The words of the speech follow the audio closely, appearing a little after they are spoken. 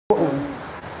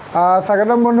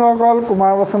স্বাগতম বন্ধুসকল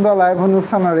কুমাৰ বসন্ত লাইভ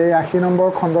অনুষ্ঠানৰ এই ৮০ নম্বৰ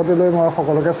খণ্ডটোলৈ মই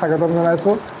সকলোকে স্বাগতম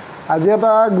জনাইছোঁ। আজি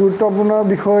এটা গুৰুত্বপূৰ্ণ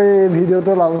বিষয় এই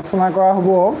ভিডিঅ'টোত আলোচনা কৰা হ'ব।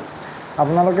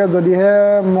 আপোনালোকে যদিহে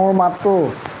মোৰ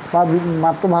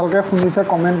মাতটো ভালকৈ শুনিছে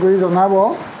কমেণ্ট কৰি জনাব।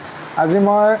 আজি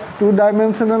মই 2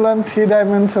 ডাইমেনশ্যনেল এণ্ড 3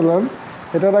 ডাইমেনশ্যনেল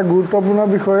এটা গুৰুত্বপূৰ্ণ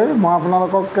বিষয়। মই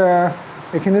আপোনালোকক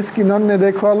এইখিনি স্ক্ৰীনত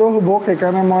নেদেখুৱালেও হ'ব,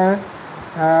 সেইকাৰণে মই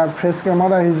ফ্ৰেছ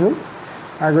কেমত আহিছোঁ।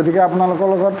 গতিকে আপোনালোকৰ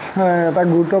লগত এটা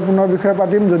গুৰুত্বপূৰ্ণ বিষয়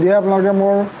পাতিম। যদিহে আপোনালোকে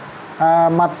মোৰ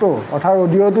মাতটো অৰ্থাৎ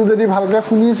অডিঅ'টো যদি ভালকৈ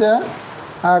শুনিছে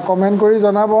কমেণ্ট কৰি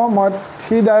জনাব। মই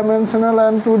 3 ডাইমেনশ্যনেল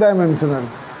এণ্ড 2 ডাইমেনশ্যনেল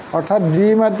অৰ্থাৎ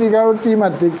দ্বিমাত্ৰিক আৰু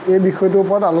ত্ৰিমাত্ৰিক এই বিষয়টোৰ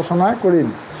ওপৰত আলোচনা কৰিম।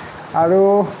 আৰু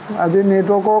আজি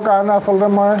নেটৱৰ্কৰ কাৰণে আচলতে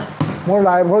মই মোৰ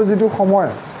লাইভৰ যিটো সময়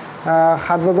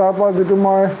 7 বজাৰ পৰা যিটো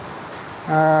মই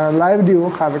লাইভ দিওঁ,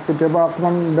 কেতিয়াবা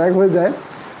অকণমান বেগ হৈ যায়,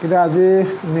 কিন্তু আজি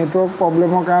নেটৱৰ্ক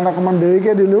প্ৰব্লেমৰ কাৰণে অকণমান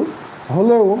দেৰিকৈ দিলোঁ।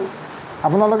 হ'লেও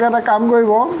আপোনালোকে এটা কাম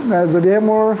কৰিব, যদিহে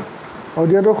মোৰ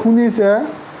অডিঅ'টো শুনিছে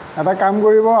এটা কাম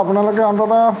কৰিব, আপোনালোকে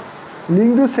অন্ততঃ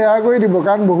লিংকটো শ্বেয়াৰ কৰি দিব,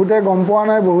 কাৰণ বহুতে গম পোৱা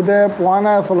নাই, বহুতে পোৱা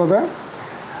নাই আচলতে।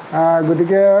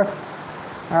 গতিকে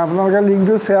আপোনালোকে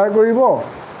লিংকটো শ্বেয়াৰ কৰিব।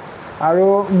 আৰু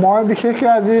মই বিশেষকৈ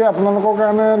আজি আপোনালোকৰ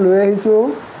কাৰণে লৈ আহিছোঁ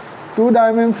 2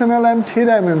 ডাইমেনশ্যনেল এণ্ড 3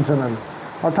 ডাইমেনশ্যনেল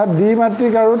অৰ্থাৎ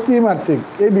দ্বিমাত্ৰিক আৰু ত্ৰিমাত্ৰিক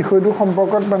এই বিষয়টো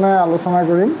সম্পৰ্কত আলোচনা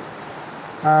কৰিম।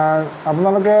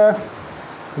 আপোনালোকে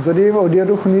যদি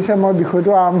অডিঅ'টো শুনিছে মই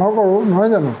বিষয়টো আৰম্ভ কৰোঁ, নহয়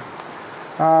জানো?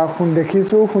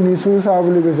 দেখিছোঁ শুনিছোঁ চাওঁ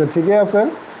বুলি কৈছে, ঠিকে আছে।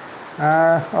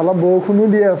 অলপ বৰষুণো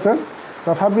দি আছে,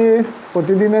 তথাপি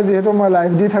প্ৰতিদিনে যিহেতু মই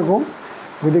লাইভ দি থাকোঁ,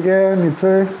 গতিকে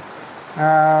নিশ্চয়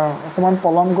অকণমান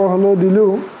পলমকৈ হ'লেও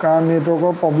দিলোঁ, কাৰণ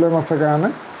নেটৱৰ্কৰ প্ৰব্লেম আছে কাৰণে।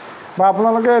 বা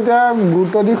আপোনালোকে এতিয়া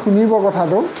গুৰুত্ব দি শুনিব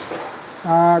কথাটো,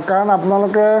 কাৰণ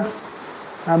আপোনালোকে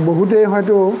বহুতেই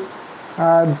হয়তো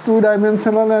 2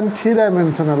 ডাইমেনশ্যনেল এণ্ড 3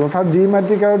 ডাইমেনশ্যনেল অৰ্থাৎ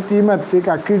দ্বিমাত্ৰিক আৰু ত্ৰিমাত্ৰিক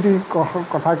আকৃতিৰ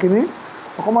কথাখিনি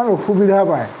অকণমান অসুবিধা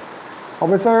পায়।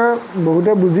 অৱশ্যে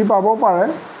বহুতে বুজি পাব পাৰে।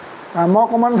 মই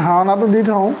অকণমান ধাৰণাটো দি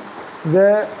থওঁ যে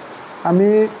আমি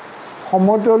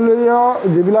সমতলীয়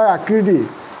যিবিলাক আকৃতি,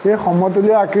 সেই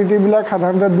সমতলীয় আকৃতিবিলাক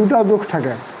সাধাৰণতে 2টা জোখ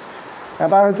থাকে।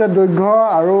 এটা হৈছে দৈৰ্ঘ্য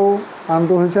আৰু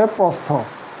আনটো হৈছে প্ৰস্থ।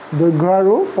 দৈৰ্ঘ্য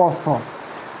আৰু প্ৰস্থ,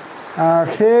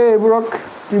 সেই এইবোৰক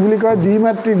কি বুলি কয়?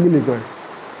 দ্বিমাত্ৰিক বুলি কয়।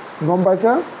 গম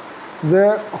পাইছে যে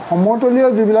সমতলীয়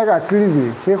যিবিলাক আকৃতি,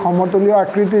 সেই সমতলীয়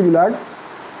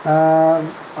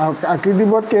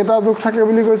আকৃতিবোৰত কেইটা জোখ থাকে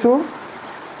বুলি কৈছোঁ?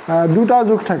 2টা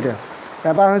জোখ থাকে।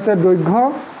 এটা হৈছে দৈৰ্ঘ্য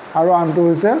আৰু আনটো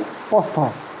হৈছে প্ৰস্থ।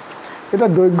 এতিয়া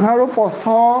দৈৰ্ঘ্য আৰু প্ৰস্থ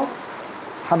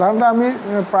সাধাৰণতে আমি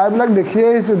প্ৰায়বিলাক দেখিয়ে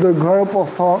আহিছোঁ। দৈৰ্ঘ্য আৰু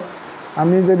প্ৰস্থ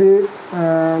আমি যদি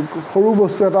সৰু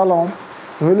বস্তু এটা লওঁ,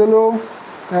 ধৰি ল'লোঁ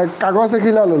কাগজ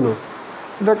এখিলা ল'লোঁ।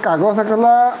 এতিয়া কাগজ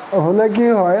এখিলা হ'লে কি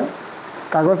হয়,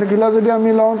 কাগজ এখিলা যদি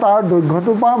আমি লওঁ তাৰ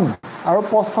দৈৰ্ঘ্যটো পাম আৰু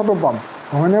প্ৰস্থটো পাম,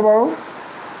 হয়নে বাৰু?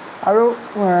 আৰু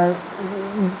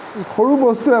সৰু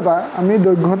বস্তু এটা আমি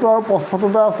দৈৰ্ঘ্যটো আৰু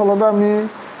প্ৰস্থটোতে আচলতে আমি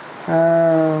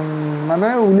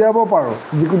উলিয়াব পাৰোঁ।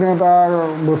 যিকোনো এটা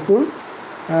বস্তুৰ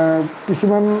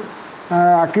কিছুমান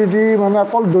আকৃতি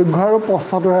অকল দৈৰ্ঘ্য আৰু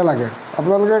প্ৰস্থটোহে লাগে।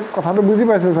 আপোনালোকে কথাটো বুজি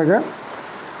পাইছে চাগে,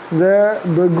 যে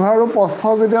দৈৰ্ঘ্য আৰু প্ৰস্থ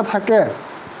যেতিয়া থাকে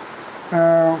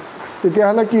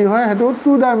তেতিয়াহ'লে কি হয়, সেইটো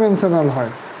 2 ডাইমেনশ্যনেল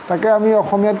হয়। তাকে আমি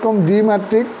অসমীয়াত ক'ম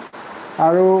দ্বিমাত্ৰিক,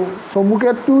 আৰু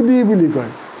চমুকে 2D বুলি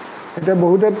কয়। এতিয়া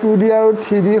বহুতে 2D আৰু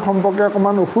 3D সম্পৰ্কে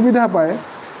অকণমান অসুবিধা পায়।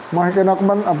 মই সেইকাৰণে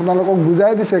অকণমান আপোনালোকক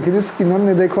বুজাই দিছোঁ। এইখিনি স্ক্ৰীণত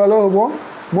নেদেখুৱালেও হ'ব।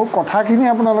 মোৰ কথাখিনি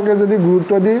আপোনালোকে যদি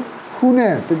গুৰুত্ব দি শুনে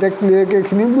তেতিয়া ক্লিয়াৰকৈ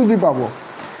এইখিনি বুজি পাব।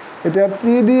 এতিয়া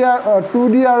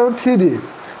 2D আৰু 3D,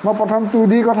 মই প্ৰথম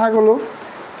 2D কথা ক'লোঁ।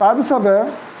 তাৰপিছতে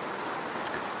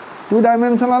 2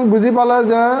 ডাইমেনশ্যনেল বুজি পালে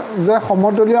যে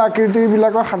সমতলীয়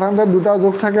আকৃতিবিলাকৰ সাধাৰণতে 2টা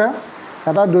জোখ থাকে,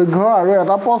 এটা দৈৰ্ঘ্য আৰু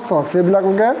এটা প্ৰস্থ।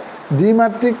 সেইবিলাককে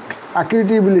দ্বিমাত্ৰিক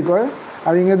আকৃতি বুলি কয়,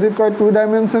 আৰু ইংৰাজীত কয় 2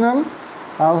 ডাইমেনশ্যনেল,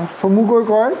 আৰু চমুকৈ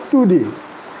কয় 2D।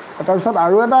 তাৰপিছত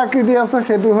আৰু এটা আকৃতি আছে,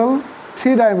 সেইটো হ'ল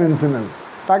 3 ডাইমেনশ্যনেল।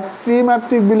 তাক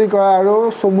ত্ৰিমাত্ৰিক বুলি কয়, আৰু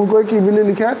চমুকৈ কি বুলি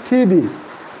লিখে? 3D।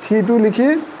 3টো লিখি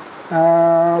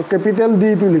কেপিটেল D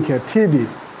টো লিখে 3D।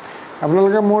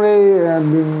 আপোনালোকে মোৰ এই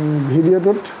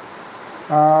ভিডিঅ'টোত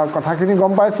কথাখিনি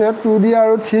গম পাইছে 2D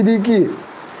আৰু 3D কি।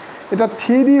 এতিয়া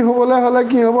 3D হ'বলৈ হ'লে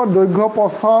কি হ'ব? দৈৰ্ঘ্য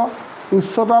প্ৰস্থ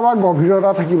উচ্চতা বা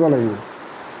গভীৰতা থাকিব লাগিব।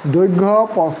 দৈৰ্ঘ্য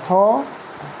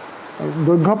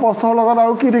প্ৰস্থৰ লগত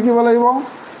আৰু কি থাকিব লাগিব?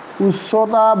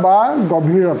 উচ্চতা বা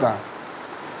গভীৰতা,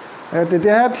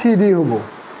 তেতিয়াহে 3D হ'ব।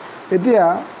 এতিয়া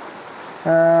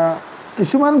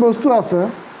কিছুমান বস্তু আছে,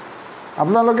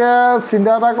 আপোনালোকে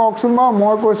চিন্তা এটা কৰকচোন বাৰু।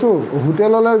 মই কৈছোঁ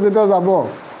হোটেললৈ যেতিয়া যাব,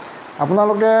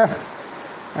 আপোনালোকে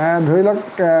ধৰি লওক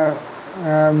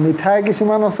মিঠাই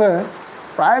কিছুমান আছে,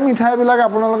 প্ৰায় মিঠাইবিলাক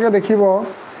আপোনালোকে দেখিব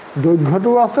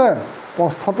দৈৰ্ঘ্যটো আছে,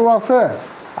 প্ৰস্থটো আছে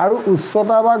আৰু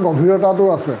উচ্চতা বা গভীৰতাটো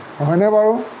আছে হয়নে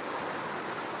বাৰু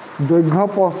দৈৰ্ঘ্য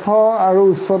প্ৰস্থ আৰু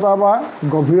উচ্চতা বা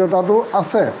গভীৰতাটো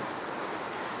আছে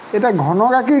এটা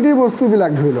ঘনক আকৃতিৰ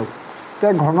বস্তুবিলাক ধৰি লওক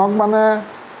এতিয়া ঘনক মানে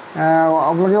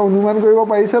আপোনালোকে অনুমান কৰিব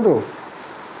পাৰিছেতো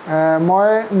মই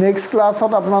নেক্সট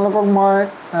ক্লাছত আপোনালোকক মই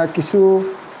কিছু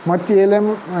মই TLM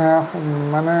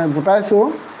মানে গোটাইছোঁ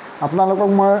আপোনালোকক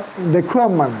মই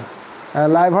দেখুৱাম মানে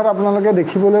লাইভত আপোনালোকে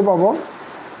দেখিবলৈ পাব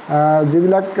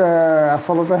যিবিলাক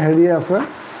আচলতে হেৰি আছে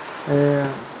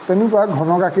তেনেকুৱা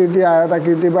ঘনক আকৃতি আয়ত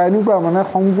আকৃতি বা এনেকুৱা মানে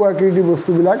শংকু আকৃতি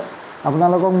বস্তুবিলাক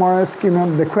আপোনালোকক মই স্ক্ৰীনত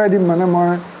দেখুৱাই দিম মানে মই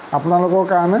আপোনালোকৰ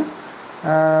কাৰণে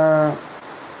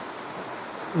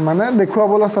মানে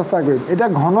দেখুৱাবলৈ চেষ্টা কৰিম এতিয়া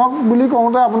ঘনক বুলি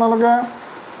কওঁতে আপোনালোকে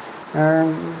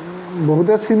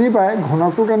বহুতে চিনি পায়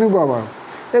ঘনকটো কেনেকুৱা বাৰু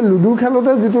এই লুডু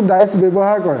খেলোতে যিটো ডাইচ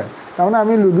ব্যৱহাৰ কৰে তাৰমানে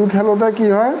আমি লুডু খেলোতে কি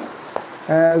হয়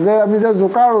যে আমি যে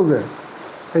জোকাৰো যে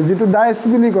যিটো ডাইচ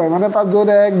বুলি কয় মানে তাত য'ত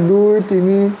 1 2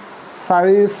 3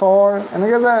 4 6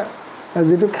 এনেকৈ যে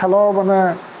যিটো খেলৰ মানে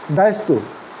ডাইচটো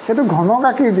সেইটো ঘনক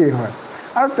আকৃতিৰ হয়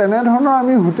আৰু তেনেধৰণৰ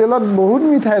আমি হোটেলত বহুত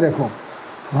মিঠাই দেখোঁ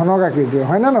ঘনক আকৃতিৰ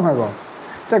হয়নে নহয় বাৰু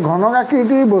এতিয়া ঘনক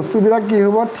আকৃতিৰ বস্তুবিলাক কি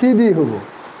হ'ব 3D হ'ব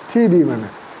 3D মানে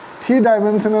 3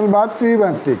 ডাইমেনশ্যনেল বা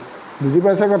ত্ৰিমাত্ৰিক বুজি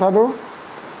পাইছে কথাটো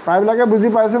প্ৰায়বিলাকে বুজি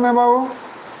পাইছেনে বাৰু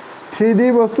 3D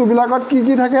বস্তুবিলাকত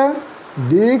কি থাকে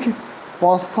দিশ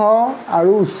প্ৰস্থ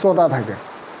আৰু উচ্চতা থাকে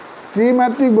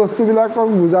ত্ৰিমাত্ৰিক বস্তুবিলাকক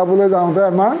বুজাবলৈ যাওঁতে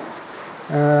আমাৰ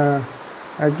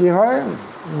কি হয়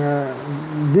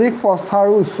দিশ প্ৰস্থ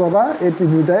আৰু উচ্চতা এই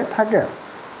তিনিটাই থাকে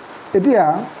এতিয়া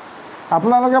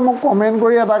আপোনালোকে মোক কমেণ্ট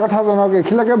কৰি এটা কথা জনাওক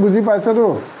এইখিলৈকে বুজি পাইছেতো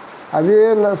আজি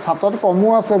ছাত্ৰত কমো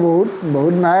আছে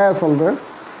বহুত নাই আচলতে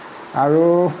আৰু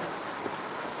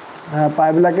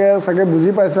প্ৰায়বিলাকে চাগে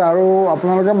বুজি পাইছে আৰু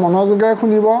আপোনালোকে মনোযোগেৰে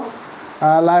শুনিব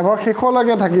লাইভৰ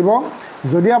শেষলৈকে থাকিব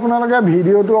যদি আপোনালোকে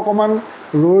ভিডিঅ'টো অকণমান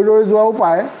ৰৈ যোৱাও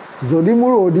পায় যদি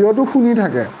মোৰ অডিঅ'টো শুনি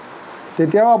থাকে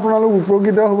তেতিয়াও আপোনালোক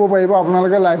উপকৃত হ'ব পাৰিব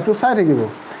আপোনালোকে লাইভটো চাই থাকিব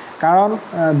কাৰণ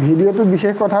ভিডিঅ'টো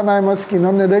বিশেষ কথা নাই মই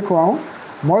স্ক্ৰীনত নেদেখুৱাওঁ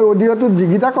মই অডিঅ'টোত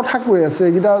যিকেইটা কথা কৈ আছোঁ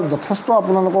এইকেইটা যথেষ্ট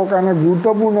আপোনালোকৰ কাৰণে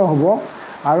গুৰুত্বপূৰ্ণ হ'ব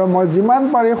আৰু মই যিমান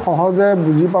পাৰি সহজে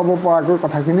বুজি পাব পৰাকৈ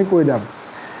কথাখিনি কৈ যাম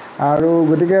আৰু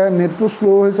গতিকে নেটটো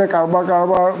শ্ল' হৈছে কাৰোবাৰ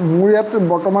মোৰ ইয়াত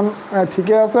বৰ্তমান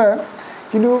ঠিকে আছে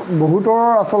কিন্তু বহুতৰ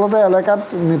আচলতে এলেকাত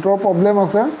নেটৰ প্ৰব্লেম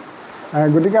আছে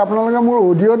গতিকে আপোনালোকে মোৰ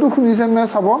অডিঅ'টো শুনিছে নে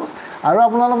চাব আৰু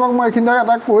আপোনালোকক মই এইখিনিতে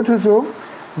এটা কৈ থৈছোঁ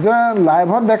যে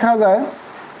লাইভত দেখা যায়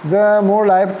যে মোৰ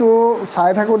লাইভটো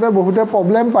চাই থাকোঁতে বহুতে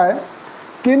প্ৰব্লেম পায়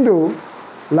কিন্তু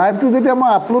লাইভটো যেতিয়া মই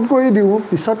আপলোড কৰি দিওঁ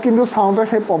পিছত কিন্তু চাওঁতে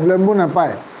সেই প্ৰব্লেমবোৰ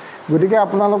নাপায় গতিকে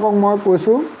আপোনালোকক মই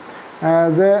কৈছোঁ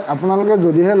যে আপোনালোকে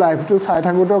যদিহে লাইভটো চাই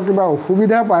থাকোঁতেও কিবা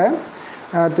অসুবিধা পায়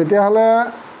তেতিয়াহ'লে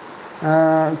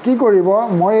কি কৰিব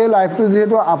মই এই লাইভটো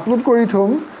যিহেতু আপলোড কৰি থ'ম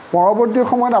পৰৱৰ্তী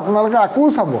সময়ত আপোনালোকে আকৌ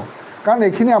চাব কাৰণ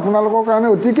এইখিনি আপোনালোকৰ কাৰণে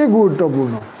অতিকৈ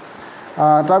গুৰুত্বপূৰ্ণ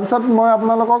তাৰপিছত মই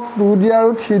আপোনালোকক 2D আৰু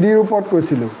 3Dৰ ওপৰত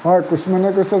কৈছিলোঁ হয় কিছুমানে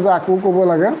কৈছে যে আকৌ ক'ব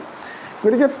লাগে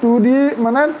গতিকে 2D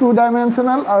মানে 2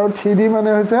 ডাইমেনশ্যনেল আৰু 3D মানে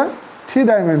হৈছে 3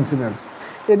 ডাইমেনশ্যনেল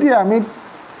এতিয়া আমি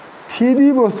 3D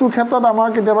বস্তুৰ ক্ষেত্ৰত আমাৰ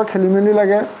কেতিয়াবা খেলিমেলি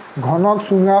লাগে ঘনক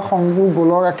চুঙা শংকু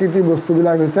গোলক আকৃতিৰ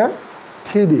বস্তুবিলাক হৈছে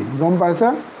 3D গম পাইছে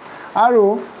আৰু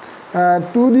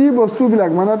 2D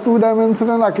বস্তুবিলাক মানে 2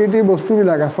 ডাইমেনশ্যনেল আকৃতিৰ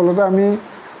বস্তুবিলাক আচলতে আমি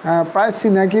প্ৰায়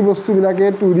চিনাকি বস্তুবিলাকে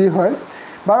 2D হয়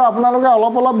বাৰু আপোনালোকে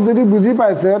অলপ যদি বুজি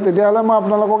পাইছে তেতিয়াহ'লে মই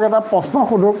আপোনালোকক এটা প্ৰশ্ন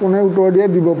সোধোঁ কোনে উত্তৰ দিয়ে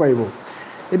দিব পাৰিব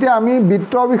এতিয়া আমি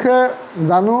বৃত্তৰ বিষয়ে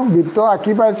জানো বৃত্ত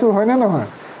আঁকি পাইছোঁ হয়নে নহয়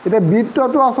এতিয়া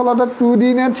বৃত্তটো আচলতে 2D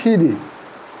নে 3D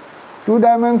 2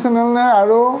 ডাইমেনশ্যনেল নে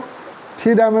আৰু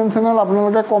 3 ডাইমেনশ্যনেল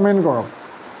আপোনালোকে কমেণ্ট কৰক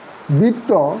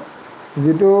বৃত্ত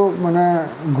যিটো মানে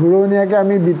ঘূৰণীয়াকৈ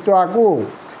আমি বৃত্ত আঁকো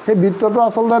সেই বৃত্তটো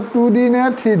আচলতে 2D নে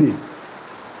 3D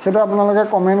সেইটো আপোনালোকে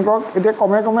কমেণ্ট কৰক এতিয়া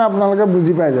কমে আপোনালোকে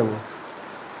বুজি পাই যাব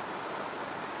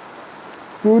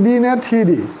 2D নে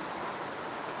 3D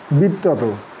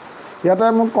বৃত্তটো ইয়াতে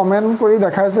মোক কমেণ্ট কৰি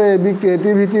দেখাইছে AB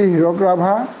ক্ৰিয়েটিভিটি হীৰক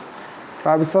ৰাভা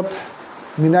তাৰপিছত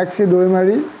মীনাক্ষী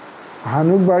দৈমাৰী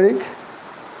হানুক বাৰিক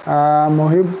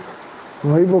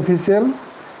মহিব অফিচিয়েল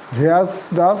ধীৰাজ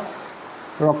দাস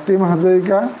ৰক্তিম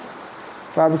হাজৰিকা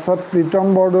তাৰপিছত প্ৰীতম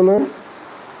বৰদলৈ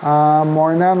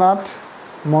মইনা নাথ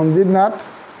মনজিত নাথ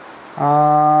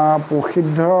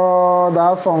প্ৰসিদ্ধ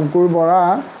দাস অংকুৰ বৰা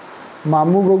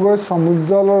মামু গগৈ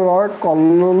সমুজ্জ্বল ৰয়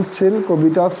কল্লোলশীল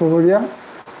কবিতা চহৰীয়া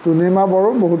তুনিমা বড়ো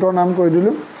বহুতৰ নাম কৈ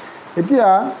দিলোঁ এতিয়া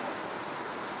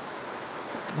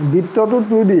বৃত্তটো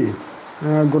 2D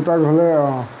গোটা ঘলে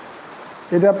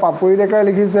এতিয়া পাপৰি ডেকাই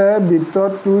লিখিছে বৃত্ত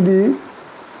 2D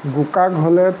গোকাক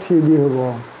হ'লে 3D হ'ব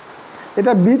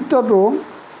এটা বৃত্তটো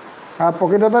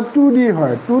প্ৰকৃততে 2D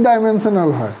হয় 2 ডাইমেনশ্যনেল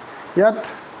হয় ইয়াত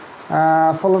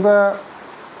আসলতে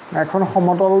এখন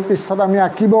সমতল পৃষ্ঠত আমি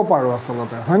আঁকিব পাৰোঁ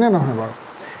আসলতে হয়নে নহয় বাৰু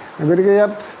গতিকে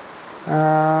ইয়াত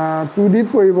 2D ত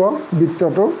পৰিব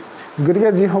বৃত্তটো গতিকে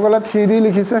যিসকলে 3D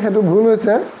লিখিছে সেইটো ভুল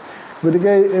হৈছে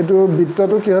গতিকে এইটো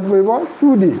বৃত্তটো কিহত পৰিব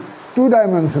 2D 2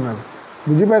 ডাইমেনশ্যনেল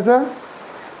বুজি পাইছে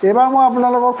এবাৰ মই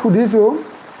আপোনালোকক সুধিছোঁ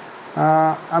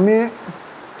আমি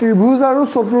ত্ৰিভুজ আৰু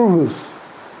চতুৰ্ভুজ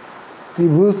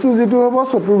ত্ৰিভুজটো যেটো হ'ব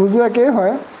চতুৰ্ভুজো একেই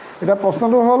হয় এটা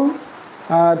প্ৰশ্নটো হ'ল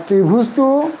ত্ৰিভুজটো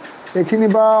এখিনি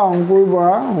বা অংকুৰ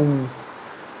বৰা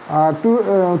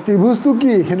ত্ৰিভুজটো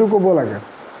কি হেতু ক'ব লাগে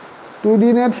 2D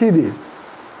নে 3D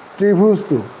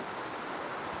ত্ৰিভুজটো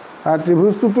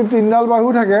ত্ৰিভুজটো তিনডাল বাহু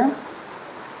থাকে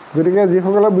গতিকে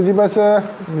যিসকলে বুজি পাইছে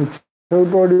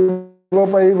উত্তৰ দিব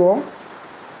পাৰিব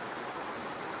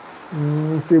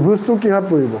ত্ৰিভুজটো কিহত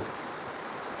পৰিব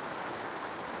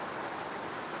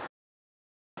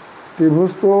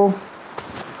ত্ৰিভুজটো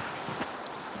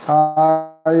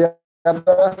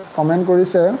ইয়াতে কমেন্ট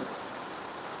কৰিছে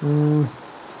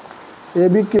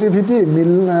এবি ক্ৰিয়েটিভিটি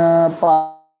মিল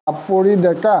পাপৰি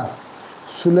ডেকা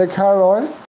সুলেখা ৰয়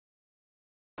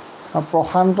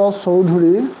প্ৰশান্ত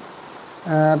চৌধুৰী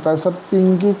তাৰপিছত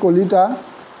পিংকি কলিতা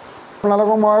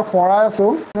আপোনালোকক মই খৰাই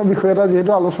আছোঁ বিষয় এটা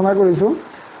যেহেতু আলোচনা কৰিছোঁ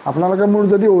আপোনালোকে মোৰ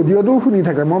যদি অডিঅ'টো শুনি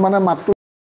থাকে মই মানে মাতটো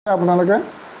আপোনালোকে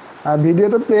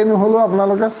ভিডিঅ'টো প্লে নহ'লেও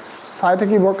আপোনালোকে চাই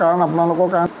থাকিব কাৰণ আপোনালোকৰ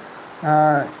কাৰণ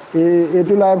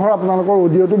এইটো লাইভৰ আপোনালোকৰ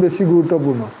অডিঅ'টো বেছি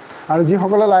গুৰুত্বপূৰ্ণ আৰু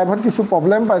যিসকলে লাইভত কিছু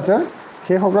প্ৰব্লেম পাইছে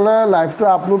সেইসকলে লাইভটো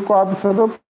আপলোড কৰাৰ পিছতো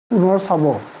পুনৰ চাব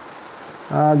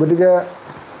গতিকে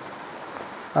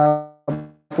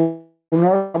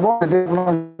পুনৰ চাব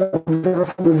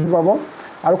বুজি পাব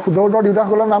আৰু শুদ্ধ উত্তৰ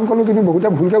দুটাসকলৰ নাম ক'লোঁ কিন্তু বহুতে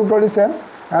ভুলকৈ উত্তৰ দিছে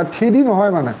 3D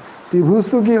নহয় মানে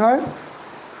ত্ৰিভুজটো কি হয়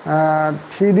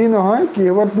 3D নহয় কি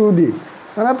হ'ব 2D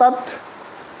মানে তাত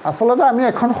আসলতে আমি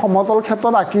এখন সমতল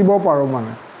ক্ষেত্ৰত আঁকিব পাৰোঁ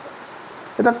মানে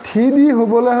এটা 3D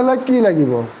হ'বলৈ হ'লে কি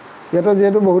লাগিব ইয়াতে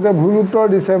যেহেতু বহুতে ভুল উত্তৰ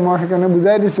দিছে মই সেইকাৰণে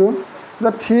বুজাই দিছোঁ যে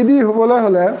 3D হ'বলৈ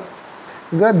হ'লে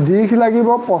যে দিশ লাগিব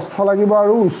প্ৰস্থ লাগিব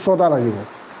আৰু উচ্চতা লাগিব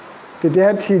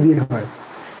তেতিয়াহে 3D হয়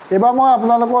এবাৰ মই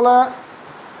আপোনালোকলৈ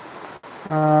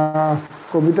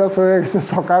কবিতা চৰে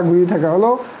চকা ঘূৰি থাকে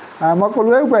হ'লেও মই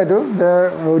ক'লোৱেই উপায়টো যে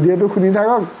অডিঅ'টো শুনি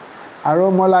থাকক আৰু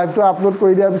মই লাইভটো আপলোড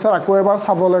কৰি দিয়াৰ পিছত আকৌ এবাৰ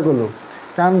চাবলৈ ক'লোঁ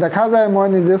কাৰণ দেখা যায় মই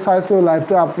নিজে চাইছোঁ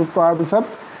লাইভটো আপলোড কৰাৰ পিছত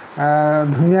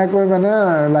ধুনীয়াকৈ মানে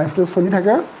লাইভটো চলি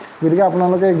থাকে গতিকে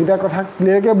আপোনালোকে এইকেইটা কথা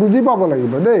ক্লিয়াৰকৈ বুজি পাব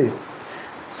লাগিব দেই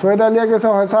ছয়দালীয়া কৈছে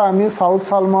হয় ছাৰ আমি চাউথ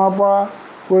চালমাৰৰ পৰা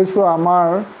কৈছোঁ আমাৰ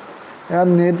ইয়াত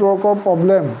নেটৱৰ্কৰ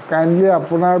প্ৰব্লেম কাইণ্ডলি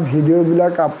আপোনাৰ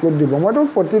ভিডিঅ'বিলাক আপলোড দিব মইতো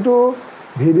প্ৰতিটো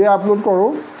ভিডিঅ' আপলোড কৰোঁ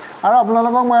আৰু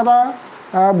আপোনালোকক মই এটা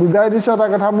বুজাই দিছোঁ এটা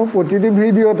কথা মোৰ প্ৰতিটো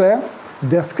ভিডিঅ'তে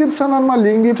ডেছক্ৰিপশ্যনত মই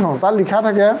লিংক দি থওঁ তাত লিখা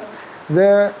থাকে যে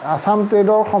আসাম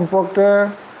টেটৰ সম্পৰ্কে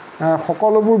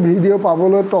সকলোবোৰ ভিডিঅ'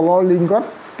 পাবলৈ তলৰ লিংকত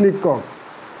ক্লিক কৰক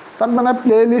তাত মানে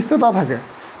প্লে লিষ্ট এটা থাকে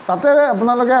তাতে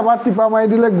আপোনালোকে এবাৰ টিপা মাৰি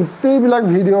দিলে গোটেইবিলাক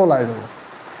ভিডিঅ' ওলাই যাব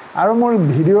আৰু মোৰ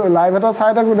ভিডিঅ' লাইভ এটা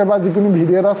চাই থাকোঁতে বা যিকোনো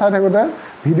ভিডিঅ' এটা চাই থাকোঁতে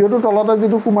ভিডিঅ'টোৰ তলতে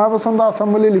যিটো কুমাৰ বসন্ত আসাম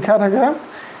বুলি লিখা থাকে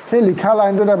সেই লিখা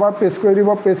লাইনটোত এবাৰ প্ৰেছ কৰি দিব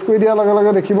প্ৰেছ কৰি দিয়াৰ লগে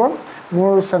লগে দেখিব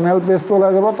মোৰ চেনেল পেজটো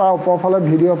ওলাই যাব তাৰ ওপৰফালে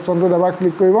ভিডিঅ' অপশ্যনটোত এবাৰ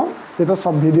ক্লিক কৰিব তেতিয়া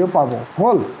চব ভিডিঅ' পাব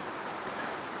হ'ল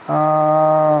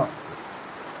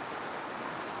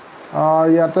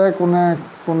ইয়াতে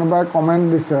কোনোবাই কমেণ্ট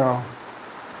দিছে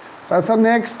তাৰপিছত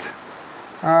নেক্সট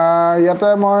ইয়াতে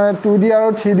মই 2D আৰু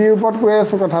 3Dৰ ওপৰত কৈ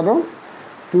আছোঁ কথাটো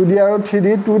 2D আৰু 3D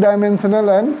 2 ডাইমেনশ্যনেল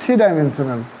এণ্ড 3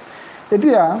 ডাইমেনশ্যনেল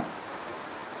এতিয়া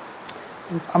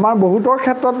আমাৰ বহুতৰ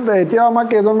ক্ষেত্ৰত এতিয়াও আমাৰ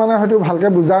কেইজনমানে হয়তো ভালকৈ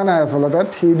বুজা নাই আচলতে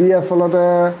 3D আচলতে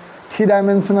 3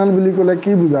 ডাইমেনশ্যনেল বুলি ক'লে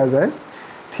কি বুজা যায়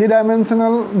 3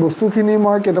 ডাইমেনশ্যনেল বস্তুখিনি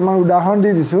মই কেইটামান উদাহৰণ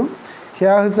দি দিছোঁ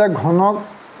সেয়া হৈছে ঘনক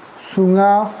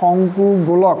চুঙা শংকু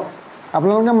গোলক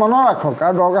আপোনালোকে মনত ৰাখক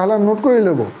আৰু দৰকাৰ হ'লে নোট কৰি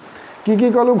ল'ব কি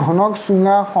ক'লোঁ ঘনক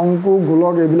চুঙা শংকু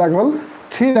গোলক এইবিলাক হ'ল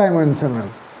 3 ডাইমেনশ্যনেল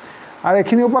আৰু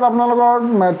এইখিনিৰ ওপৰত আপোনালোকৰ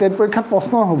টেট পৰীক্ষাত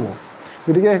প্ৰশ্ন হ'ব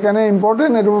গতিকে সেইকাৰণে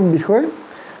ইম্পৰ্টেণ্ট এইটো বিষয়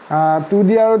 2D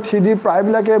আৰু 3D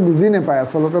প্ৰায়বিলাকে বুজি নাপায়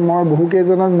আচলতে মই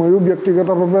বহুকেইজনক ময়ো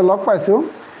ব্যক্তিগতভাৱে লগ পাইছোঁ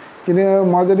কিন্তু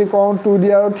মই যদি কওঁ 2D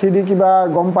আৰু 3D কিবা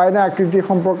গম পায়নে আকৃতি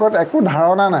সম্পৰ্কত একো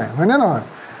ধাৰণা নাই হয়নে নহয়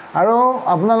আৰু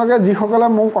আপোনালোকে যিসকলে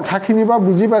মোৰ কথাখিনিৰ পৰা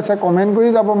বুজি পাইছে কমেণ্ট কৰি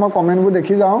যাব মই কমেণ্টবোৰ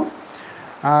দেখি যাওঁ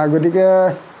গতিকে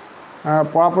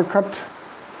পৰাপক্ষত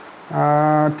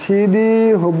 3D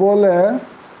হ'বলৈ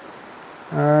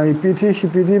ইপিঠি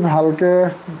সিপিঠি ভালকৈ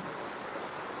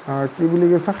কি বুলি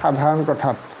কৈছে সাধাৰণ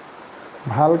কথাত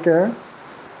ভালকৈ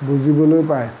বুজিবলৈ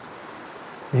পায়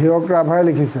হীৰক ৰাভাই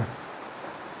লিখিছে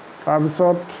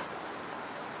তাৰপিছত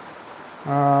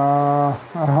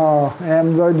এম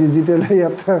জয় ডিজিটেলে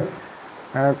ইয়াত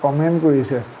কমেণ্ট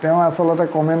কৰিছে তেওঁ আচলতে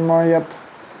কমেণ্ট মই ইয়াত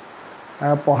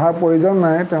পঢ়াৰ প্ৰয়োজন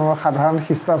নাই, তেওঁ সাধাৰণ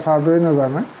শিষ্টাচাৰটোৱে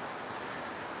নাজানে।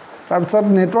 তাৰপিছত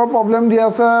নেটৰ প্ৰব্লেম দি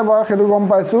আছে বাৰু, সেইটো গম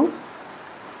পাইছোঁ।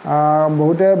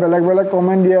 বহুতে বেলেগ বেলেগ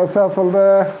কমেণ্ট দি আছে। আচলতে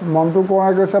মনটো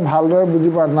কোৱাই কৈছে ভালদৰে বুজি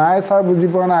পোৱা নাই ছাৰ, বুজি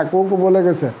পোৱা নাই, আকৌ ক'বলৈ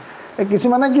কৈছে। এই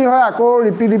কিছুমানে কি হয়, আকৌ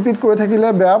ৰিপিট কৈ থাকিলে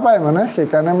বেয়া পায় মানে,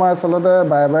 সেইকাৰণে মই আচলতে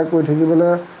বাৰে বাৰে কৈ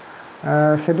থাকিবলৈ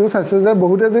সেইটো চাইছোঁ যে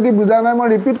বহুতে যদি বুজা নাই মই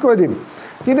ৰিপিট কৈ দিম।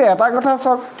 কিন্তু এটা কথা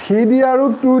চাওক, 3D আৰু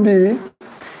 2D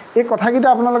এই কথাকেইটা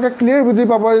আপোনালোকে ক্লিয়াৰ বুজি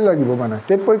পাবই লাগিব মানে।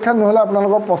 টেট পৰীক্ষাত নহ'লে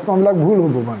আপোনালোকৰ প্ৰশ্নবিলাক ভুল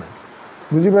হ'ব মানে,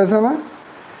 বুজি পাইছেনে?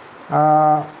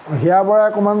 হিয়া বৰাই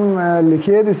অকণমান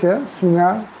লিখিয়ে দিছে, চুঙা,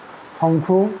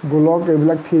 শংখু, গোলক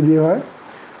এইবিলাক 3D হয়।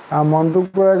 মনটো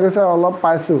কৈ গৈছে অলপ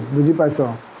পাইছোঁ, বুজি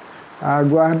পাইছোঁ।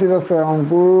 গুৱাহাটীত আছে,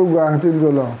 অংকুৰ গুৱাহাটীত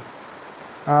গ'ল।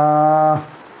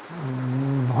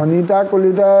 ভনিতা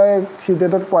কলিতাই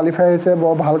CTETত কোৱালিফাই হৈছে,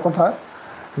 বৰ ভাল কথা।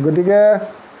 গতিকে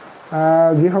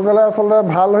যিসকলে আচলতে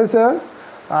ভাল হৈছে,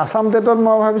 আছাম টেটত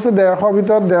মই ভাবিছোঁ 150ৰ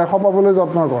ভিতৰত 150 পাবলৈ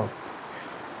যত্ন কৰ।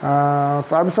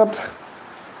 তাৰপিছত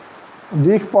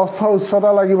দিশ প্ৰস্থ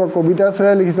উচ্চতা লাগিব, কবিতা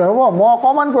চৰাই লিখিছে। হ'ব, মই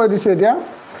অকণমান কৈ দিছোঁ এতিয়া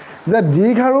যে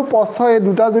দিশ আৰু প্ৰস্থ এই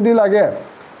দুটা যদি লাগে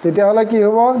তেতিয়াহ'লে কি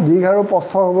হ'ব, দিশ আৰু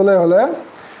প্ৰস্থ হ'বলৈ হ'লে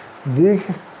দিশ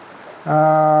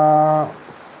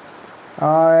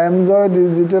এমজয়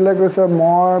ডিজিটেলে কৈছে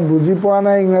মই বুজি পোৱা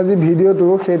নাই ইংৰাজী ভিডিঅ'টো,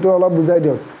 সেইটো অলপ বুজাই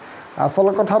দিয়ক। আচল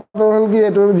কথাটো হ'ল কি,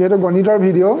 এইটো যিহেতু গণিতৰ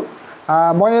ভিডিঅ',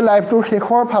 মই এই লাইভটোৰ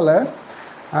শেষৰ ফালে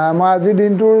মই আজিৰ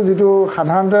দিনটোৰ যিটো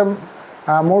সাধাৰণতে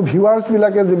মোৰ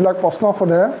ভিউৱাৰ্ছবিলাকে যিবিলাক প্ৰশ্ন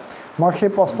সোধে, মই সেই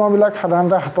প্ৰশ্নবিলাক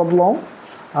সাধাৰণতে হাতত লওঁ।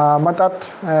 মই তাত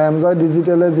এমজয়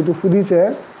ডিজিটেলে যিটো সুধিছে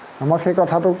মই সেই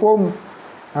কথাটো ক'ম,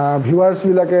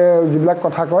 ভিউৱাৰ্ছবিলাকে যিবিলাক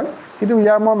কথা কয়। কিন্তু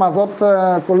ইয়াৰ মই মাজত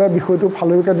ক'লে বিষয়টো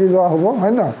ফালৰি কাটি যোৱা হ'ব,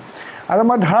 হয় নহয়? আৰু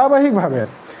মই ধাৰাবাহিকভাৱে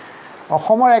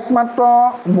অসমৰ একমাত্ৰ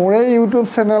মোৰেই ইউটিউব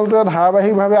চেনেলটোৱে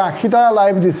ধাৰাবাহিকভাৱে 80টা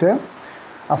লাইভ দিছে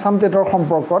আছাম টেটৰ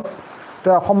সম্পৰ্কত। তো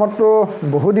অসমততো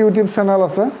বহুত ইউটিউব চেনেল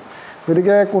আছে,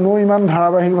 গতিকে কোনো ইমান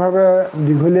ধাৰাবাহিকভাৱে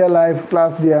দীঘলীয়া লাইভ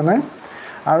ক্লাছ দিয়া নাই।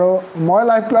 আৰু মই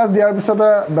লাইভ ক্লাছ দিয়াৰ পিছতে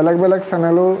বেলেগ বেলেগ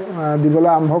চেনেলো দিবলৈ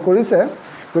আৰম্ভ কৰিছে।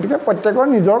 গতিকে প্ৰত্যেকৰ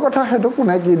নিজৰ কথা, সেইটো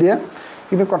কোনে কি দিয়ে।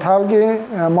 কিন্তু কথা হ'ল কি,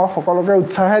 মই সকলোকে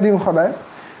উৎসাহে দিওঁ সদায়,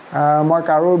 মই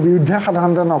কাৰো বিৰুদ্ধে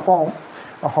সাধাৰণতে নকওঁ।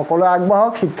 সকলোৱে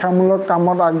আগবাঢ়ক, শিক্ষামূলক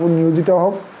কামত নিয়োজিত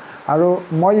হওক। আৰু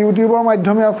মই ইউটিউবৰ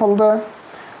মাধ্যমে আচলতে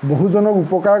বহুজনক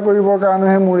উপকাৰ কৰিবৰ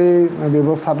কাৰণেহে মোৰ এই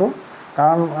ব্যৱস্থাটো।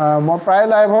 কাৰণ মই প্ৰায়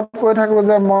লাইভত কৈ থাকোঁ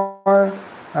যে মই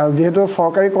যিহেতু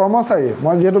চৰকাৰী কৰ্মচাৰী,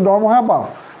 মই যিহেতু দৰমহা পাওঁ,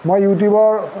 মই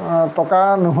ইউটিউবৰ টকা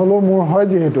নহ'লেও মোৰ হয়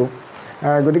যিহেতু,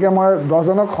 গতিকে মই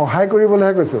 10জনক সহায়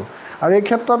কৰিবলৈহে কৈছোঁ। আৰু এই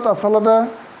ক্ষেত্ৰত আচলতে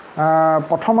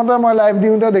প্ৰথমতে মই লাইভ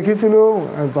দিওঁতে দেখিছিলোঁ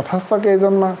যথেষ্ট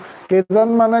কেইজন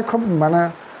মানে খুব মানে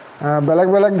বেলেগ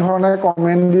বেলেগ ধৰণে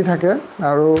কমেণ্ট দি থাকে।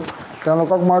 আৰু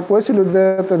তেওঁলোকক মই কৈছিলোঁ যে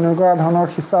তেনেকুৱা ধৰণৰ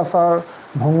শিষ্টাচাৰ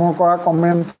ভংগ কৰা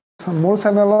কমেণ্ট মোৰ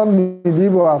চেনেলত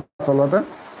নিদিব আচলতে।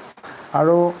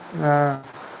 আৰু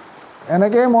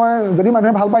এনেকৈয়ে মই যদি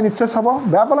মানুহে ভাল পায় নিশ্চয় চাব,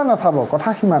 বেয়া পালে নাচাব, কথা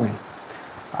সিমানেই।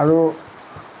 আৰু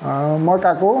মই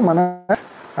কাকো মানে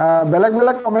বেলেগ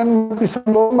বেলেগ কমেণ্ট পিছত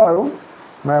ল'ম বাৰু,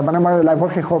 মানে মই লাইভৰ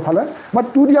শেষৰ ফালে মই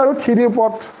 2D আৰু 3Dৰ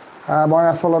ওপৰত মই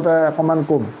আচলতে অকণমান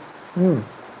ক'ম।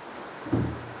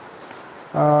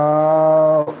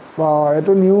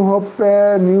 এইটো নিউ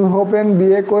হোপ এণ্ড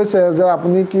BA কৈছে যে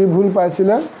আপুনি কি ভুল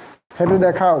পাইছিলে সেইটো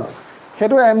দেখাওক।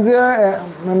 সেইটো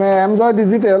মানে এমজয়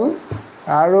ডিজিটেল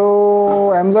আৰু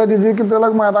এমজয়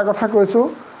ডিজিটেলক মই এটা কথা কৈছোঁ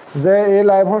যে এই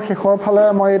লাইভৰ শেষৰ ফালে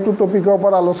মই এইটো টপিকৰ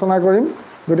ওপৰত আলোচনা কৰিম।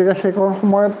 গতিকে সেইকণ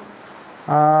সময়ত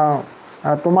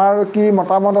তোমাৰ কি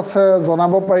মতামত আছে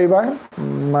জনাব পাৰিবা,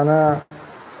 মানে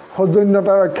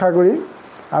সৌজন্যতা ৰক্ষা কৰি।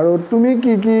 আৰু তুমি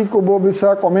কি কি ক'ব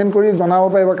বিচৰা কমেণ্ট কৰি জনাব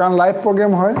পাৰিবা, কাৰণ লাইভ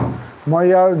প্ৰগ্ৰেম হয়। মই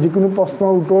ইয়াৰ যিকোনো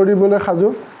প্ৰশ্নৰ উত্তৰ দিবলৈ সাজু।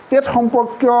 টেট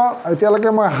সম্পৰ্কীয় এতিয়ালৈকে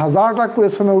মই 1000টা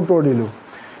কুৱেশ্যনৰ উত্তৰ দিলোঁ,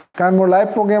 কাৰণ মোৰ live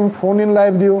programme phone in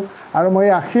live দিওঁ। আৰু মই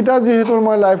 80টা যিহেতু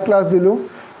মই লাইভ ক্লাছ দিলোঁ,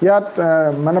 ইয়াত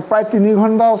মানে প্ৰায় 3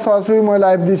 ঘণ্টা ওচৰা-ওচৰি মই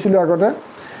লাইভ দিছিলোঁ আগতে।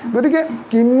 গতিকে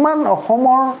কিমান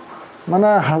অসমৰ মানে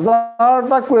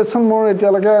 1000টা কুৱেশ্যন মোৰ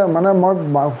এতিয়ালৈকে মানে মই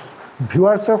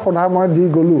ভিউৱাৰ্ছে সোধা মই দি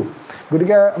গ'লোঁ।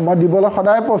 গতিকে মই দিবলৈ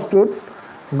সদায় প্ৰস্তুত।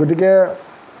 গতিকে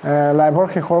লাইভৰ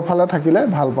শেষৰ ফালে থাকিলে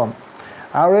ভাল পাম।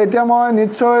 আৰু এতিয়া মই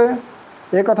নিশ্চয়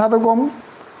এই কথাটো ক'ম,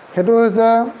 সেইটো হৈছে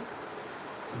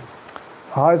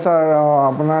হয় ছাৰ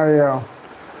আপোনাৰ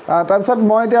তাৰপিছত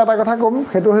মই এতিয়া এটা কথা ক'ম,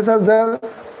 সেইটো হৈছে যে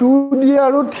 2D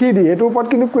আৰু 3D এইটোৰ ওপৰত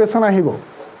কিন্তু কুৱেশ্যন আহিব।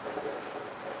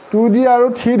 2D আৰু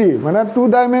 3D মানে 2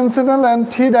 ডাইমেনশ্যনেল এণ্ড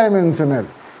 3 ডাইমেনশ্যনেল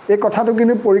এই কথাটো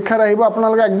কিন্তু পৰীক্ষাত আহিব।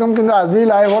 আপোনালোকে একদম কিন্তু আজি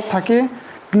লাইভত থাকি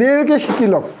ক্লিয়াৰকৈ শিকি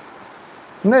লওক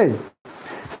দেই।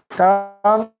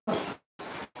 কাৰণ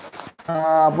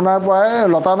আপোনাৰ পৰাই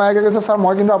লতা নায়কে কৈছে ছাৰ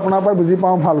মই কিন্তু আপোনাৰ পৰাই বুজি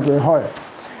পাওঁ ভালকৈ। হয়,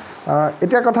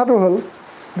 এতিয়া কথাটো হ'ল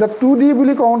যে 2D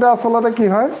বুলি কওঁতে আচলতে কি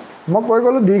হয় মই কৈ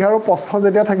গ'লো দিঘ আৰু প্ৰস্থ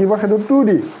যেতিয়া থাকিব সেইটো 2D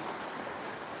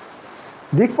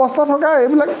দিঘ প্ৰস্থ থকা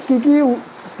এইবিলাক কি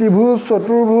ত্ৰিভুজ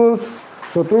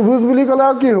চতুৰ্ভুজ বুলি ক'লে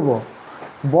আৰু কি হ'ব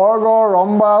বৰ্গ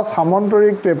ৰম্বাস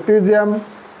সামন্তৰিক ট্ৰেপিজিয়াম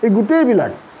এই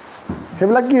গোটেইবিলাক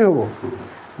সেইবিলাক কি হ'ব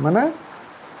মানে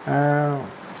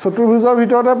চতুৰ্ভুজৰ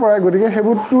ভিতৰতে পৰে গতিকে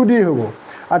সেইবোৰ 2D হ'ব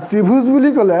আৰু ত্ৰিভুজ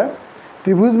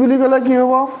বুলি ক'লে কি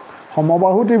হ'ব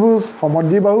সমবাহু ত্ৰিভুজ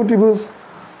সমদ্বিবাহু ত্ৰিভুজ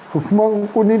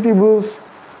সূক্ষ্মকোণী ত্ৰিভুজ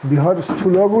বৃহৎ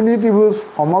স্থূলকোণী ত্ৰিভুজ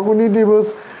সমকোণী ত্ৰিভুজ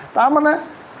তাৰ মানে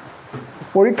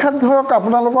পৰীক্ষাত ধৰক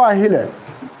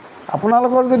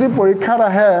আপোনালোকৰ যদি পৰীক্ষাত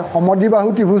আহে সমদ্বিবাহু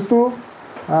ত্ৰিভুজটো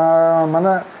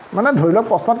মানে ধৰি লওক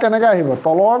প্ৰশ্নত কেনেকৈ আহিব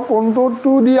তলৰ কোণটো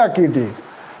 2D আকৃতি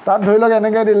তাত ধৰি লওক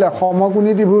এনেকৈ দিলে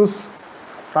সমকোণী ত্ৰিভুজ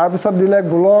তাৰপিছত দিলে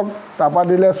গোলক তাৰপৰা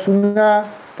দিলে চুঙা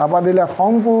তাৰপৰা দিলে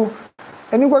শংকু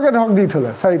এনেকুৱাকৈ ধৰক দি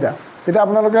থ'লে চাৰিটা তেতিয়া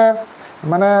আপোনালোকে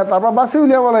মানে তাৰপৰা বাছি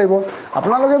উলিয়াব লাগিব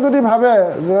আপোনালোকে যদি ভাবে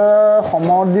যে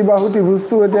সমদ্বিবাহু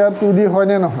ত্ৰিভুজটো এতিয়া 2D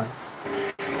হয়নে নহয়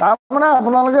তাৰ মানে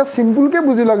আপোনালোকে চিম্পুলকৈ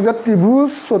বুজি লওক যে ত্ৰিভুজ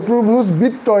চতুৰ্ভুজ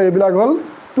বৃত্ত এইবিলাক হ'ল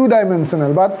 2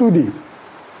 ডাইমেনশ্যনেল বা 2D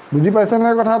বুজি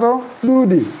পাইছেনে কথাটো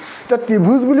 2D এতিয়া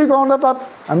ত্ৰিভুজ বুলি কওঁতে তাত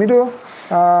আমিতো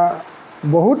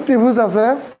বহুত ত্ৰিভুজ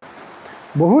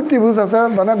আছে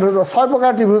মানে 6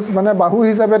 প্ৰকাৰ ত্ৰিভুজ মানে বাহু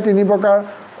হিচাপে 3 প্ৰকাৰ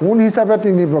কোণ হিচাপে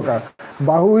 3 প্ৰকাৰ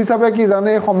বাহু হিচাপে কি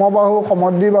জানে সমবাহু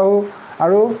সমদ্বিবাহু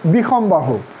আৰু বিষম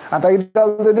বাহু আটাইকেইডাল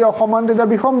যদি অসমান তেতিয়া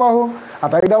বিষম বাহু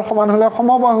আটাইকেইডাল সমান হ'লে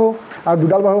সমবাহু আৰু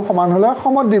দুডাল বাহু সমান হ'লে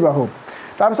সমদ্বিবাহু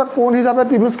তাৰপিছত কোণ হিচাপে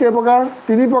ত্ৰিভুজ কেই প্ৰকাৰ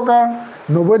 3 প্ৰকাৰ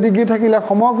 90 ডিগ্ৰী থাকিলে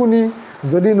সমকোণী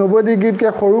যদি 90 ডিগ্ৰীতকৈ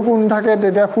সৰু কোণ থাকে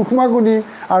তেতিয়া সূক্ষ্মকোণী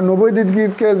আৰু 90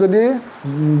 ডিগ্ৰীতকৈ যদি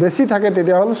বেছি থাকে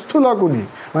তেতিয়া হ'ল স্থূলকোণী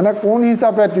মানে কোণ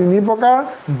হিচাপে 3 প্ৰকাৰ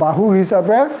বাহু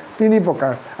হিচাপে 3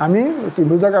 প্ৰকাৰ আমি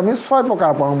ত্ৰিভুজক আমি 6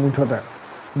 প্ৰকাৰ পাওঁ মুঠতে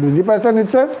বুজি পাইছে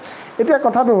নিশ্চয় এতিয়া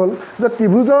কথাটো হ'ল যে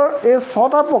ত্ৰিভুজৰ এই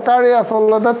 6টা প্ৰকাৰেই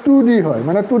আচলতে 2D হয়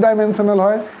মানে 2 ডাইমেনশ্যনেল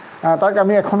হয় তাক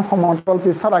আমি এখন সমতল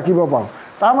পৃষ্ঠত আঁকিব পাৰোঁ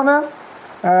তাৰমানে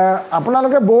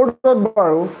আপোনালোকে বৰ্ডত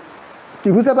বাৰু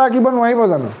ত্ৰিভুজ এটা আঁকিব নোৱাৰিব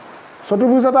জানো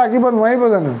চতুৰ্ভুজ এটা আঁকিব নোৱাৰিব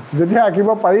জানো যেতিয়া আঁকিব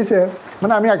পাৰিছে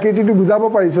মানে আমি আকৃতিটো বুজাব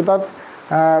পাৰিছোঁ তাত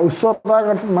উচ্চতা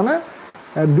মানে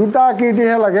 2টা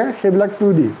আকৃতিহে লাগে সেইবিলাক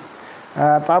 2D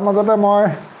তাৰ মাজতে মই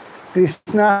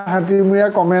তৃষ্ণা হাতীমূৰীয়া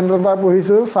কমেণ্ট এটা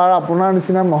পঢ়িছোঁ ছাৰ আপোনাৰ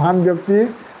নিচিনা মহান ব্যক্তি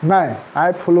নাই আই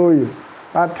ফ'ল' ইউ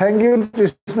থেংক ইউ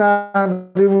তৃষ্ণা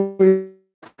হাতীমূৰীয়া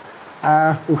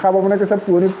উষা বমনে কৈছে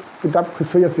পুৰণি কিতাপ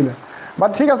খুচৰি আছিলে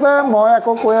বাট ঠিক আছে মই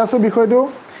আকৌ কৈ আছোঁ বিষয়টো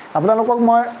আপোনালোকক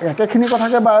মই একেখিনি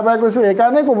কথাকে বাৰে বাৰে কৈছোঁ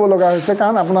এইকাৰণেই ক'ব লগা হৈছে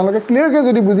কাৰণ আপোনালোকে ক্লিয়াৰকৈ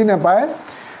যদি বুজি নাপায়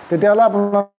তেতিয়াহ'লে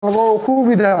আপোনালোকৰ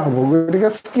অসুবিধা হ'ব গতিকে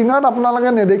স্ক্ৰীণত আপোনালোকে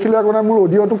নেদেখিলেও আপোনাৰ মোৰ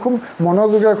অডিঅ'টো খুব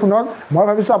মনোযোগেৰে শুনক মই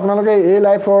ভাবিছোঁ আপোনালোকে এই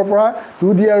লাইফৰ পৰা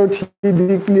 2D আৰু 3D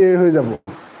ক্লিয়াৰ হৈ যাব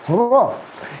হ'ব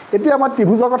এতিয়া মই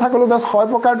ত্ৰিভুজৰ কথা ক'লোঁ যে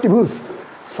 6 প্ৰকাৰ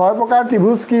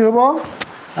ত্ৰিভুজ কি হ'ব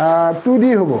 2D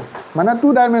হ'ব মানে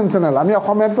 2 ডাইমেনশ্যনেল আমি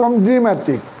অসমীয়াত ক'ম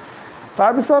দ্বিমাত্ৰিক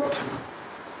তাৰপিছত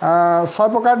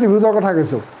 6 প্ৰকাৰ ত্ৰিভুজৰ কথা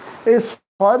কৈছোঁ এই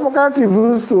 6 প্ৰকাৰ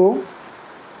ত্ৰিভুজটো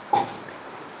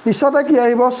পিছতে কি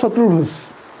আহিব চতুৰ্ভুজ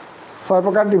 6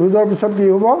 প্ৰকাৰ ত্ৰিভুজৰ পিছত কি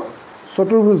হ'ব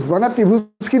চতুৰ্ভুজ মানে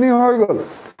ত্ৰিভুজখিনি হৈ গ'ল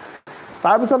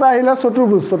তাৰপিছতে আহিলে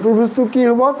চতুৰ্ভুজটো কি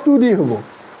হ'ব 2D হ'ব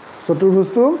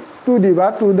চতুৰ্ভুজটো 2D বা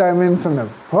 2 ডাইমেনশ্যনেল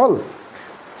হ'ল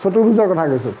চতুৰ্ভুজৰ কথা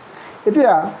কৈছোঁ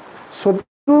এতিয়া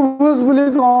চতুৰ্ভুজ বুলি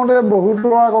কওঁতে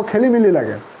বহুতৰ আকৌ খেলি মেলি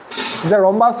লাগে যে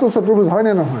ৰম্বাসটো চতুৰ্ভুজ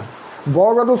হয়নে নহয়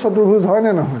বৰ্গটো চতুৰ্ভুজ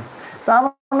হয়নে নহয়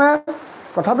তাৰমানে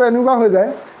কথাটো এনেকুৱা হৈ যায়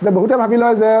যে বহুতে ভাবি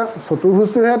লয় যে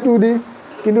চতুৰ্ভুজটোহে 2D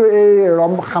কিন্তু এই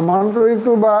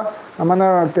সামান্তৰিকটো বা মানে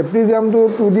ট্ৰেপিজিয়ামটো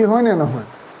 2D হয়নে নহয়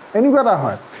এনেকুৱা এটা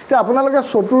হয় এতিয়া আপোনালোকে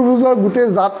চতুৰ্ভুজৰ গোটেই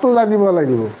জাতটো জানিব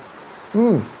লাগিব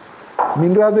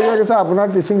মিণ্টু হাজৰিকা কৈছে আপোনাৰ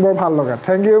টিচিং বৰ ভাল লগা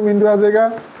থেংক ইউ মিণ্টু হাজৰিকা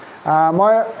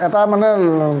মই এটা মানে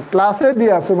ক্লাছেই দি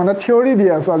আছোঁ মানে থিয়ৰী দি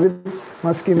আছোঁ আজি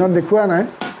মই স্ক্ৰীণত দেখুওৱা নাই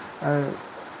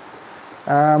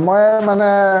মই মানে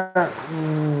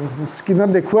স্ক্ৰীণত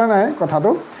দেখুওৱা নাই কথাটো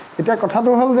এতিয়া কথাটো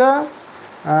হ'ল যে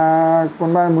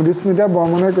কোনোবা মধুস্মিতা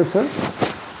বৰ্মনে কৈছে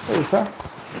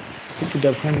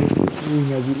কিতাপখন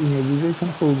ইংৰাজী যে এইখন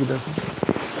সৰু কিতাপখন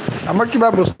আমাৰ কিবা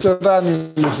বস্তু এটা আনি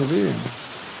লৈছোঁ দেই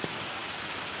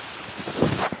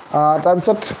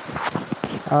তাৰপিছত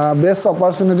best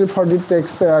opportunity for the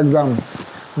text exam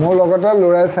মোৰ লগতে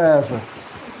ল'ৰাই চাই আছে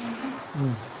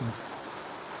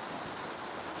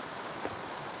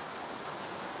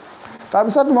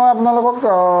তাৰপিছত মই আপোনালোকক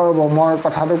মই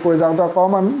কথাটো কৈ যাওঁতে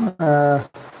অকণমান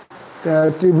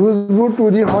ত্ৰিভুজবোৰ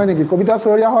 2D হয় নেকি কবিতা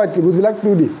চহৰীয়া হয় ত্ৰিভুজবিলাক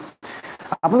 2D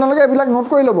আপোনালোকে এইবিলাক নোট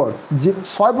কৰি ল'ব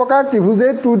 6 প্ৰকাৰ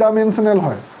ত্ৰিভুজেই 2 ডাইমেনশ্যনেল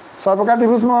হয় 6 প্ৰকাৰ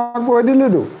ত্ৰিভুজ মই কৈ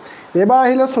দিলোঁতো এইবাৰ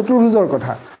আহিলে চতুৰ্ভুজৰ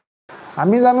কথা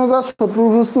আমি জানো যে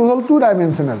চতুৰ্ভুজটো হ'ল 2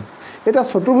 ডাইমেনশ্যনেল এটা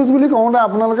চতুৰ্ভুজ বুলি কওঁতে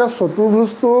আপোনালোকে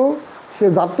চতুৰ্ভুজটো সেই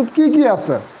জাতটোত কি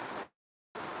আছে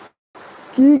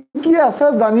কি আছে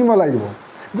জানিব লাগিব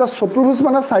যে চতুৰ্ভুজ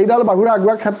মানে চাৰিডাল বাহুৰ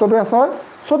আগুৱাৰ ক্ষেত্ৰটো আছে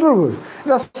চতুৰ্ভুজ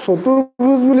এটা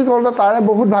চতুৰ্ভুজ বুলি কওঁতে তাৰে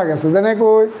বহুত ভাগ আছে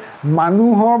যেনেকৈ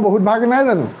মানুহৰ বহুত ভাগ নাই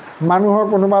জানো মানুহৰ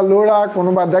কোনোবা ল'ৰা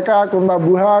কোনোবা ডেকা কোনোবা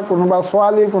বুঢ়া কোনোবা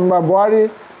ছোৱালী কোনোবা বোৱাৰী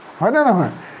হয় না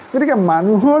নহয় গতিকে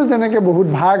মানুহৰ যেনেকৈ বহুত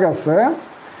ভাগ আছে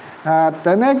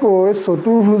তেনেকৈ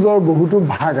চতুৰ্ভুজৰ বহুতো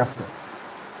ভাগ আছে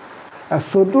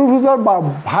চতুৰ্ভুজৰ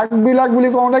ভাগবিলাক বুলি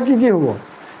কওঁতে কি হ'ব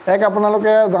এক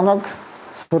আপোনালোকে জানক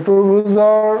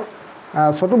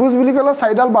চতুৰ্ভুজ বুলি ক'লে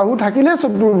চাৰিডাল বাহু থাকিলে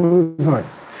চতুৰ্ভুজ হয়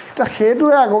এটা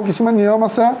সেইটোৰে আকৌ কিছুমান নিয়ম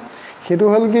আছে সেইটো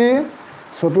হ'ল কি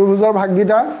চতুৰ্ভুজৰ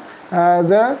ভাগকেইটা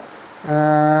যে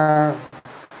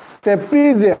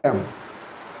ট্ৰেপিজিয়াম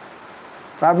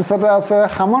তাৰপিছতে আছে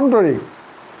সামন্তৰিক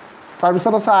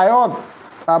তাৰপিছত আছে আয়ত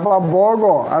তাৰপৰা বৰ্গ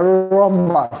আৰু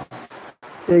ৰম্বাস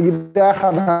এইকেইটা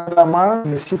সাধাৰণতে আমাৰ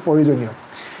বেছি প্ৰয়োজনীয়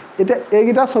এতিয়া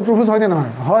এইকেইটা চতুৰ্ভুজ হয়নে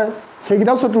নহয় হয়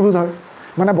সেইকেইটাও চতুৰ্ভুজ হয়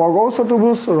মানে বৰ্গও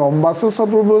চতুৰ্ভুজ ৰম্বাসো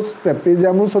চতুৰ্ভুজ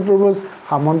ট্ৰেপিজিয়ামো চতুৰ্ভুজ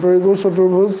সামন্তৰিকো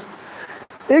চতুৰ্ভুজ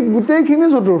এই গোটেইখিনি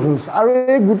চতুৰ্ভুজ আৰু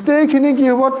এই গোটেইখিনি কি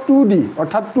হ'ব 2D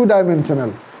অৰ্থাৎ 2 ডাইমেনশ্যনেল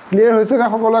ক্লিয়াৰ হৈছে নে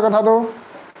সকলোৰে কথাটো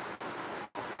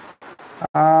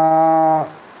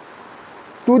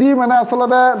 2D মানে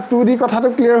আচলতে 2D কথাটো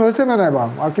ক্লিয়াৰ হৈছে নে নাই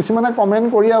বাৰু আৰু কিছুমানে কমেণ্ট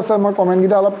কৰি আছে মই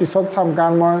কমেণ্টকেইটা অলপ পিছত চাম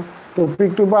কাৰণ মই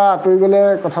টপিকটোৰ পৰা আঁতৰি গ'লে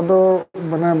কথাটো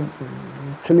মানে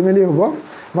খেলি মেলি হ'ব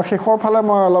মই শেষৰ ফালে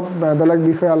মই অলপ বেলেগ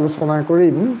বিষয়ে আলোচনা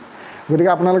কৰিম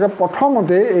গতিকে আপোনালোকে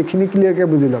প্ৰথমতে এইখিনি ক্লিয়াৰকৈ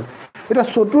বুজি লওক এটা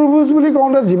চতুৰ্ভুজ বুলি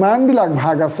কওঁতে যিমানবিলাক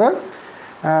ভাগ আছে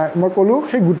মই ক'লোঁ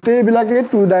সেই গোটেইবিলাকেই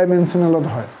 2 ডাইমেনশ্যনেলত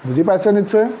হয় বুজি পাইছে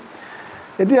নিশ্চয়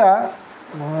এতিয়া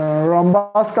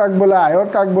ৰম্বাস কাক বোলে আয়ত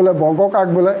কাক বোলে বৰ্গ কাক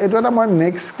বোলে এইটো এটা মই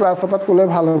নেক্সট ক্লাছ এটাত ক'লে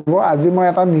ভাল হ'ব আজি মই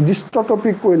এটা নিৰ্দিষ্ট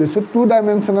টপিক কৈ লৈছোঁ 2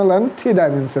 ডাইমেনশ্যনেল এণ্ড 3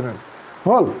 ডাইমেনশ্যনেল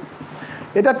হ'ল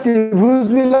এতিয়া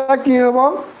ত্ৰিভুজবিলাক কি হ'ব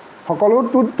সকলো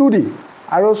 2D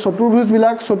আৰু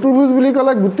চতুৰ্ভুজ বুলি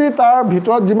ক'লে গোটেই তাৰ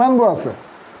ভিতৰত যিমানবোৰ আছে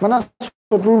মানে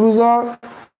চতুৰ্ভুজৰ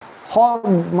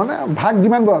মানে ভাগ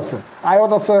যিমানবোৰ আছে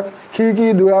আয়ত আছে খিৰিকী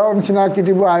দুৱাৰৰ নিচিনা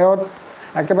আকৃতিবোৰ আয়ত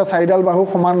একেবাৰে চাৰিডাল বাহু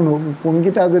সমান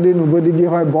কোণকেইটা যদি 90 ডিগ্ৰী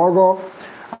হয় বৰ্গ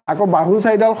আকৌ বাহু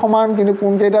চাৰিডাল সমান কিন্তু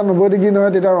কোণকেইটা 90 ডিগ্ৰী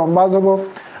নহয় তেতিয়া ৰম্বাস হ'ব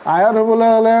আয়ত হ'বলৈ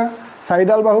হ'লে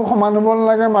চাৰিডাল বাহু সমান হ'ব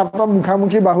নালাগে মাত্ৰ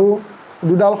মুখামুখি বাহু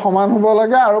দুডাল সমান হ'ব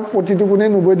লাগে আৰু প্ৰতিটো কোণে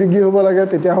 90 ডিগ্ৰী হ'ব লাগে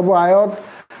তেতিয়া হ'ব আয়ত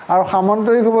আৰু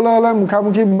সামন্তৰিক হ'বলৈ হ'লে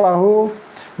মুখামুখি বাহু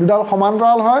দুডাল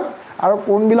সমান্তৰাল হয় আৰু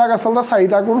কোণবিলাক আচলতে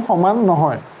চাৰিটা কোণ সমান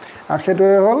নহয় আৰু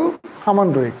সেইটোৱে হ'ল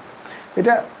সামন্তৰিক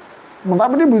এতিয়া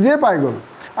মোটামুটি বুজিয়ে পাই গ'ল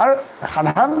আৰু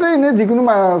সাধাৰণতে এনেই যিকোনো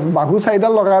বাহু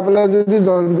চাৰিডাল লগাই পেলাই যদি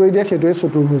জইন কৰি দিয়ে সেইটোৱে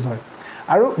চতুৰ্ভুজ হয়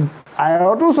আৰু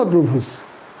আয়তো চতুৰ্ভুজ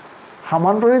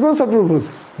সামন্তৰিকো চতুৰ্ভুজ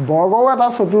বৰ্গও এটা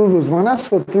চতুৰ্ভুজ মানে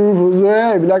চতুৰ্ভুজৰে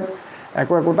এইবিলাক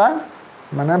একোটা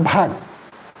মানে ভাগ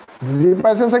বুজি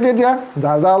পাইছে চাগে এতিয়া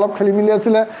যাৰ অলপ খেলি মেলি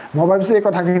আছিলে মই ভাবিছোঁ এই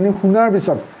কথাখিনি শুনাৰ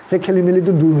পিছত সেই খেলি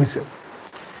মেলিটো দূৰ হৈছে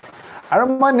আৰু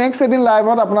মই নেক্সট এদিন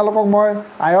লাইভত আপোনালোকক মই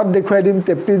আয়ত দেখুৱাই দিম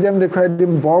ট্ৰেপিজিয়াম দেখুৱাই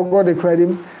দিম বৰ্গ দেখুৱাই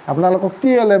দিম আপোনালোকক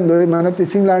TLM লৈ মানে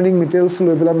টিচিং লাৰ্ণিং মেটেৰিয়েলছ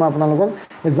লৈ পেলাই মই আপোনালোকক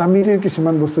এই জ্যামিতিৰ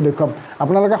কিছুমান বস্তু দেখুৱাম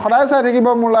আপোনালোকে সদায় চাই থাকিব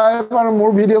মোৰ লাইভ আৰু মোৰ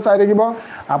ভিডিঅ' চাই থাকিব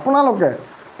আপোনালোকে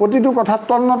প্ৰতিটো কথা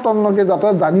তন্নকৈ যাতে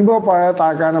জানিব পাৰে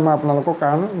তাৰ কাৰণে মই আপোনালোকৰ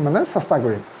কাৰণে মানে চেষ্টা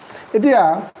কৰিম এতিয়া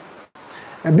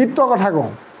বৃত্তৰ কথা কওঁ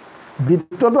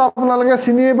বৃত্তটো আপোনালোকে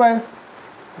চিনিয়ে পায়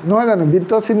নহয় জানো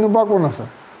বৃত্ত চিনি নোপোৱা কোন আছে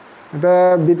এতিয়া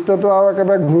বৃত্তটো আৰু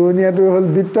একেবাৰে ঘূৰণীয়াটো হ'ল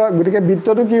বৃত্ত গতিকে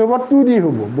বৃত্তটো কি হ'ব 2D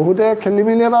হ'ব বহুতে খেলি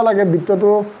মেলি এটা লাগে বৃত্তটো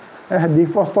দিশ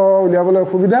প্ৰস্থ উলিয়াবলৈ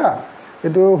অসুবিধা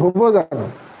এইটো হ'ব জানো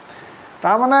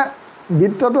তাৰমানে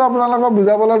বৃত্তটো আপোনালোকক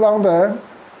বুজাবলৈ যাওঁতে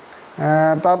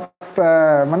তাত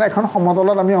মানে এখন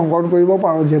সমতলত আমি অংকন কৰিব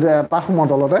পাৰোঁ যিহেতু এটা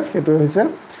সমতলতে সেইটো হৈছে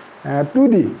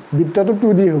 2D বৃত্তটো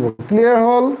 2D হ'ব ক্লিয়াৰ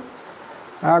হ'ল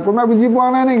কোনোবা বুজি পোৱা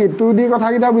নাই নেকি 2D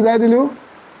কথাকেইটা বুজাই দিলোঁ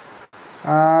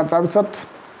তাৰপিছত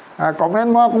কমেণ্ট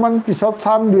মই অকণমান পিছত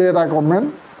চাম দুই এটা কমেণ্ট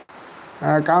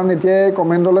কাৰণ এতিয়াই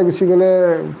কমেণ্টলৈ গুচি গ'লে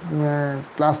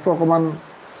ক্লাছটো অকণমান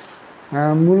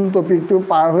মূল টপিকটো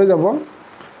পাৰ হৈ যাব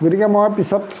গতিকে মই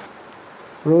পিছত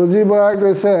ৰজি বৰাই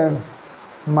কৈছে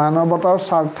মানৱতাৰ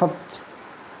স্বাৰ্থত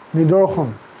নিদৰ্শন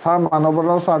ছাৰ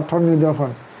মানৱতাৰ স্বাৰ্থৰ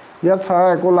নিদৰ্শন ইয়াত ছাৰ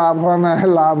একো লাভ হোৱা নাই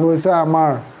লাভ হৈছে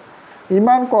আমাৰ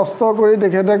ইমান কষ্ট কৰি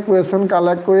তেখেতে কুৱেশ্যন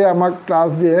কালেক্ট কৰি আমাক ক্লাছ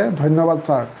দিয়ে ধন্যবাদ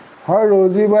ছাৰ হয়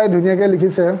ৰজি বৰাই ধুনীয়াকৈ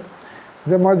লিখিছে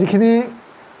যে মই যিখিনি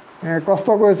কষ্ট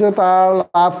কৰিছোঁ তাৰ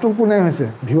লাভটো কোনে হৈছে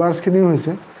ভিউৱাৰ্ছখিনিও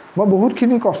হৈছে মই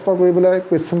বহুতখিনি কষ্ট কৰি পেলাই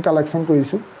কুৱেশ্যন কালেকশ্যন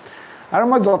কৰিছোঁ আৰু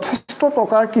মই যথেষ্ট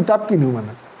টকাৰ কিতাপ কিনো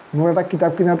মানে মোৰ এটা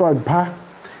কিতাপ কিনাটো অভ্যাস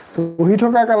পঢ়ি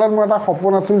থকা কালত মোৰ এটা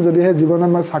সপোন আছিল যদিহে জীৱনত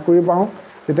মই চাকৰি পাওঁ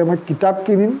তেতিয়া মই কিতাপ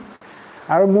কিনিম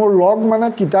আৰু মোৰ লগ মানে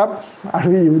কিতাপ আৰু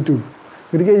ইউটিউব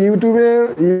গতিকে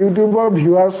ইউটিউবৰ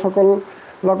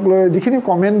ভিউৱাৰ্ছসকলক লৈ যিখিনি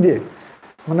কমেণ্ট দিয়ে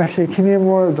মানে সেইখিনি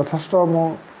মোৰ যথেষ্ট মই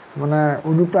মানে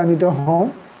অনুপ্ৰাণিত হওঁ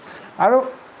আৰু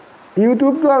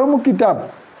ইউটিউবটো আৰু মোৰ কিতাপ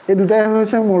এই দুটাই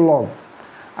হৈছে মোৰ লগ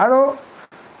আৰু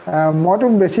মইতো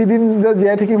বেছি দিন যে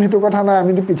জীয়াই থাকিম সেইটো কথা নাই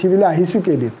আমিতো পৃথিৱীলৈ আহিছোঁ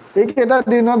কেইদিন এইকেইটা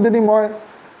দিনত যদি মই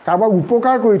কাৰোবাক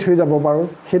উপকাৰ কৰি থৈ যাব পাৰোঁ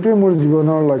সেইটোৱে মোৰ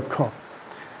জীৱনৰ লক্ষ্য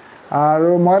আৰু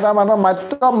মই এটা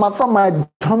মাত্ৰ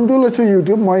মাধ্যমটো লৈছোঁ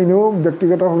ইউটিউব মই এনেও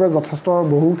ব্যক্তিগতভাৱে যথেষ্ট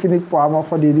বহুখিনি পৰামৰ্শ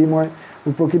দি মই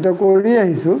উপকৃত কৰি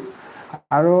আহিছোঁ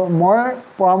আৰু মই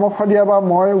পৰামৰ্শ দিয়া বা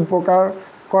মই উপকাৰ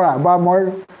কৰা বা মই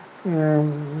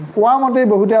কোৱা মতেই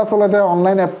বহুতে আচলতে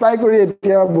অনলাইন এপ্লাই কৰি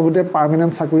এতিয়া বহুতে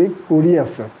পাৰ্মানেণ্ট চাকৰি কৰি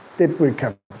আছে টেট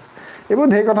পৰীক্ষাত এইবোৰ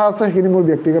ঢেৰ কথা আছে সেইখিনি মোৰ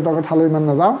ব্যক্তিগত কথালৈ ইমান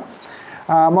নাযাওঁ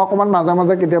মই অকণমান মাজে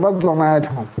মাজে কেতিয়াবা জনাই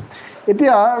থওঁ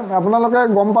এতিয়া আপোনালোকে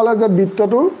গম পালে যে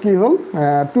বৃত্তটো কি হ'ল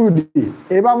 2D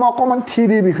এইবাৰ মই অকণমান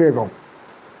 3D বিষয়ে ক'ম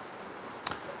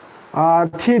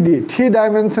 3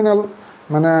 ডাইমেনশ্যনেল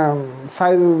মানে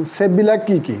চাইজ শ্বেপবিলাক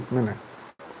কি মানে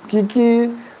কি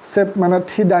শ্বেপ মানে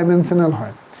 3 ডাইমেনশ্যনেল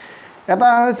হয় এটা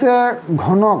হৈছে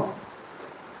ঘনক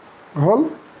হ'ল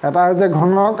এটা হৈছে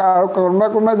ঘনক আৰু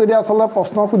কোনোবাই যদি আচলতে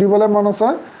প্ৰশ্ন সুধিবলৈ মন আছে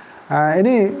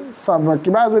এনেই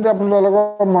কিবা যদি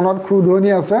আপোনালোকৰ মনত খুদনি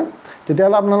আছে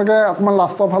তেতিয়াহ'লে আপোনালোকে অকণমান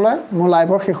লাষ্টৰ ফালে মোৰ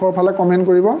লাইভৰ শেষৰ ফালে কমেণ্ট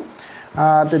কৰিব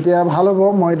তেতিয়া ভাল হ'ব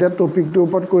মই এতিয়া টপিকটোৰ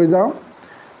ওপৰত কৈ যাওঁ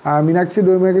মীনাক্ষী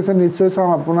দৈমাৰী কৈছে নিশ্চয় চাওঁ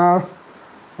আপোনাৰ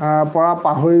পৰা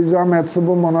পাহৰি যোৱা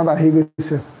মেথছবোৰ মনত আহি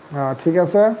গৈছে ঠিক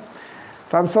আছে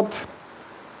তাৰপিছত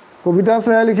কবিতা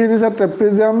চৰাই লিখি দিছে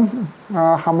ট্ৰেপিজিয়াম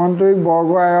সামন্তৰিক বৰ্গ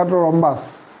আয়ত ৰম্বাছ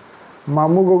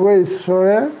মামু গগৈ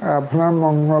ঈশ্বৰে আপোনাৰ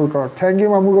মংগল কৰক থেংক ইউ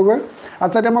মামু গগৈ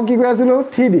আচ্ছা এতিয়া মই কি কৈ আছিলোঁ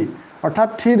 3D অৰ্থাৎ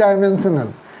 3 ডাইমেনশ্যনেল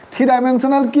 3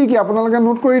 ডাইমেনশ্যনেল কি আপোনালোকে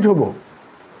নোট কৰি থ'ব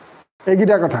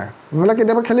এইকেইটা কথা নহ'লে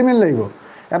কেতিয়াবা খেলি মেলি লাগিব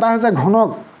এটা হৈছে ঘনক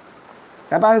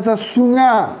এটা হৈছে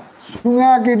চুঙা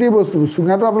আকৃতিৰ বস্তু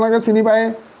চুঙাটো আপোনালোকে চিনি পায়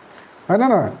হয়নে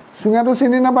নহয় চুঙাটো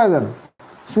চিনি নাপায় জানো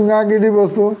চুঙা আকৃতিৰ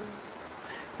বস্তু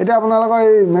এতিয়া আপোনালোকৰ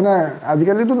এই মানে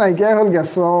আজিকালিতো নাইকিয়াই হ'ল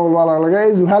গেছৰ ওলোৱাৰ লগে লগে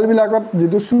এই জুহালবিলাকত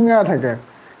যিটো চুঙা থাকে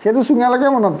সেইটো চুঙালৈকে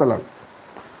মনত পেলাওক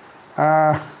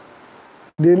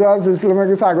দিলোৱা ইছলামে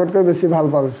কিছু আগতকৈ বেছি ভাল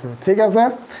পাইছোঁ ঠিক আছে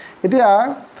এতিয়া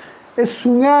এই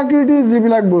চুঙা আকৃতিৰ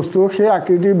যিবিলাক বস্তু সেই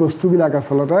আকৃতিৰ বস্তুবিলাক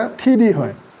আচলতে 3D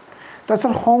হয়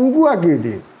তাৰপিছত শংকু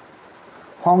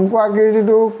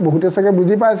আকৃতিটো বহুতে চাগে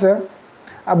বুজি পাইছে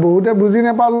আৰু বহুতে বুজি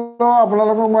নাপালেও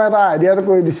আপোনালোকক মই এটা আইডিয়াটো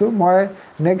কৰি দিছোঁ মই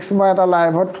নেক্সট মই এটা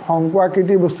লাইভত শংকু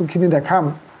আকৃতিৰ বস্তুখিনি দেখাম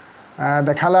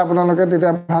দেখালে আপোনালোকে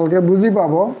তেতিয়া ভালকৈ বুজি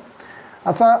পাব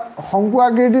আচ্ছা শংকু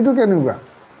আকৃতিটো কেনেকুৱা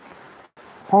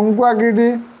শংকু আকৃতি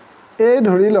এই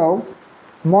ধৰি লওক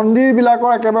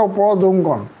মন্দিৰবিলাকৰ একেবাৰে ওপৰৰ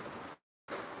জোংকণ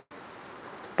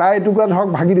তাই এটুকুৰা ধৰক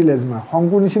ভাগি দিলে তোমাৰ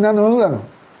শংকু নিচিনা নহ'ল জানো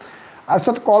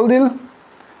তাৰপিছত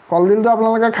কলডিলটো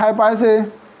আপোনালোকে খাই পাইছেই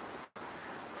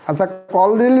আচ্ছা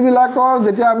কলডিলবিলাকৰ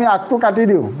যেতিয়া আমি আগটো কাটি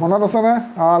দিওঁ মনত আছেনে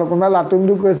কোনোবাই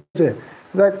লাটুমটো কৈছে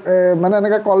যে মানে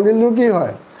এনেকৈ কলডিলটো কি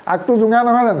হয় আগটো জোঙা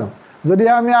নহয় জানো যদি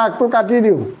আমি আগটো কাটি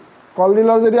দিওঁ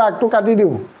কলডিলৰ যদি আগটো কাটি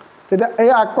দিওঁ তেতিয়া এই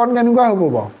আগকণ কেনেকুৱা হ'ব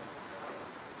বাৰু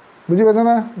বুজি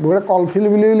পাইছেনে বহুতে কলফিল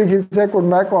বুলিও লিখিছে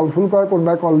কোনোবাই কলফুল কয়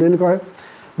কোনোবাই কলডিল কয়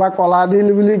বা কলাডিল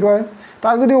বুলি কয়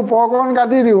তাক যদি ওপৰকণ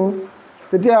কাটি দিওঁ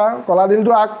তেতিয়া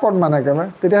কলাডিলটো আগকণ মানে একেবাৰে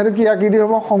তেতিয়া সেইটো কি আকৃতি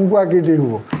হ'ব শংকু আকৃতি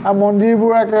হ'ব আৰু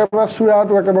মন্দিৰবোৰ একেবাৰে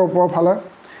চূড়াটো একেবাৰে ওপৰৰ ফালে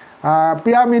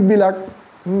পিৰামিডবিলাক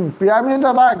পিৰামিড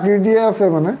এটা আকৃতিয়ে আছে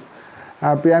মানে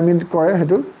পিৰামিড কয়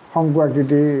সেইটো শংকু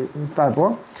আকৃতি টাইপৰ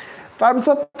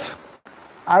তাৰপিছত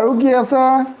আৰু কি আছে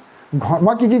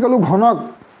মই কি ক'লোঁ ঘনক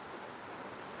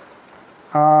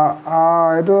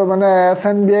এইটো মানে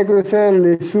SNBA কৈছে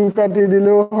লিচু কাটি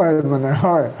দিলেও হয় মানে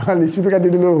হয় লিচুটো কাটি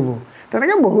দিলেও হ'ব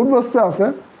তেনেকৈ বহুত বস্তু আছে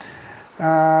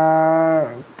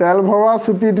তেল ভৰোৱা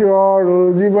চুপিটো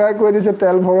ৰজি বৰাই কৈ দিছে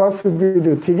তেল ভৰোৱা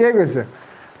চুপিটো ঠিকেই কৈছে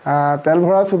তেল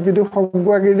ভৰোৱা চুপিটো শংকু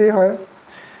আকৃতি হয়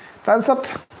তাৰপিছত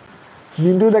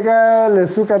মিণ্টু ডেকাই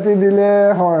লেচু কাটি দিলে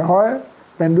হয়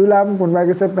পেণ্ডুলাম কোনোবাই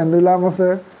কৈছে পেণ্ডুলাম আছে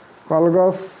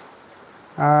কলগছ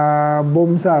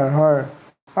বোমচাৰ হয়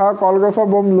কলগছৰ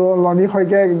বোম লনি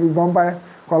শইকীয়াই গম পায়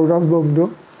কলগছ বোমটো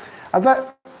আচ্ছা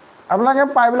আপোনালোকে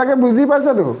প্ৰায়বিলাকে বুজি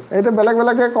পাইছেতো এইটো বেলেগ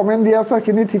কমেণ্ট দি আছে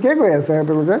সেইখিনি ঠিকেই কৈ আছে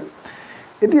তেওঁলোকে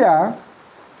এতিয়া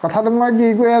কথাটো মই কি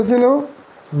কৈ আছিলোঁ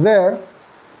যে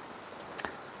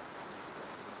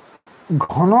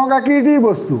ঘনক আকৃতিৰ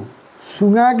বস্তু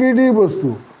চুঙা আকৃতিৰ বস্তু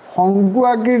শংকু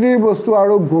আকৃতিৰ বস্তু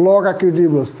আৰু গোলক আকৃতিৰ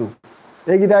বস্তু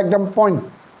এইকেইটা একদম পইণ্ট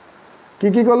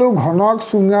কি ক'লোঁ ঘনক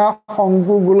চুঙা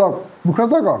শংকু গোলক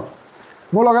মুখস্থ কৰ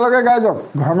মোৰ লগে লগে গাই যাওক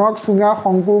ঘনক চুঙা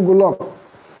শংকু গোলক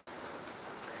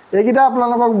এইকেইটা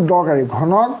আপোনালোকক দৰকাৰী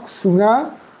ঘনক চুঙা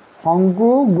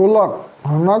শংকু গোলক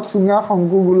ঘনক চুঙা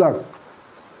শংকু গোলক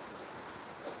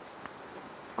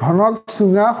ঘনক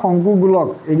চুঙা শংকু গোলক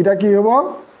এইকেইটা কি হ'ব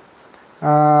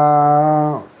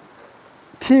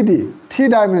 3D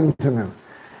 3 ডাইমেনশ্যনেল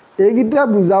এইকেইটা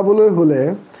বুজাবলৈ হ'লে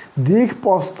দিশ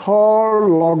প্ৰস্থৰ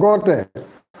লগতে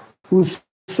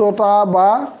উচ্চতা বা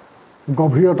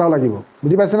গভীৰতা লাগিব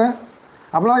বুজি পাইছেনে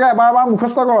আপোনালোকে এবাৰ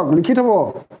মুখস্থ কৰক লিখি থব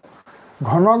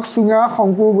ঘনক চুঙা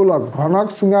শংকু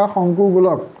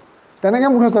গোলক তেনেকৈ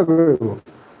মুখস্থ কৰিব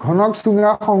ঘনক চুঙা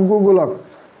শংকু গোলক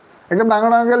একদম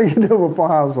ডাঙৰকৈ লিখি থব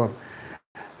পঢ়া ওচৰত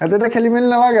এতিয়া খেলি মেলি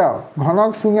নালাগে আৰু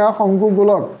ঘনক চুঙা শংকু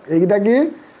গোলক এইকেইটা কি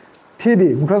 3D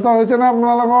মুখস্থ হৈছে নে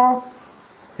আপোনালোকৰ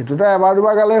এইটোতো এবাৰ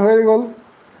দুবাৰ গালে হৈ গ'ল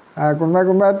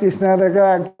কোনোবা তৃষ্ণা দেখে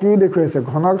কিও দেখুৱাইছে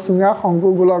ঘনক চুঙা শংকু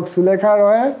গোলক সুলেখা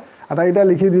ৰয়ে আটাইকেইটা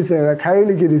লিখি দিছে ৰেখাইও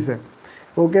লিখি দিছে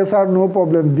অ'কে ছাৰ নো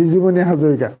প্ৰব্লেম বিজুমণি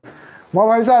হাজৰিকা মই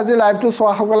ভাবিছোঁ আজি লাইভটো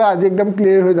চোৱাসকলে আজি একদম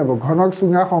ক্লিয়াৰ হৈ যাব ঘনক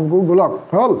চুঙা শংকু গোলক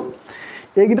হ'ল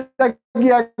এইকেইটা কি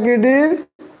আকৃতিৰ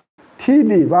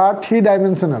 3D বা 3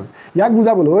 ডাইমেনশ্যনেল ইয়াক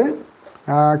বুজাবলৈ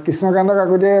কৃষ্ণকান্ত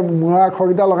কাকতিয়ে মূৰা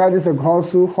আখৰকেইটা লগাই দিছে ঘ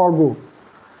চু খ গু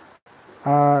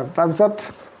তাৰপিছত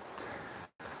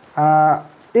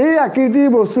এই আকৃতিৰ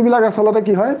বস্তুবিলাক আচলতে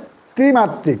কি হয়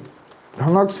ত্ৰিমাত্ৰিক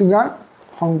ঘনক চুঙা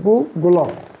শংকু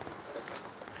গোলক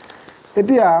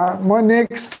এতিয়া মই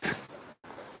নেক্সট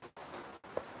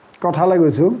কথালৈ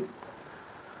গৈছোঁ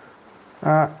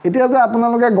এতিয়া যে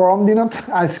আপোনালোকে গৰম দিনত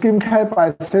আইচক্ৰীম খাই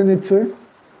পাইছে নিশ্চয়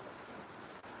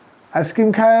আইচক্ৰীম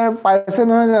খাই পাইছে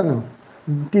নহয় জানো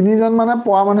 3জন মানে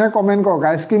পোৱা মানুহে কমেণ্ট কৰক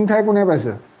আইচক্ৰীম খাই কোনে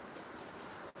পাইছে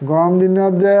গৰম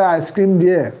দিনত যে আইচক্ৰীম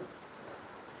দিয়ে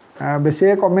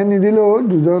বেছিয়ে কমেণ্ট নিদিলেও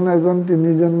 2জন 1জন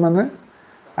 3জন মানে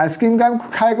আইচক্ৰীম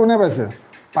খাই কোনে পাইছে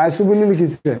পাইছোঁ বুলি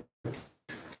লিখিছে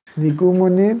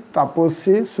নিকুমণি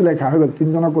তাপসী সুলেখা হৈ গ'ল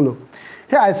 3জনক ক'লোঁ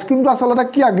সেই আইচক্ৰীমটো আচলতে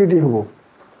কি আকৃতি হ'ব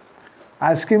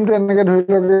আইচক্ৰীমটো এনেকৈ ধৰি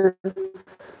লওক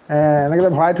এনেকৈ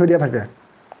ভৰাই থৈ দিয়া থাকে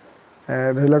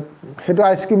ধৰি লওক সেইটো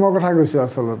আইচক্ৰীমৰ কথা কৈছোঁ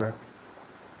আচলতে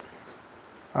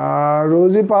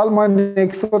ৰৌজি পাল মই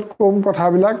নেক্সটত ক'ম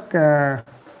কথাবিলাক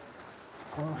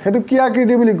সেইটো কি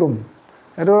আকৃতি বুলি ক'ম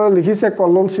এইটো লিখিছে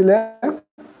কল্লোল চিলে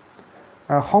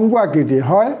শংকু আকৃতি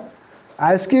হয়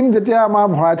আইচক্ৰীম যেতিয়া আমাৰ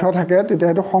ভৰাই থোৱা থাকে তেতিয়া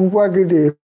সেইটো শংকু আকৃতি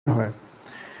হয়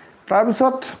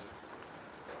তাৰপিছত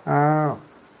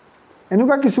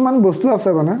এনেকুৱা কিছুমান বস্তু আছে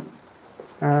মানে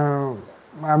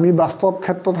আমি বাস্তৱ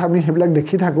ক্ষেত্ৰত আমি সেইবিলাক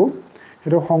দেখি থাকোঁ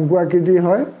সেইটো শংকু আকৃতি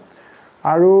হয়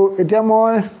আৰু এতিয়া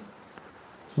মই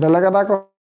বেলেগ এটা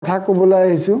কথা ক'বলৈ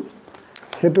আহিছোঁ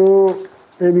সেইটো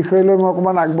এই বিষয়লৈ মই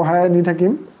অকণমান আগবঢ়াই নি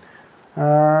থাকিম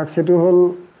সেইটো হ'ল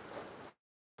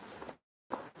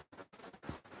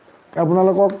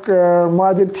আপোনালোকক মই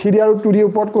আজি 3D আৰু 2D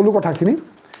ওপৰত ক'লোঁ কথাখিনি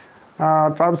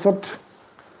তাৰপিছত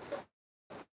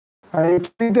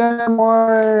এইখিনিতে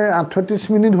মই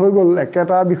 38 মিনিট হৈ গ'ল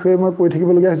একেটা বিষয়ে মই কৈ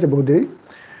থাকিবলগীয়া হৈছে বহুত দেৰি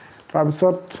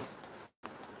তাৰপিছত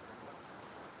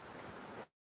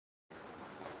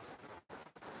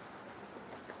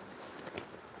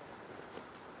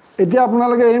এতিয়া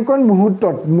আপোনালোকে এইকণ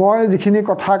মুহূৰ্তত মই যিখিনি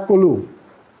কথা ক'লোঁ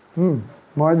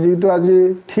মই যিটো আজি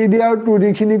 3D আৰু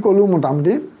 2Dখিনি ক'লোঁ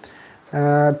মোটামুটি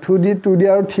 2D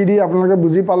আৰু 3D আপোনালোকে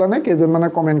বুজি পালেনে কেইজনমানে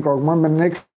কমেণ্ট কৰক মই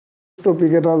নেক্সট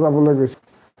টপিক এটা যাবলৈ গৈছোঁ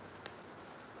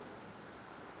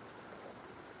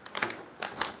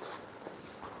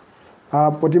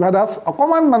প্ৰতিভা দাস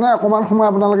অকণমান সময়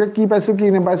আপোনালোকে কি পাইছোঁ কি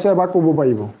নাপাইছোঁ এবাৰ ক'ব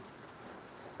পাৰিব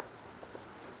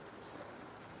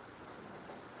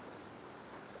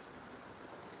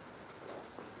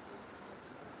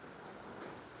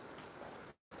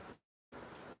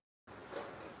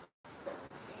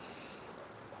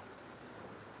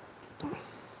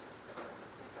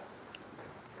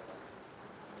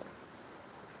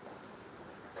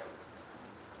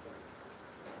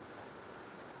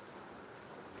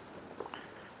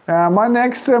মই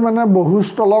নেক্সট মানে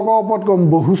বহুস্থলকৰ ওপৰত ক'ম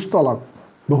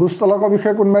বহুস্থলকৰ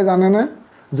বিষয়ে কোনোবাই জানেনে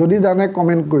যদি জানে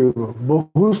কমেণ্ট কৰিব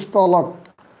বহুস্থলক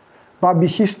বা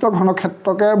বিশিষ্ট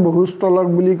ঘনক্ষেত্ৰকে বহুস্থলক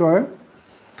বুলি কয়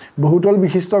বহুতল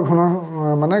বিশিষ্ট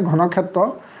ঘনক্ষেত্ৰ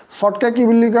শ্বৰ্টকে কি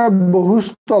বুলি কয়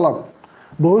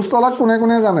বহুস্থলক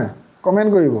কোনে জানে কমেণ্ট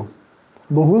কৰিব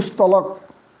বহুস্থলক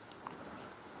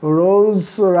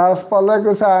Rose Raspala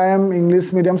কৈছে I am English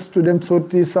medium student so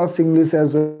teach us English as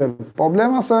well problem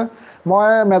আছে মই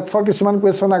ম্যাথছৰ কিছুমান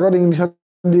কোৱেশ্চন আগত ইংলিছত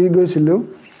দি গৈছিলোঁ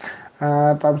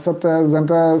তাৰপিছত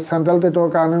চেণ্ট্ৰেল টেটৰ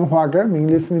কাৰণে হোৱাকৈ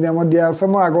ইংলিছ মিডিয়ামত দিয়া আছে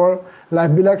মই আগৰ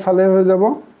লাইভবিলাক চালে হৈ যাব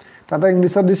তাতে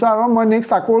ইংলিছত দিছোঁ আৰু মই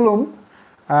নেক্সট আকৌ ল'ম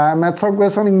ম্যাথছৰ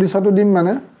কোৱেশ্চন ইংলিছতো দিম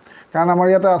মানে কাৰণ আমাৰ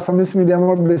ইয়াতে আছামিজ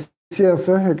মিডিয়ামত বেছি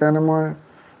আছে সেইকাৰণে মই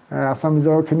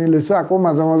আছামিজৰখিনি লৈছোঁ আকৌ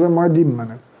মাজে মাজে মই দিম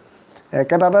মানে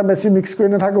একেটাতে বেছি মিক্স কৰি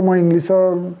নাথাকোঁ মই ইংলিছৰ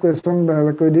কুৱেশ্যন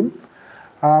কৈ দিম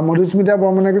মধুস্মিতা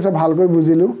বৰ্মনে কৈছে ভালকৈ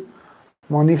বুজিলোঁ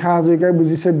মণিষা হাজৰিকাই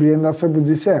বুজিছে বীৰেন দাসে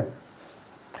বুজিছে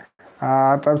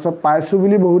তাৰপিছত পাইছোঁ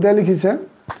বুলি বহুতে লিখিছে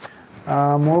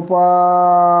মোৰ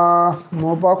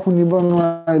পৰা শুনিব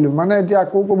নোৱাৰিলোঁ মানে এতিয়া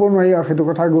আকৌ ক'ব নোৱাৰি আৰু সেইটো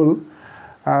কথা গ'ল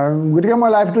গতিকে মই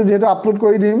লাইভটো যিহেতু আপলোড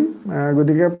কৰি দিম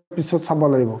গতিকে পিছত চাব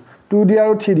লাগিব 2D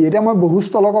আৰু 3D এতিয়া মই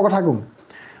বহুস্থলকৰ কথা ক'ম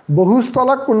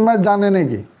বহুস্থলক কোনোবাই জানে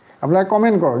নেকি আপোনালোকে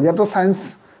কমেণ্ট কৰক ইয়াতো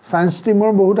ছায়েন্স ষ্ট্ৰীমৰ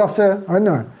বহুত আছে হয়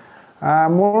নহয়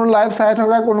মোৰ লাইভ চাই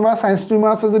থকা কোনোবা ছায়েন্স ষ্ট্ৰীমৰ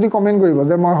আছে যদি কমেণ্ট কৰিব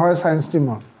যে মই হয় ছায়েন্স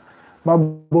ষ্ট্ৰীমৰ বা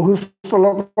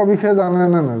বহুস্থলকৰ বিষয়ে জানে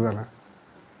নে নাজানে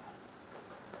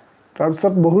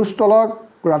তাৰপিছত বহুস্থলক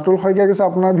ৰাতুল শইকীয়া কৈছে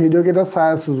আপোনাৰ ভিডিঅ'কেইটা চাই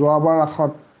আছোঁ যোৱাবাৰ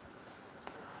ৰাসত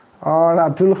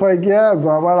ৰাতুল শইকীয়া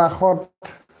যোৱাবাৰ ৰাসত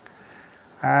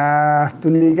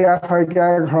তুলিকা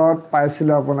শইকীয়াৰ ঘৰত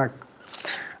পাইছিলোঁ আপোনাক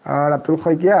ৰাতুল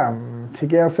শইকীয়া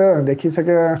ঠিকে আছে দেখি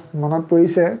চাগে মনত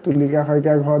পৰিছে তুলিকা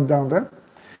শইকীয়াৰ ঘৰত যাওঁতে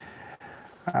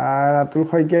ৰাতুল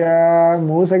শইকীয়া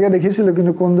ময়ো চাগে দেখিছিলোঁ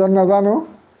কিন্তু কোনজন নাজানো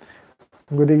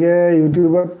গতিকে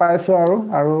ইউটিউবত পাইছোঁ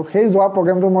আৰু সেই যোৱা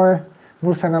প্ৰগ্ৰেমটো মই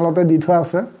মোৰ চেনেলতে দি থোৱা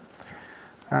আছে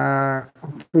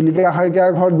তুলিকা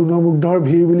শইকীয়াৰ ঘৰত গুণমুগ্ধৰ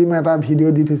ভিৰ বুলি মই এটা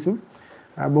ভিডিঅ' দি থৈছোঁ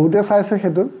বহুতে চাইছে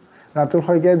সেইটো ৰাতুল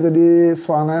শইকীয়াই যদি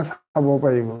চোৱা নাই চাব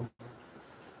পাৰিব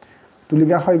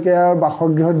তুলিকা শইকীয়াৰ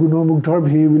বাসগৃহত গুণমুগ্ধৰ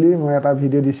ভিৰ বুলি মই এটা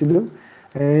ভিডিঅ' দিছিলোঁ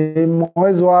এই মই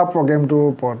যোৱা প্ৰগ্ৰেমটোৰ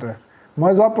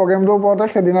ওপৰতে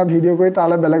সেইদিনা ভিডিঅ' কৰি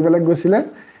তালৈ বেলেগ গৈছিলে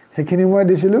সেইখিনি মই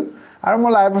দিছিলোঁ আৰু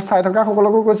মই লাইভ চাই থকা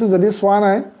সকলোকো কৈছোঁ যদি চোৱা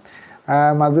নাই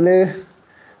মাজুলীৰ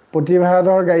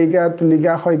প্ৰতিভাধৰ গায়িকা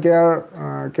তুলিকা শইকীয়াৰ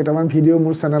কেইটামান ভিডিঅ'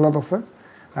 মোৰ চেনেলত আছে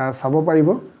চাব পাৰিব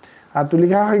আৰু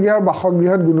তুলিকা শইকীয়াৰ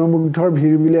বাসগৃহত গুণমুগ্ধৰ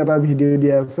ভিৰ বুলি এটা ভিডিঅ'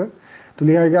 দিয়া আছে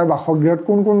তুলিকা শইকীয়াৰ বাসগৃহত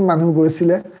কোন মানুহ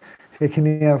গৈছিলে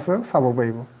সেইখিনি আছে চাব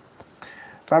পাৰিব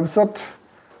তাৰপিছত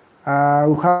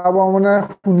উষা বৰ্মনে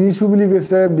শুনিছোঁ বুলি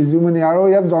কৈছে বিজুমণি আৰু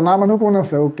ইয়াত জনা মানুহ কোন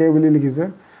আছে অ'কে বুলি লিখিছে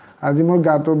আজি মোৰ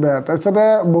গাটো বেয়া তাৰপিছতে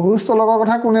বহুস্থলকৰ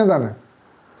কথা কোনে জানে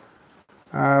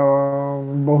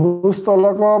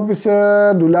বহুস্থলকৰ পিছে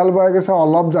দুলাল বৰাই কৈছে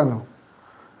অলপ জানো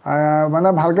মানে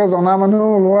ভালকৈ জনা মানুহ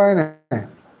ওলোৱাই নাই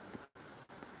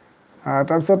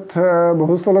তাৰপিছত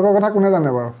বহুস্থলকৰ কথা কোনে জানে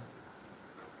বাৰু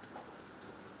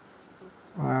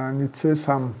নিশ্চয়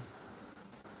চাম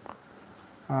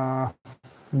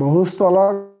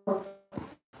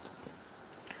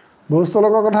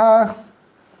বহুস্থলকৰ কথা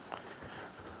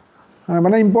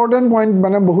মানে ইম্পৰ্টেণ্ট পইণ্ট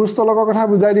মানে বহুস্থলকৰ কথা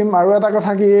বুজাই দিম আৰু এটা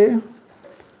কথা কি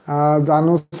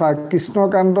জানো ছাৰ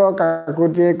কৃষ্ণকান্ত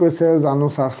কাকতিয়ে কৈছে জানো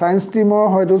ছাৰ ছায়েন্স ষ্ট্ৰীমৰ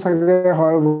হয়তো চাগে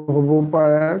হয় হ'ব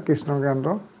পাৰে কৃষ্ণকান্ত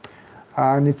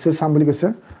নিশ্চয় চাম বুলি কৈছে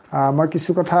মই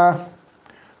কিছু কথা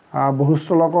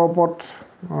বহুস্থলকৰ ওপৰত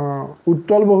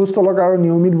উত্তল বহুস্থলক আৰু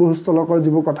নিয়মিত বহুস্থলকৰ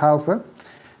যিবোৰ কথা আছে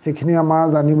সেইখিনি আমাৰ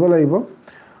জানিব লাগিব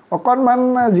অকণমান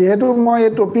যিহেতু মই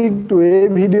এই টপিকটো এই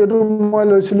ভিডিঅ'টো মই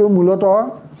লৈছিলোঁ মূলতঃ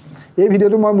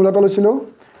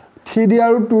 3D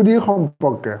আৰু 2D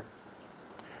সম্পৰ্কে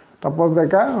তপচ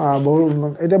ডেকা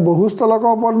এতিয়া বহুস্থলকৰ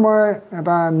ওপৰত মই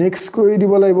এটা নেক্সট কৰি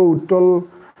দিব লাগিব উত্তল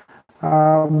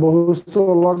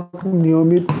বহুস্থলক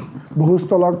নিয়মিত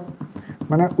বহুস্থলক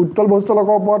মানে উত্তল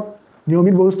বহুস্থলকৰ ওপৰত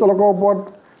নিয়মিত বহুস্থলকৰ ওপৰত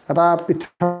এটা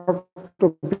পৃথক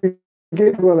টপিক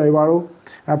দিব লাগিব আৰু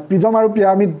প্ৰিজম আৰু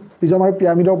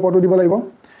পিৰামিডৰ ওপৰতো দিব লাগিব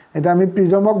এতিয়া আমি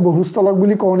প্ৰিজমক বহুস্থলক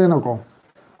বুলি কওঁ নে নকওঁ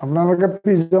আপোনালোকে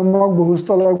প্ৰিজমক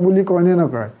বহুস্থলক বুলি কয় নে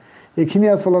নকয় এইখিনি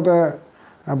আচলতে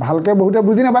ভালকৈ বহুতে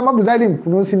বুজি নাপায় মই বুজাই দিম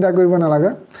কোনো চিন্তা কৰিব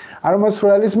নালাগে আৰু মই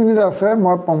 44 মিনিট আছে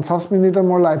মই 50 মিনিটত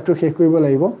মোৰ লাইভটো শেষ কৰিব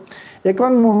লাগিব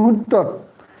এইকণ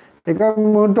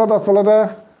মুহূৰ্তত আচলতে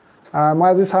মই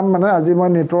আজি চাম মানে আজি মই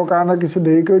নেটৰ কাৰণে কিছু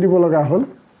দেৰি কৰি দিব লগা হ'ল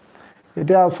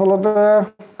এতিয়া আচলতে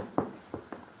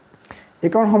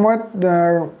এইকণ সময়ত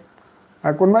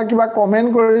কোনোবাই কিবা কমেণ্ট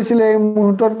কৰিছিলে এই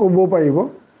মুহূৰ্তত ক'ব পাৰিব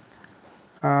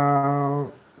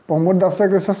প্ৰমোদ দাসে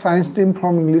কৈছে science stream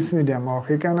from English medium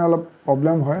সেইকাৰণে অলপ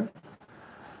প্ৰব্লেম হয়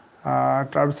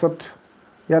তাৰপিছত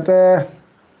ইয়াতে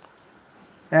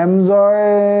এমজয়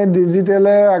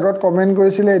ডিজিটেলে আগত কমেণ্ট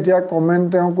কৰিছিলে এতিয়া কমেণ্ট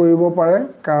তেওঁ কৰিব পাৰে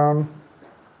কাৰণ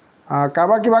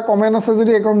কাৰোবাৰ কিবা কমেণ্ট আছে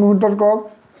যদি এইকণ মুহূৰ্তত কওক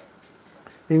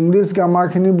ইংলিছ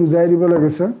গ্ৰামাৰখিনি বুজাই দিবলৈ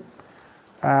কৈছে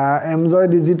এমজয়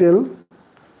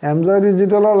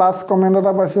ডিজিটেলৰ লাষ্ট কমেণ্ট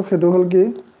এটা পাইছোঁ সেইটো হ'ল কি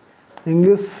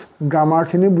ইংলিছ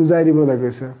গ্ৰামাৰখিনি বুজাই দিবলৈ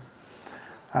কৈছে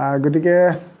গতিকে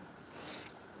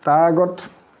তাৰ আগত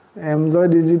এমজয়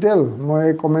ডিজিটেল মই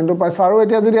কমেণ্টটো পাইছোঁ আৰু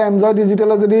এতিয়া যদি এমজয়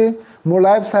ডিজিটেলে যদি মোৰ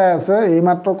লাইভ চাই আছে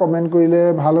এইমাত্ৰ কমেণ্ট কৰিলে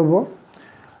ভাল হ'ব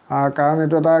কাৰণ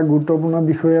এইটো এটা গুৰুত্বপূৰ্ণ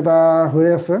বিষয় এটা হৈ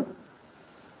আছে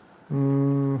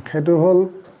সেইটো হ'ল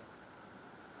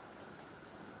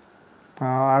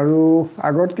আৰু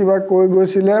আগত কিবা কৈ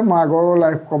গৈছিলে মই আগৰ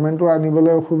লাইভ কমেণ্টটো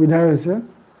আনিবলৈ অসুবিধা হৈছে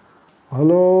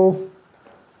হ'লেও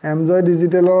এমজয়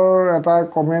ডিজিটেলৰ এটা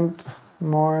কমেণ্ট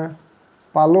মই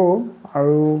পালোঁ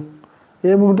আৰু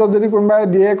এই মুহূৰ্তত যদি কোনোবাই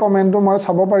দিয়ে কমেণ্টটো মই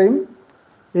চাব পাৰিম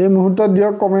এই মুহূৰ্তত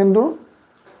দিয়ক কমেণ্টটো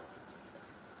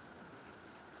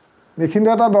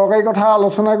এইখিনিতে এটা দৰকাৰী কথা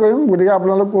আলোচনা কৰিম গতিকে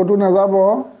আপোনালোক ক'তো নাযাব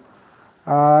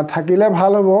থাকিলে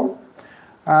ভাল হ'ব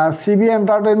CB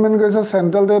এণ্টাৰটেইনমেণ্ট কৈছে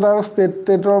চেণ্ট্ৰেল টেট আৰু ষ্টেট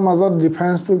টেটৰ মাজত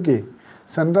ডিফাৰেঞ্চটো কি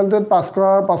চেণ্ট্ৰেল টেট পাছ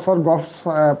কৰাৰ পাছত গভ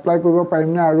এপ্লাই কৰিব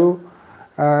পাৰিমনে আৰু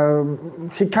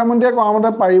শিক্ষামন্ত্ৰীয়ে কোৱা মতে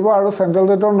পাৰিব আৰু চেণ্ট্ৰেল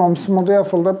টেটৰ নৰ্মছ মতে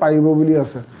আচলতে পাৰিব বুলি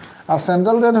আছে আৰু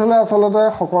চেণ্ট্ৰেল টেট হ'লে আচলতে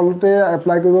সকলোতে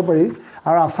এপ্লাই কৰিব পাৰি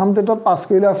আৰু আছাম টেটত পাছ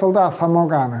কৰিলে আচলতে আছামৰ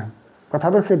কাৰণে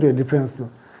কথাটো সেইটোৱে ডিফাৰেঞ্চটো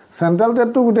চেণ্ট্ৰেল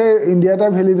টেটটো গোটেই ইণ্ডিয়াতে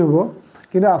ভেলিড হ'ব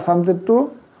কিন্তু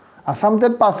আছাম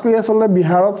টেট পাছ কৰি আচলতে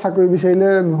বিহাৰত চাকৰি বিচাৰিলে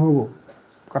নহ'ব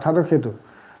কথাটো সেইটো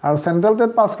আৰু চেণ্ট্ৰেল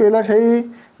টেট পাছ কৰিলে সেই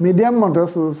মিডিয়াম মতে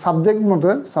ছাবজেক্ট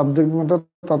মতে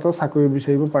তাতে চাকৰি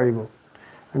বিচাৰিব পাৰিব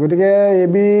গতিকে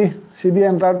CB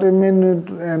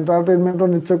এণ্টাৰটেইনমেণ্টৰ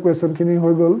নিশ্চয় কুৱেশ্যনখিনি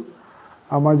হৈ গ'ল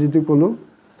আমাৰ যিটো ক'লোঁ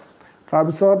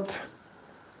তাৰপিছত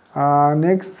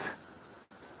নেক্সট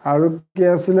আৰু কি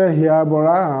আছিলে হিয়া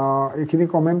বৰা এইখিনি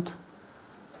কমেণ্ট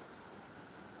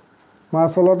মই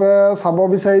আচলতে চাব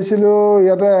বিচাৰিছিলোঁ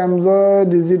ইয়াতে এমজয়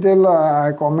ডিজিটেল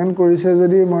কমেণ্ট কৰিছে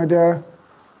যদি মই এতিয়া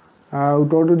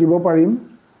উত্তৰটো দিব পাৰিম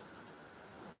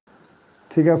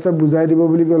ঠিক আছে বুজাই দিব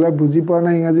বুলি ক'লে বুজি পোৱা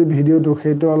নাই ইংৰাজী ভিডিঅ'টো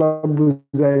সেইটো অলপ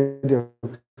বুজাই দিয়ক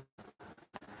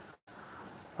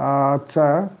আচ্ছা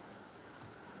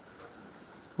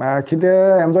এইখিনিতে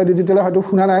এমজয় ডিজিটেলে হয়তো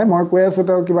শুনা নাই মই কৈ আছোঁ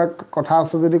তেওঁ কিবা কথা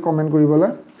আছে যদি কমেণ্ট কৰিবলৈ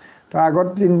তো আগত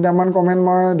 3টামান কমেণ্ট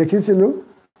মই দেখিছিলোঁ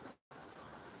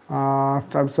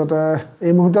তাৰপিছতে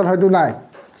এই মুহূৰ্তত হয়তো নাই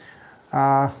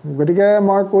গতিকে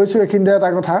মই কৈছোঁ এইখিনিতে এটা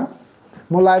কথা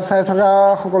মই লাইভ চাই থকা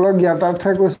সকলৰ জ্ঞাতাৰ্থে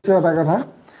কৈছোঁ এটা কথা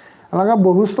আপোনালোকে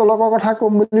বহুস্থলকৰ কথা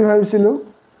ক'ম বুলি ভাবিছিলোঁ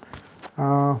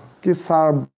কি ছাৰ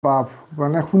বাপ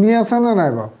মানে শুনি আছেনে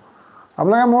নাই বাৰু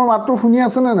আপোনালোকে মোৰ মাতটো শুনি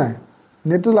আছেনে নাই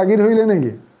নেটটো লাগি ধৰিলে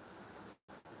নেকি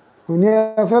শুনি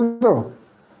আছেতো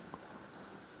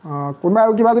কোনোবা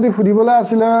আৰু কিবা যদি সুধিবলৈ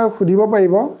আছিলে সুধিব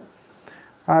পাৰিব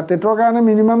টেটৰ কাৰণে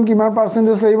মিনিমাম কিমান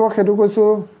পাৰ্চেণ্টেজ লাগিব সেইটো কৈছোঁ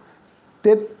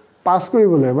টেট পাছ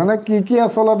কৰিবলৈ মানে কি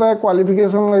আচলতে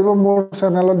কোৱালিফিকেশ্যন লাগিব মোৰ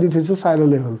চেনেলত দি থৈছোঁ চাই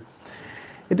ল'লেই হ'ল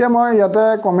এতিয়া মই ইয়াতে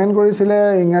কমেণ্ট কৰিছিলে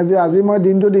ইংৰাজী আজি মই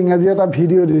দিনটোত ইংৰাজী এটা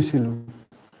ভিডিঅ' দিছিলোঁ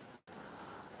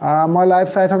মই লাইভ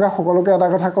চাই থকা সকলোকে এটা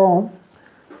কথা কওঁ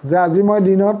যে আজি মই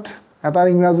দিনত এটা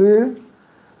ইংৰাজীৰ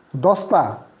 10টা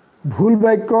ভুল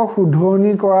বাক্য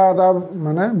শুধৰণি কৰা এটা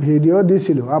মানে ভিডিঅ'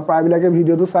 দিছিলোঁ আৰু প্ৰায়বিলাকে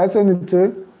ভিডিঅ'টো চাইছে নিশ্চয়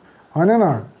হয়নে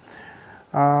নহয়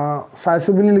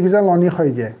চাইছোঁ বুলি লিখিছে লনি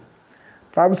শইকীয়াই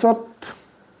তাৰপিছত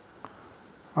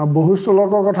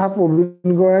বহুস্থলকৰ কথা প্ৰবীণ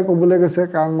গড়ে ক'বলৈ গৈছে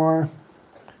কাৰণ মই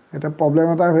এটা প্ৰব্লেম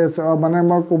এটা হৈ আছে মানে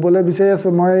মই ক'বলৈ বিচাৰি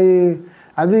আছোঁ মই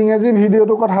আজি ইংৰাজী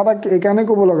ভিডিঅ'টোৰ কথা এটা এইকাৰণে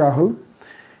ক'ব লগা হ'ল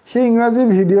সেই ইংৰাজী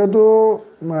ভিডিঅ'টো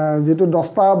যিটো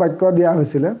 10টা বাক্য দিয়া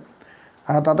হৈছিলে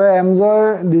তাতে এমজয়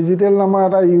ডিজিটেল নামৰ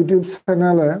এটা ইউটিউব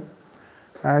চেনেলে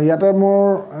ইয়াতে মোৰ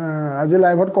আজি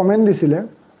লাইভত কমেণ্ট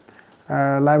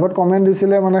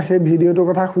দিছিলে মানে সেই ভিডিঅ'টোৰ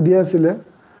কথা সুধি আছিলে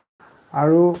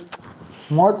আৰু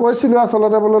মই কৈছিলোঁ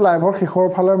আচলতে বোলো লাইভৰ শেষৰ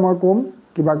ফালে মই ক'ম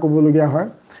কিবা ক'বলগীয়া হয়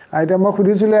আৰু এতিয়া মই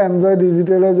সুধিছিলোঁ এমজয়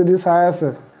ডিজিটেলে যদি চাই আছে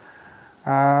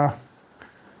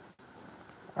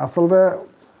আচলতে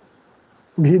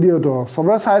ভিডিঅ'টো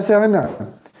চবে চাইছে হয় নহয়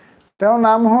তেওঁৰ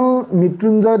নাম হ'ল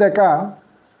মৃত্যুঞ্জয়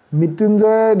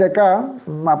ডেকা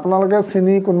আপোনালোকে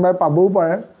চিনি কোনোবাই পাবও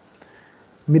পাৰে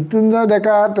মৃত্যুঞ্জয়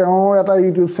ডেকা তেওঁৰ এটা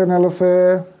ইউটিউব চেনেল আছে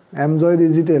এমজয়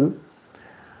ডিজিটেল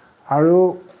আৰু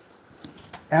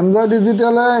এমজয়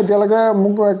ডিজিটেলে এতিয়ালৈকে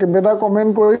মোক কেইবাটা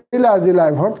কমেণ্ট কৰিলে আজি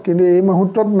লাইভত কিন্তু এই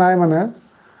মুহূৰ্তত নাই মানে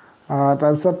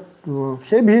তাৰপিছত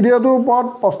সেই ভিডিঅ'টোৰ ওপৰত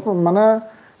প্ৰশ্ন মানে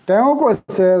তেওঁ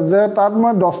কৈছে যে তাত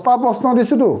মই 10টা প্ৰশ্ন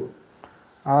দিছোঁতো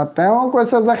তেওঁ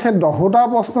কৈছে যে সেই 10টা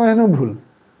প্ৰশ্ন হেনো ভুল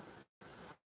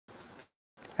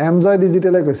এমজয়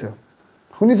ডিজিটেলে কৈছে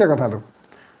শুনিছে কথাটো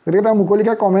গতিকে তেওঁ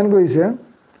মুকলিকৈ কমেণ্ট কৰিছে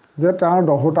যে তেওঁৰ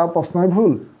 10টা প্ৰশ্নই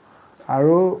ভুল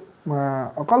আৰু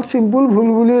অকল চিম্পুল ভুল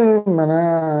বুলি মানে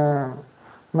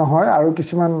নহয় আৰু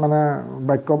কিছুমান মানে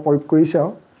বাক্য প্ৰয়োগ কৰিছে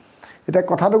আৰু এতিয়া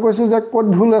কথাটো কৈছোঁ যে ক'ত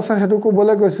ভুল আছে সেইটো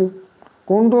ক'বলৈ কৈছোঁ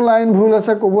কোনটো লাইন ভুল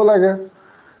আছে ক'ব লাগে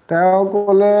তেওঁ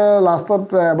ক'লে লাষ্টত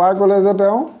এবাৰ ক'লে যে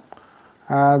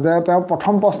তেওঁ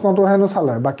প্ৰথম প্ৰশ্নটো হেনো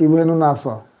চালে বাকীবোৰ হেনো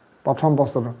নাচোৱা প্ৰথম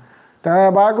প্ৰশ্নটো তেওঁ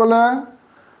এবাৰ ক'লে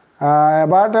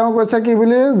এবাৰ তেওঁ কৈছে কি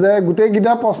বুলি যে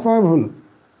গোটেইকেইটা প্ৰশ্নই ভুল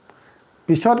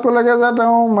পিছত ক'লেগৈ যে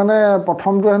তেওঁ মানে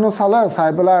প্ৰথমটো হেনো চাই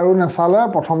পেলাই আৰু নাচালে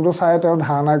প্ৰথমটো চাই তেওঁ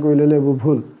ধাৰণা কৰি ল'লে এইবোৰ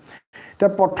ভুল এতিয়া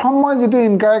প্ৰথম মই যিটো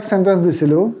ইনকাৰেক্ট চেণ্টেঞ্চ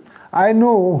দিছিলোঁ I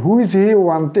know who is he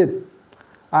wanted.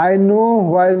 I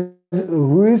know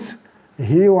who is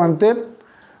he wanted.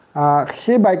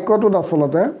 সেই বাক্যটোত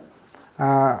আচলতে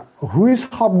হুইচ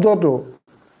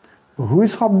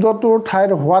শব্দটোৰ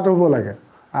ঠাইত হোৱাত হ'ব লাগে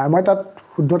মই তাত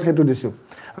শুদ্ধত সেইটো দিছোঁ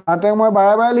আৰু তেওঁ মই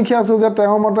বাৰে বাৰে লিখি আছোঁ যে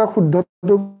তেওঁৰ মতে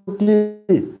শুদ্ধটো কি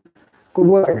ক'ব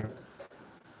লাগে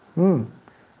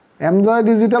এমজয়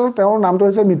ডিজিটেল তেওঁৰ নামটো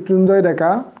হৈছে মৃত্যুঞ্জয়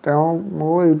ডেকা তেওঁ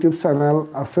মোৰ ইউটিউব চেনেল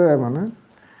আছে মানে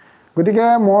গতিকে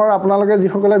মই আপোনালোকে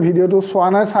যিসকলে ভিডিঅ'টো চোৱা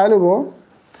নাই চাই ল'ব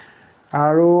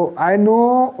আৰু I know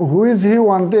who is he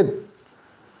wanted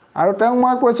আৰু তেওঁক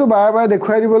মই কৈছোঁ বাৰে বাৰে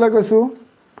দেখুৱাই দিবলৈ কৈছোঁ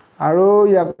আৰু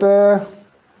ইয়াতে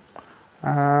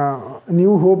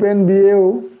নিউ হোপ এণ্ড বি এও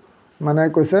মানে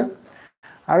কৈছে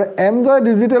আৰু এমজয়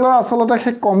ডিজিটেলৰ আচলতে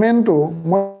সেই কমেণ্টটো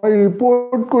মই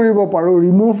ৰিপৰ্ট কৰিব পাৰোঁ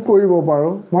ৰিমুভ কৰিব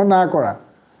পাৰোঁ মই না কৰা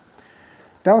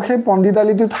তেওঁ সেই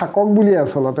পণ্ডিতালিটো থাকক বুলি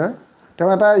আচলতে তেওঁ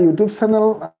এটা ইউটিউব চেনেল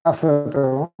আছে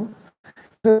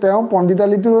তেওঁ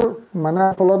পণ্ডিতালিটো মানে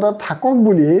আচলতে থাকক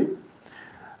বুলি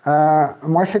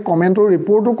মই সেই কমেণ্টটো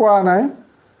ৰিপৰ্টো কৰা নাই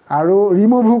আৰু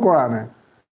ৰিমুভো কৰা নাই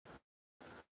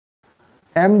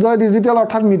এমজয় ডিজিটেল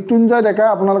অৰ্থাৎ মৃত্যুঞ্জয় ডেকা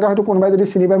আপোনালোকে হয়তো কোনোবাই যদি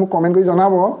চিনি পায় মোক কমেণ্ট কৰি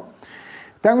জনাব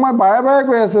তেওঁক মই বাৰে বাৰে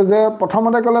কৈ আছোঁ যে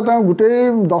প্ৰথমতে ক'লে তেওঁ গোটেই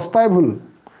 10টাই ভুল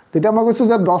তেতিয়া মই কৈছোঁ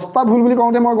যে 10টা ভুল বুলি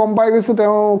কওঁতে মই গম পাই গৈছোঁ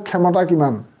তেওঁ ক্ষমতা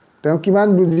কিমান তেওঁ কিমান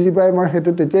বুজি পায় মই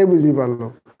সেইটো তেতিয়াই বুজি পালোঁ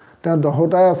তেওঁ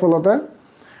 10টাই আচলতে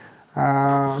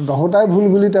 10টাই ভুল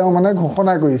বুলি তেওঁ মানে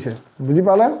ঘোষণা কৰিছে বুজি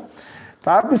পালে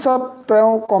তাৰপিছত তেওঁ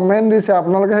কমেণ্ট দিছে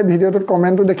আপোনালোকে সেই ভিডিঅ'টোত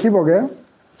কমেণ্টটো দেখিবগৈ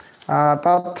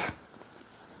তাত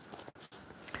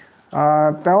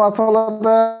তেওঁ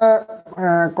আচলতে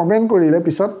কমেণ্ট কৰিলে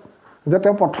পিছত যে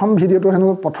তেওঁ প্ৰথম ভিডিঅ'টো হেনো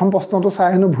প্ৰথম প্ৰশ্নটো চাই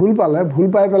হেনো ভুল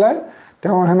পাই পেলাই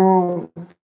তেওঁ হেনো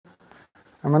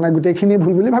মানে গোটেইখিনি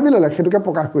ভুল বুলি ভাবি ল'লে সেইটোকে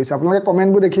প্ৰকাশ কৰিছে আপোনালোকে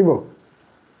কমেণ্টবোৰ দেখিব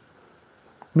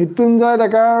মৃত্যুঞ্জয়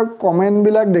ডেকাৰ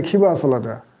কমেণ্টবিলাক দেখিব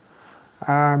আচলতে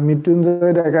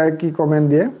মৃত্যুঞ্জয় ডেকাই কি কমেণ্ট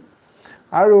দিয়ে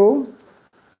আৰু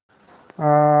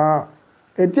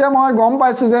এতিয়া মই গম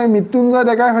পাইছোঁ যে মৃত্যুঞ্জয়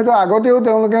ডেকাই হয়তো আগতেও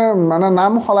তেওঁলোকে মানে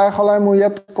নাম সলাই মোৰ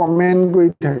ইয়াত কমেণ্ট কৰি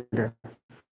থাকে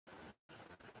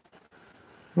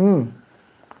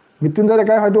মৃত্যুঞ্জয়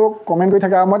ডেকাই হয়তো কমেণ্ট কৰি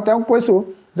থাকে আৰু মই তেওঁক কৈছোঁ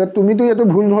যে তুমিতো এইটো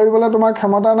ভুল ধৰিবলৈ তোমাৰ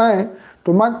ক্ষমতা নাই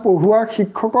তোমাক পঢ়োৱা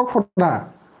শিক্ষকক সোধা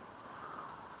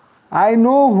I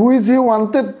know who is he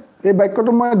wanted এই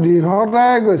বাক্যটো মই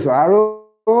দৃঢ়তাৰে কৈছোঁ আৰু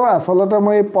আচলতে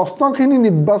মই এই প্ৰশ্নখিনি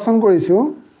নিৰ্বাচন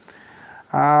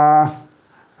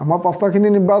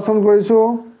কৰিছোঁ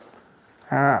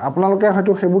আপোনালোকে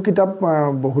হয়তো সেইবোৰ কিতাপ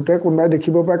বহুতে কোনোবাই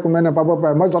দেখিব পাৰে কোনোবাই নাপাব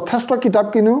পাৰে মই যথেষ্ট কিতাপ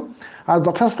কিনো আৰু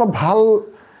যথেষ্ট ভাল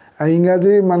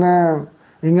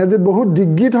ইংৰাজীত বহুত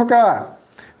ডিগ্ৰী থকা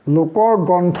লোকৰ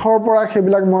গ্ৰন্থৰ পৰা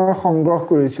সেইবিলাক মই সংগ্ৰহ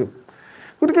কৰিছোঁ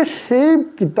গতিকে সেই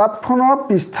কিতাপখনৰ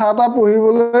পৃষ্ঠা এটা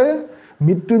পঢ়িবলৈ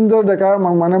মৃত্যুঞ্জয় ডেকাৰ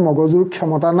মানে মগজুৰ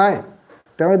ক্ষমতা নাই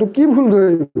তেওঁ এইটো কি ভুল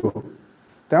ধৰিব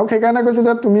তেওঁক সেইকাৰণে কৈছে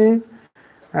যে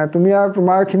তুমি আৰু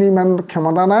তোমাৰখিনি ইমান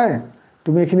ক্ষমতা নাই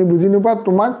তুমি এইখিনি বুজি নোপোৱা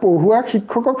তোমাক পঢ়োৱা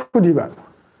শিক্ষকক সুধিবা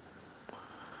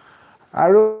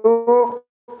আৰু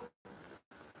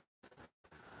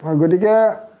গতিকে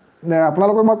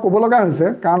আপোনালোকক মই ক'ব লগা হৈছে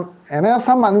কাৰণ এনে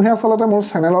আছাম মানুহে আচলতে মোৰ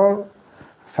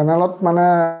চেনেলত মানে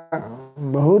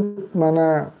বহুত মানে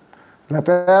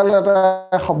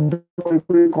লেতেৰা শব্দ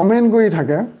কৰি কমেণ্ট কৰি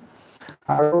থাকে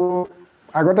আৰু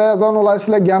আগতে এজন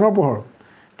ওলাইছিলে জ্ঞানৰ পোহৰ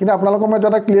কিন্তু আপোনালোকক মই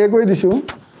এটা ক্লিয়াৰ কৰি দিছোঁ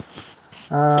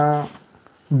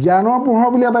জ্ঞানৰ পোহৰ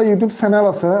বুলি এটা ইউটিউব চেনেল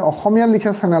আছে অসমীয়াত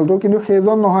লিখে চেনেলটো কিন্তু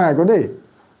সেইজন নহয় আকৌ দেই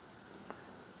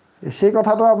সেই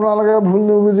কথাটো আপোনালোকে ভুল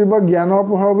নুবুজিব জ্ঞানৰ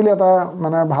পোহৰ বুলি এটা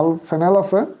মানে ভাল চেনেল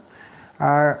আছে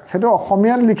সেইটো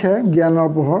অসমীয়াত লিখে জ্ঞানৰ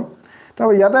পোহৰ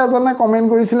তাৰপৰা ইয়াতে এজনে কমেণ্ট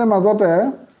কৰিছিলে মাজতে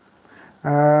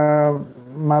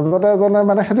এজনে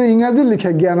মানে সেইটো ইংৰাজীত লিখে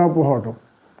জ্ঞানৰ পোহৰটো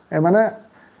মানে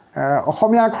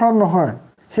অসমীয়া আখৰত নহয়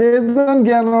সেইজন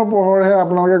জ্ঞানৰ পোহৰহে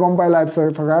আপোনালোকে গম পাই লাইভ চাই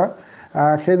থকা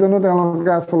সেইজনো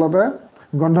তেওঁলোকে আচলতে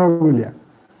গন্ধগোলীয়া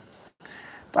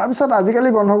তাৰপিছত আজিকালি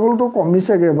গন্ধগোলটো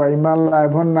কমিছেগৈ বাৰু ইমান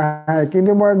লাইভত নাহে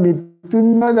কিন্তু মই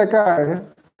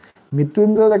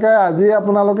মৃত্যুঞ্জয় ডেকাই আজি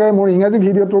আপোনালোকে মোৰ ইংৰাজী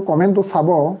ভিডিঅ'টো কমেণ্টটো চাব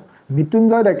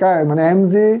মৃত্যুঞ্জয় ডেকাই মানে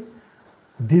MG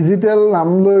ডিজিটেল নাম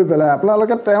লৈ পেলাই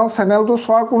আপোনালোকে তেওঁ চেনেলটো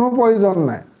চোৱাৰ কোনো প্ৰয়োজন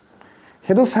নাই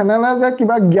সেইটো চেনেলে যে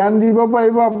কিবা জ্ঞান দিব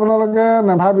পাৰিব আপোনালোকে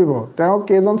নাভাবিব তেওঁ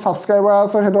কেইজন ছাবস্ক্ৰাইবাৰ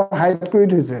আছে সেইটো হাইড কৰি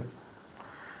থৈছে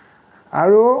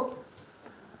আৰু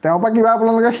তেওঁৰ পৰা কিবা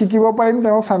আপোনালোকে শিকিব পাৰিম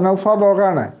তেওঁ চেনেল চোৱাৰ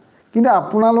দৰকাৰ নাই কিন্তু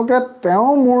আপোনালোকে তেওঁ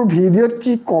মোৰ ভিডিঅ'ত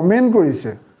কি কমেণ্ট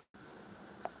কৰিছে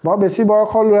বৰ বেছি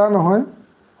বয়সৰ ল'ৰা নহয়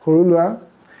সৰু ল'ৰা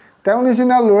তেওঁ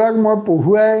নিচিনা ল'ৰাক মই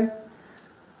পঢ়ুৱাই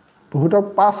বহুতক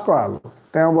পাছ কৰালোঁ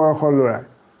তেওঁ বয়সৰ ল'ৰাই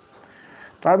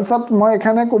তাৰপিছত মই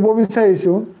এখানে ক'ব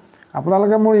বিচাৰিছোঁ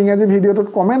আপোনালোকে মোৰ ইংৰাজী ভিডিঅ'টোত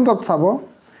কমেণ্টত চাব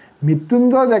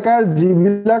মৃত্যুঞ্জয় ডেকাৰ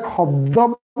যিবিলাক শব্দ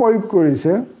প্ৰয়োগ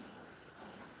কৰিছে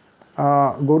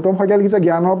গৌতম শইকীয়া লিখিছে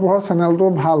জ্ঞানৰ পোহৰ চেনেলটো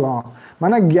ভাল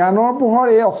মানে জ্ঞানৰ পোহৰ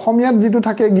এই অসমীয়াত যিটো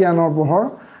থাকে জ্ঞানৰ পোহৰ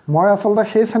মই আচলতে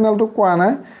সেই চেনেলটো কোৱা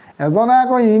নাই এজনে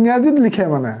আকৌ ইংৰাজীত লিখে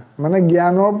মানে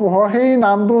জ্ঞানৰ পোহৰ সেই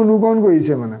নামটো অনুকৰণ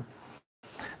কৰিছে মানে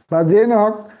বা যেই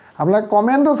নহওক আপোনালোকে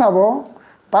কমেণ্টটো চাব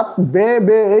তাত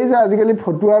এই যে আজিকালি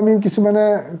ফটো আমি কিছুমানে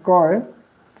কয়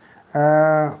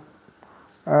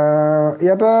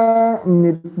ইয়াতে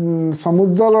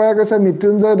সমুদ্ৰ লৰাই কৈছে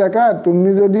মৃত্যুঞ্জয় ডেকা তুমি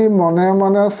যদি মনে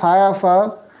মনে চাই আছা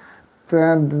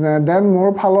দেন মোৰ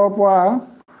ফালৰ পৰা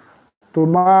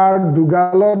তোমাৰ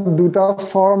দুগালত দুটা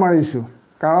চৰ মাৰিছোঁ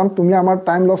কাৰণ তুমি আমাৰ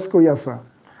টাইম লছ কৰি আছা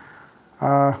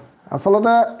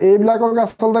আচলতে এইবিলাকক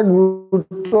আচলতে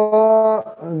গুৰুত্ব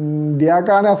দিয়াৰ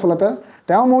কাৰণে আচলতে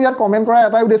তেওঁ মোক ইয়াত কমেণ্ট কৰা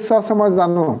এটাই উদ্দেশ্য আছে মই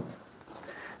জানো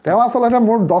তেওঁ আচলতে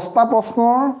মোৰ 10টা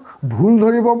প্ৰশ্নৰ ভুল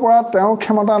ধৰিব পৰা তেওঁ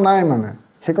ক্ষমতা নাই মানে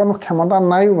সেইকণ ক্ষমতা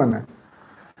নাইও মানে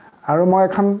আৰু মই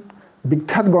এখন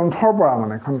বিখ্যাত গ্ৰন্থৰ পৰা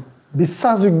মানে এখন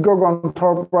বিশ্বাসযোগ্য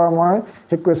গ্ৰন্থৰ পৰা মই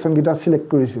সেই কুৱেশ্যনকেইটা চিলেক্ট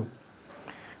কৰিছোঁ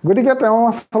গতিকে তেওঁ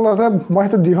আচলতে মই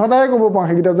সেইটো দৃঢ়তাৰে ক'ব পাৰোঁ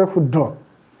সেইকেইটা যে শুদ্ধ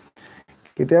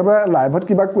কেতিয়াবা লাইভত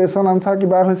কিবা কুৱেশ্যন আনচাৰ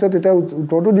কিবা হৈছে তেতিয়া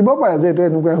উত্তৰটো দিব পাৰে যে এইটো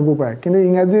এনেকুৱাই হ'ব পাৰে কিন্তু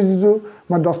ইংৰাজীৰ যিটো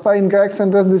মই 10টা ইনকাৰেক্ট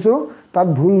চেণ্টেঞ্চ দিছোঁ তাত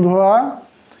ভুল ধৰা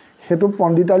সেইটো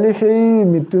পণ্ডিতালী সেই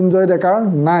মৃত্যুঞ্জয় ডেকাৰ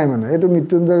নাই মানে এইটো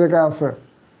মৃত্যুঞ্জয় ডেকা আছে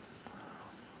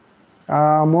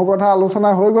মোৰ কথা আলোচনা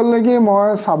হৈ গ'ল নেকি মই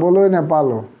চাবলৈ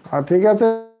নাপালোঁ ঠিক আছে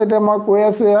এতিয়া মই কৈ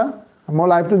আছোঁ এয়া মই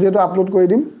লাইভটো যিহেতু আপলোড কৰি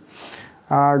দিম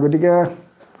গতিকে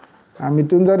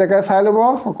মৃত্যুঞ্জয় ডেকাই চাই ল'ব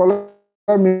সকলো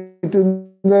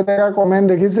মৃত্যুঞ্জয় ডেকাৰ কমেণ্ট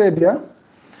দেখিছে এতিয়া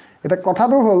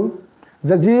কথাটো হ'ল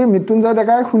যে যি মৃত্যুঞ্জয়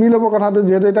ডেকাই শুনি ল'ব কথাটো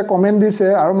যিহেতু এতিয়া কমেণ্ট দিছে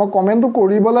আৰু মই কমেণ্টটো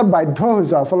কৰিবলৈ বাধ্য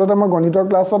হৈছোঁ আচলতে মই গণিতৰ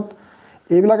ক্লাছত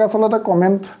এইবিলাক আচলতে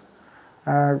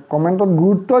কমেণ্টত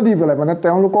গুৰুত্ব দি পেলাই মানে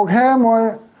তেওঁলোককহে মই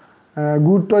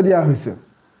গুৰুত্ব দিয়া হৈছে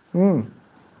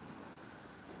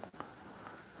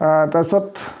তাৰপিছত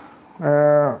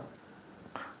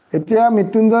এতিয়া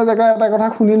মৃত্যুঞ্জয় ডেকাই এটা কথা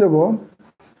শুনি ল'ব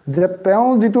যে তেওঁ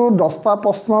যিটো 10টা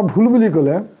প্ৰশ্ন ভুল বুলি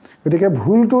ক'লে গতিকে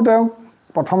ভুলটো তেওঁ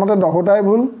প্ৰথমতে 10টাই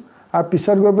ভুল আৰু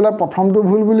পিছত গৈ পেলাই প্ৰথমটো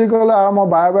ভুল বুলি ক'লে আৰু মই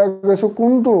বাৰে বাৰে কৈছোঁ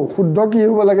কোনটো শুদ্ধ কি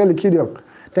হ'ব লাগে লিখি দিয়ক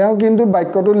তেওঁ কিন্তু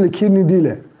বাক্যটো লিখি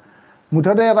নিদিলে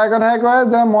মুঠতে এটা কথাই কয়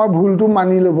যে মই ভুলটো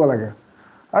মানি ল'ব লাগে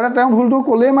আৰু তেওঁ ভুলটো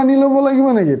ক'লেই মানি ল'ব লাগিব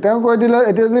নেকি তেওঁ কৈ দিলে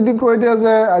এতিয়া যদি কৈ দিয়ে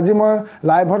যে আজি মই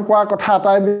লাইভত কোৱা কথা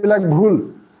আটাইবিলাক ভুল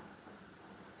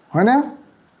হয়নে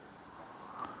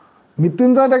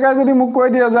মৃত্যুঞ্জয় ডেকাই যদি মোক কৈ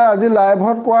দিয়ে যে আজি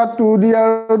লাইভত কোৱা 2D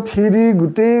আৰু 3D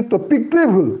গোটেই টপিকটোৱেই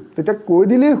ভুল তেতিয়া কৈ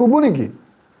দিলেই হ'ব নেকি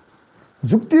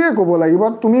যুক্তিৰে ক'ব লাগিব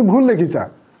তুমি ভুল লিখিছা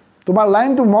তোমাৰ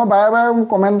লাইনটো মই বাৰে বাৰে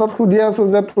কমেণ্টত সুধি আছোঁ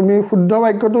যে তুমি শুদ্ধ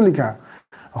বাক্যটো লিখা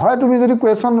হয় তুমি যদি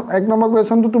কুৱেশ্যন 1 নম্বৰ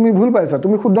কুৱেশ্যনটো তুমি ভুল পাইছা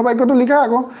তুমি শুদ্ধ বাক্যটো লিখা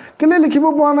আকৌ কেলৈ লিখিব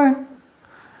পৰা নাই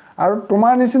আৰু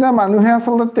তোমাৰ নিচিনা মানুহে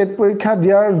আচলতে টেট পৰীক্ষা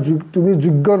দিয়াৰ তুমি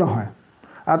যোগ্য নহয়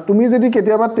আৰু তুমি যদি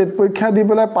কেতিয়াবা টেট পৰীক্ষা দি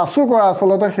পেলাই পাছো কৰা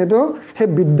আচলতে সেইটো সেই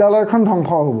বিদ্যালয়খন ধ্বংস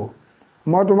হ'ব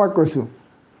মই তোমাক কৈছোঁ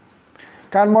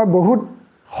কাৰণ মই বহুত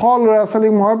ল'ৰা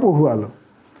ছোৱালীক মই পঢ়ুৱালোঁ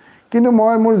কিন্তু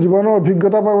মই মোৰ জীৱনৰ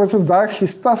অভিজ্ঞতাৰ পৰা কৈছোঁ যাৰ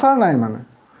শিষ্টাচাৰ নাই মানে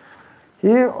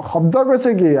ই শব্দ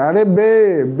কৈছে কি আৰে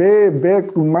বে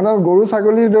মানে গৰু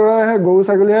ছাগলীৰ দৰেহে গৰু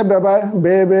ছাগলীহে বেবায়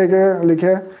বেকে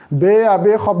লিখে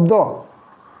আবে শব্দ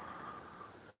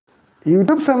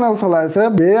ইউটিউব চেনেল চলাইছে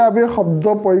আবে শব্দ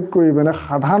প্ৰয়োগ কৰি মানে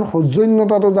সাধাৰণ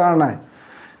সৌজন্যতাটো যাৰ নাই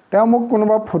তেওঁ মোক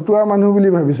কোনোবা ফটুৱা মানুহ বুলি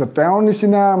ভাবিছে তেওঁৰ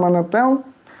নিচিনা মানে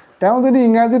তেওঁ যদি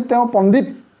ইংৰাজীত তেওঁ পণ্ডিত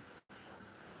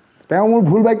তেওঁ মোৰ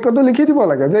ভুল বাক্যটো লিখি দিব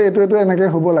লাগে যে এইটো এনেকৈ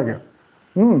হ'ব লাগে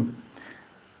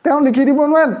তেওঁ লিখি দিব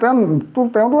নোৱাৰে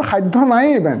তেওঁতো সাধ্য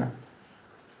নায়েই মানে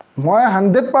মই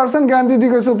 100% গেৰাণ্টি দি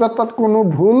কৈছোঁ যে তাত কোনো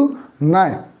ভুল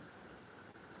নাই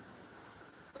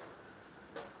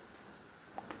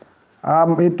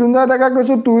মৃত্যুঞ্জয় ডেকাই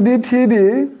কৈছোঁ 2D 3D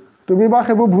তুমি বা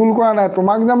সেইবোৰ ভুল কৰা নাই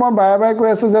তোমাক যে মই বাৰে বাৰে কৈ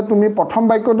আছোঁ যে তুমি প্ৰথম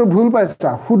বাক্যটো ভুল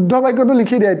পাইছা শুদ্ধ বাক্যটো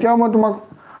লিখি দিয়া এতিয়াও মই তোমাক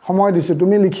সময় দিছোঁ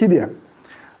তুমি লিখি দিয়া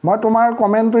মই তোমাৰ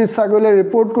কমেণ্টটো ইচ্ছা কৰিলে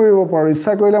ৰিপৰ্ট কৰিব পাৰোঁ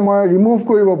ইচ্ছা কৰিলে মই ৰিমুভ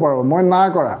কৰিব পাৰোঁ মই না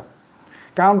কৰা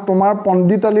কাৰণ তোমাৰ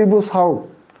পণ্ডিতালীবোৰ চাওক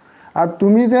আৰু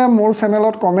তুমি যে মোৰ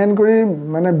চেনেলত কমেণ্ট কৰি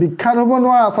মানে বিখ্যাত হ'ব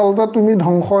নোৱাৰা আচলতে তুমি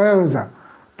ধ্বংসহে হৈছা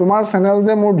তোমাৰ চেনেল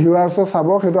যে মোৰ ভিউৱাৰ্ছে চাব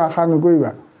সেইটো আশা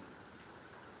নকৰিবা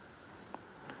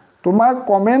তোমাৰ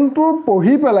কমেণ্টটো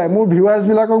পঢ়ি পেলাই মোৰ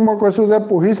ভিউৱাৰ্ছবিলাকক মই কৈছোঁ যে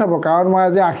পঢ়ি চাব কাৰণ মই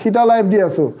আজি 80টা লাইভ দি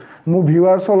আছোঁ মোৰ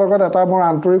ভিউৱাৰ্ছৰ লগত এটা মোৰ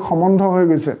আন্তৰিক সম্বন্ধ হৈ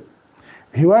গৈছে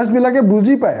ভিউৱাৰ্ছবিলাকে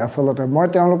বুজি পায় আচলতে মই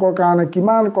তেওঁলোকৰ কাৰণে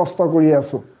কিমান কষ্ট কৰি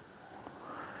আছোঁ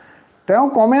তেওঁ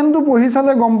কমেণ্টটো পঢ়ি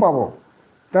চালে গম পাব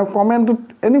তেওঁ কমেণ্টটোত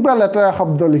এনেকুৱা লেতেৰা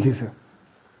শব্দ লিখিছে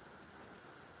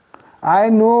I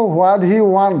know what he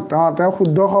want তেওঁ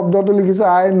শুদ্ধ শব্দটো লিখিছে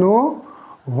I know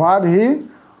what he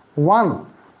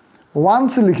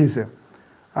wants লিখিছে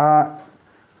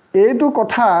এইটো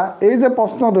কথা এই যে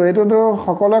প্ৰশ্নটো এইটো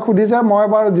সকলে খুদিছে মই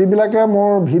এবাৰ যিবিলাকে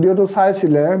মোৰ ভিডিওটো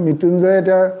চাইছিলে মৃত্যুঞ্জয়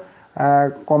এটা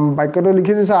কম বাক্যটো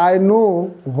লিখি দিছে I know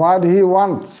what he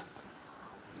wants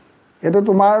এটো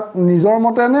তোমাৰ নিজৰ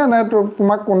মতে নে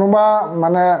তোমাক কোনোবা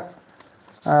মানে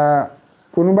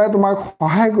কোনোবাই তোমাক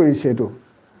সহায় কৰিছে এটো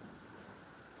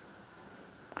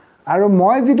আৰু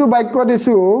মই যেটো বাক্য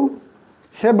দিছো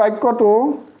সেই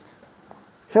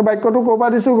বাক্যটো কোবা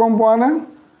দিছো গম পোৱা না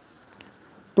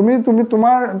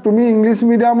তুমি ইংলিশ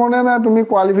মিডিয়ামৰ না তুমি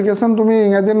কোৱালিফিকেশন তুমি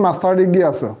ইংৰাজীত মাস্টাৰ ডিগ্ৰী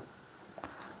আছে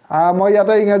মই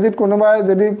ইয়াতে ইংৰাজীত কোনোবাই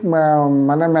যদি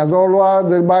মানে মেজৰ লোৱা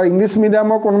বা ইংলিশ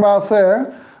মিডিয়ামৰ কোনোবা আছে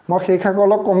মই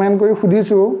সেইসকলক কমেন্ট কৰি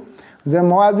খুদিছো যে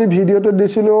মই আজি ভিডিওটো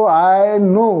দিছিলো I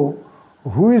know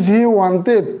who is he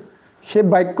wanted সেই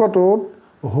বাক্যটো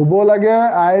হ'ব লাগে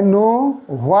I know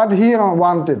what he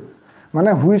wanted মানে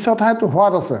হুইচ ঠাইত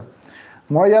হোৱাত আছে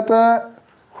মই ইয়াতে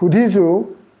খুদিছো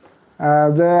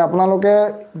যে আপোনালোকে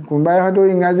কোনবাই হয়তো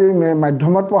ইংৰাজী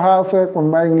মাধ্যমত পঢ়া আছে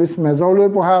কোনবাই ইংলিশ মেজৰ লৈ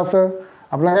পঢ়া আছে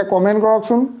আপোনালোকে কমেন্ট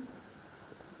কৰকচোন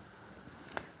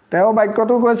তেওঁ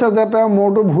বাক্যটো কৈছে যে তেওঁ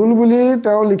মোৰটো ভুল বুলি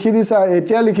তেওঁ লিখি দিছে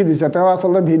এতিয়া লিখি দিছে তেওঁ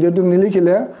আসলে ভিডিওটো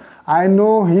নিলিখিলে I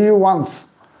know he wants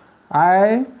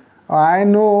I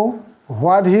know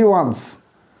what he wants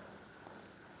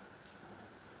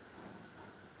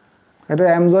এটা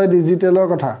এমজয় ডিজিটেলৰ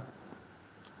কথা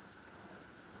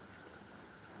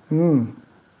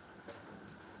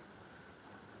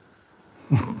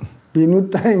বিনুত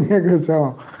টাইমে কৈছে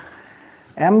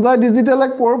এমজয় ডিজিটেলে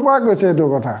ক'ৰ পৰা কৈছে এইটো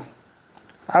কথা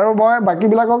আৰু মই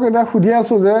বাকিবিলাকক এটা খুদি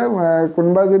আছো যে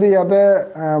কোনবা যদি ইয়াতে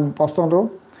প্ৰশ্নটো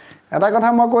এটা কথা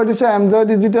মই কৈ দিছো এমজয়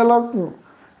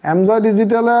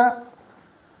ডিজিটেলে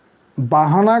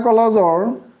বাহনা কলেজৰ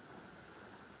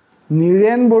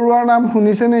নিৰেন বৰুৱাৰ নাম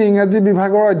শুনিছে নে ইংৰাজী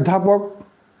বিভাগৰ অধ্যাপক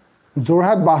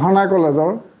যোৰহাট বাহনা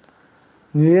কলেজৰ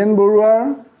নিৰেন বৰুৱাৰ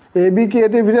এবি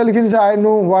ক্ৰিয়েটিভিটি লিখি দিছে I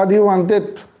know what he wanted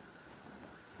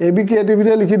AB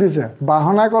creativity লিখি দিছে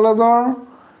বাহনা কলেজৰ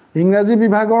ইংৰাজী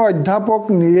বিভাগৰ অধ্যাপক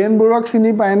নিৰেন বৰুৱাক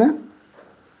চিনি পায়নে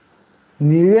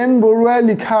নিৰেন বৰুৱাই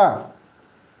লিখা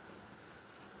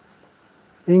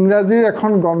ইংৰাজীৰ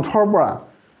এখন গ্ৰন্থৰ পৰা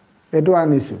এটো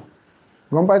আনিছো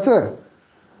গম পাইছে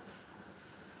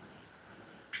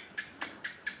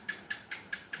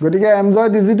গতিকে এমজয়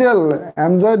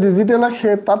ডিজিটেল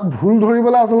তাত ভুল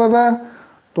ধৰিবলৈ আসলতে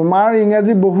তোমাৰ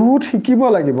ইংৰাজী বহুত শিকিব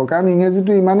লাগিব কাৰণ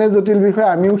ইংৰাজীটো ইমানে জটিল বিষয়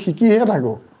আমিও শিকিহে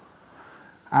থাকো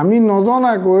আমি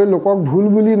নজনাকৈ লোকক ভুল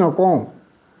বুলি নকওঁ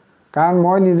কাৰণ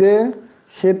মই নিজে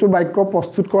হেতু বাক্য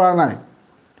প্ৰস্তুত কৰা নাই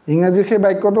ইংৰাজী সেই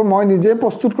বাক্যটো মই নিজে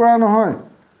প্ৰস্তুত কৰা নহয়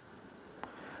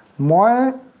মই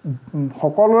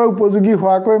সকলোৰে উপযোগী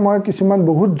হোৱাকৈ মই কিছুমান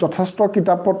বহুত যথেষ্ট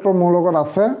কিতাপ পত্ৰ মোৰ লগত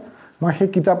আছে মই সেই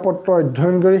কিতাপ পত্ৰ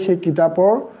অধ্যয়ন কৰি সেই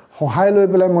কিতাপৰ সহায় লৈ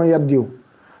পেলাই মই ইয়াত দিও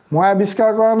মই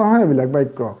আৱিষ্কাৰ কৰা নহয় এইবিলাক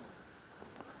বাক্য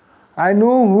I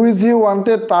know who is he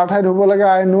wanted তাৰ ঠাইত হ'ব লাগে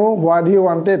I know what he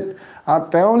wanted আৰু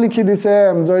তেওঁ লিখি দিছে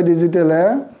এমজয় ডিজিটেলে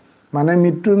মানে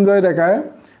মৃত্যুঞ্জয় দেখায়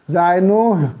যে I know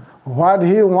what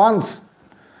he wants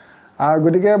আৰু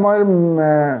গতিকে মই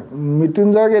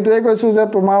মৃত্যুঞ্জয়ক এটোৱে কৈছো যে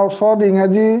তোমাৰ ওচৰত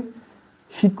ইংৰাজী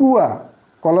শিকোৱা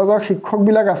কলেজৰ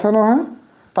শিক্ষকবিলাক আছে নহয়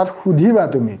তাত খুদিবা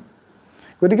তুমি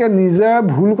গতিকে নিজে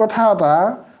ভুল কথা এটা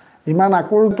ইমান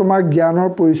আকল তোমাৰ জ্ঞানৰ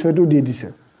পৰিচয়টো দি দিছে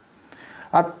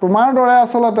আৰু তোমাৰ দৰে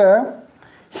আসলতে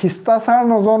শিষ্টাচাৰ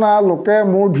নজনা লোকে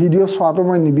মোৰ ভিডিও চোৱাটো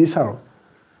মই নিবিচাৰো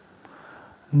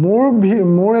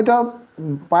মোৰ এটা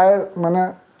পায় মানে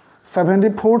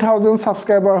 74000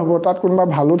 সাবস্ক্ৰাইবাৰ হ'ব তাত কোনবা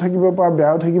ভালো থাকিব পাৰে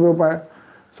বেয়াও থাকিব পাৰে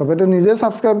সবেতো নিজে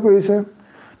সাবস্ক্ৰাইব কৰিছে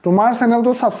তোমাৰ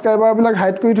চেনেলটো সাবস্ক্ৰাইবাৰ বিলাক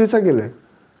হাইড কৰি থৈছে কেলে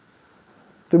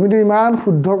তুমিতো ইমান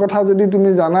শুদ্ধ কথা যদি তুমি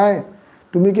জানাই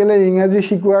তুমি কেলে ইংৰাজী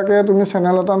শিকোৱাকে তুমি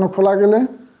চেনেল এটা নখলা কেলে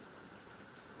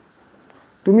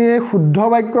তুমি এই শুদ্ধ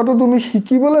বাক্যটো তুমি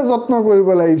শিকিবলৈ যত্ন কৰিব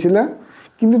লাগিছিল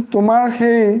কিন্তু তোমাৰ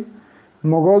সেই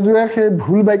মগজুৱে সেই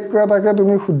ভুল বাক্য এটাকে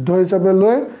তুমি শুদ্ধ হিচাপে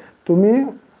লৈ তুমি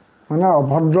মানে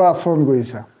অভদ্ৰ আচৰণ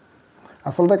কৰিছা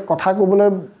আসলতে কথা ক'বলৈ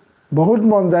বহুত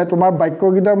মন যায় তোমাৰ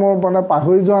বাক্যকিটা মোৰ মানে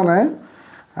পাহৰি যোৱা নাই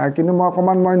কিন্তু মই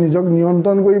অকমান মই নিজক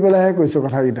নিয়ন্ত্ৰণ কৰি পেলাইহে কৈছো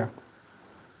কথাকিটা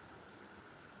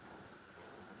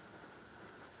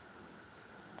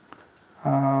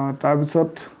তাৰ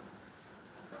পিছত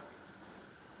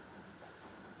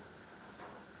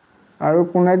আৰু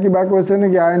কোনে কিবা কৈছে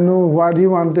নেকি I know what he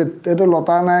wanted এটো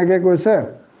লতা নায়কে কৈছে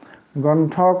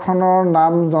গ্ৰন্থখনৰ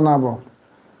নাম জনাব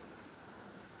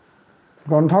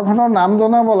গ্ৰন্থখনৰ নাম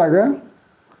জনাব লাগে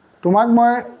তোমাক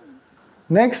মই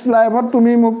নেক্সট লাইভত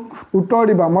তুমি মোক উত্তৰ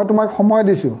দিবা মই তোমাক সময়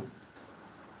দিছো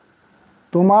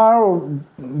তোমাৰ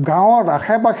গাঁৱত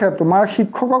আশে-পাশে তোমাৰ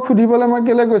শিক্ষকক সুধিবলৈ মই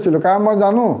কেলৈ গৈছিলোঁ, কাৰণ মই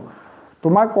জানো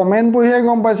তোমাৰ কমেণ্ট পঢ়িয়ে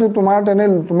গম পাইছোঁ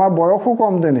তোমাৰ বয়সো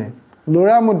কম তেনে,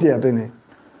 ল'ৰামতীয়া তেনে।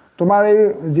 তোমাৰ এই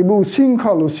যিবোৰ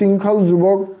উশৃংখল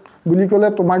যুৱক বুলি ক'লে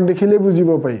তোমাক দেখিলেই বুজিব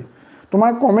পাৰি।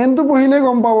 তোমাৰ কমেণ্টটো পঢ়িলেই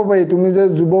গম পাব পাৰি তুমি যে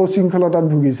যুৱ উশৃংখলতাত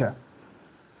ভুগিছা।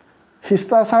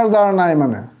 শিষ্টাচাৰ যাৰ নাই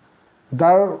মানে,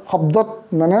 যাৰ শব্দত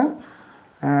মানে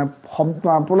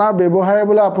আপোনাৰ ব্যৱহাৰে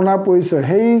বোলে আপোনাৰ পৰিচয়,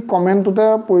 সেই কমেণ্টটোতে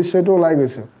পৰিচয়টো ওলাই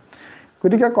গৈছে।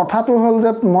 গতিকে কথাটো হ'ল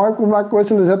যে মই তোমাক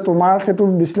কৈছিলোঁ যে তোমাৰ সেইটো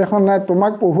বিশ্লেষণ নাই,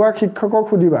 তোমাক পঢ়োৱা শিক্ষকক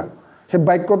সুধিবা, সেই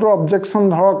বাক্যটোৰ অবজেকশ্যন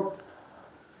ধৰক,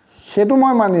 সেইটো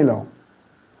মই মানি লওঁ।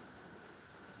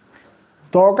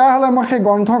 দৰকাৰ হ'লে মই সেই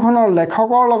গ্ৰন্থখনৰ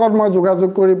লেখকৰ লগত মই যোগাযোগ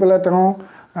কৰি পেলাই তেওঁ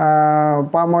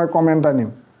পৰা মই কমেণ্ট আনিম।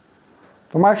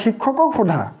 তোমাৰ শিক্ষকক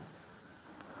সোধা,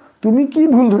 তুমি কি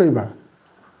ভুল ধৰিবা?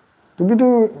 তুমিতো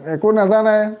একো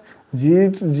নাজানাই।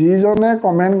 যিজনে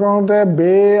কমেণ্ট কৰোঁতে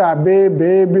আবে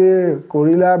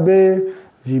কৰিলা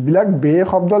যিবিলাক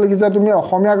শব্দ লিখিছা, তুমি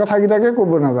অসমীয়া কথাকেইটাকে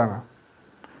ক'ব নাজানা।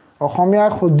 অসমীয়া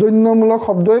সৌজন্যমূলক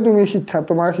শব্দই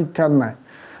তোমাৰ শিক্ষাত নাই।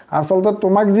 আচলতে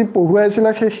তোমাক যি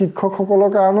পঢ়ুৱাইছিলে সেই শিক্ষকসকলৰ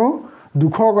কাৰণেও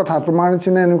দুখৰ কথা, তোমাৰ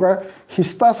নিচিনা এনেকুৱা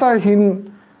শিষ্টাচাৰহীন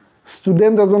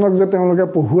ষ্টুডেণ্ট এজনক যে তেওঁলোকে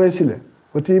পঢ়ুৱাইছিলে,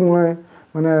 অতি মই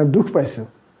মানে দুখ পাইছোঁ।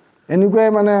 এনেকুৱাই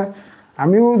মানে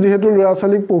আমিও যিহেতু ল'ৰা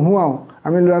ছোৱালীক পঢ়ুৱাওঁ,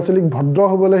 আমি ল'ৰা ছোৱালীক ভদ্ৰ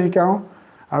হ'বলৈ শিকাওঁ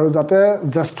আৰু যাতে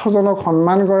জ্যেষ্ঠজনক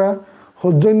সন্মান কৰে,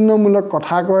 সৌজন্যমূলক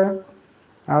কথা কয়।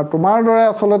 আৰু তোমাৰ দৰে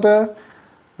আচলতে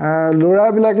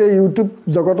ল'ৰাবিলাকে ইউটিউব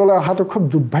জগতলৈ অহাটো খুব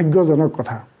দুৰ্ভাগ্যজনক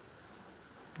কথা।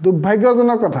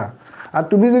 আৰু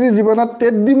তুমি যদি জীৱনত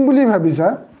টেট দিম বুলি ভাবিছা,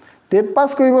 টেট পাছ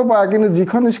কৰিব পাৰা, কিন্তু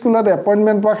যিখন স্কুলত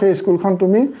এপইণ্টমেণ্ট পোৱা সেই স্কুলখন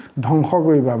তুমি ধ্বংস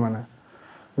কৰিবা মানে।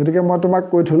 গতিকে মই তোমাক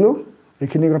কৈ থ'লোঁ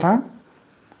এইখিনি কথা।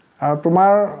 আৰু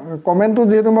তোমাৰ কমেণ্টটো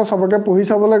যিহেতু মই চবকে পঢ়ি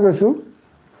চাবলৈ কৈছোঁ,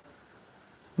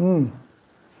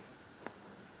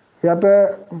 ইয়াতে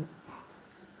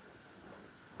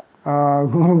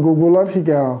গুগলত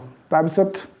শিকে আৰু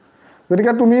তাৰপিছত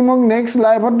গতিকে তুমি মোক নেক্সট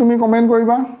লাইভত তুমি কমেণ্ট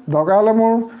কৰিবা। দৰকাৰ হ'লে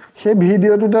মোৰ সেই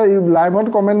ভিডিঅ'টোতে, লাইভত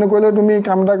কমেণ্ট নকৰিলেও তুমি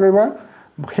কাম এটা কৰিবা,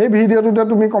 সেই ভিডিঅ'টোতে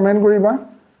তুমি কমেণ্ট কৰিবা।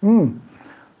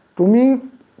 তুমি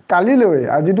কালিলৈ,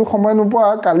 আজিতো সময় নোপোৱা,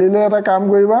 কালিলৈ এটা কাম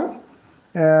কৰিবা।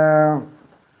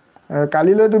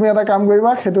 কালিলৈ তুমি এটা কাম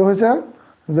কৰিবা, সেইটো হৈছে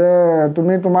যে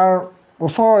তুমি তোমাৰ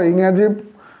ওচৰৰ ইংৰাজী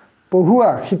পঢ়ুৱা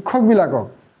শিক্ষকবিলাকক,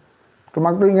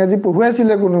 তোমাকতো ইংৰাজী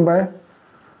পঢ়ুৱাইছিলে কোনোবাই,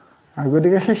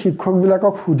 গতিকে সেই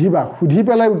শিক্ষকবিলাকক সুধিবা, সুধি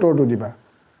পেলাই উত্তৰটো দিবা।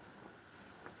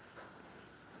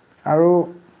 আৰু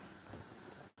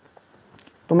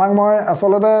তোমাক মই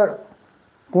আচলতে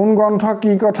কোন গ্ৰন্থ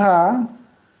কি কথা,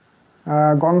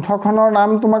 গ্ৰন্থখনৰ নাম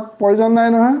তোমাক প্ৰয়োজন নাই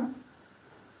নহয়।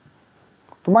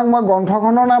 তোমাক মই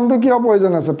গ্ৰন্থখনৰ নামটো কিয়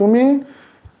প্ৰয়োজন আছে?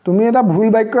 তুমি এটা ভুল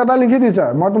বাক্য এটা লিখি দিছা,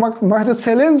 মই সেইটো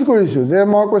চেলেঞ্জ কৰিছোঁ, যে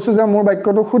মই কৈছোঁ যে মোৰ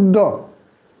বাক্যটো শুদ্ধ।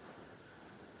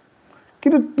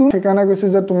 কিন্তু সেইকাৰণে কৈছোঁ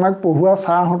যে তোমাক পঢ়ুৱা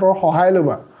ছাৰহঁতৰ সহায়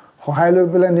ল'বা, সহায় লৈ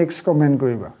পেলাই নেক্সট কমেণ্ট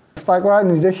কৰিবা। চেষ্টা কৰা,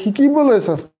 নিজে শিকিবলৈ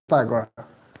চেষ্টা কৰা।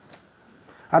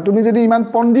 আৰু তুমি যদি ইমান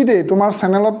পণ্ডিতেই, তোমাৰ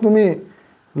চেনেলত তুমি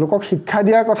লোকক শিক্ষা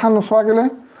দিয়াৰ কথা নোচোৱা কেলে?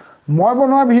 মই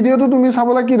বনোৱা ভিডিঅ'টো তুমি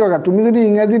চাবলৈ কি দৰকাৰ? তুমি যদি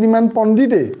ইংৰাজীত ইমান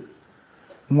পণ্ডিতেই,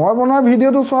 মই বনোৱা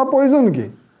ভিডিঅ'টো চোৱাৰ প্ৰয়োজন কি?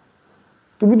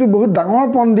 তুমিতো বহুত ডাঙৰ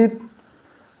পণ্ডিত,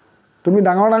 তুমি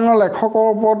ডাঙৰ লেখকৰ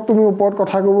ওপৰত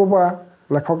কথা ক'ব পাৰা,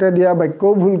 লেখকে দিয়া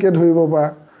বাক্যও ভুলকৈ ধৰিব পাৰা।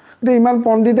 কিন্তু ইমান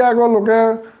পণ্ডিতে আকৌ লোকে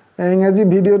ইংৰাজী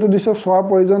ভিডিঅ'টো দিছে, চোৱাৰ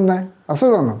প্ৰয়োজন নাই, আছে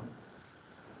জানো?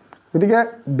 গতিকে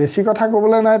বেছি কথা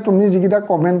ক'বলৈ নাই। তুমি যিকেইটা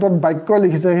কমেণ্টত বাক্য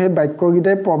লিখিছে, সেই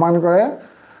বাক্যকেইটাই প্ৰমাণ কৰে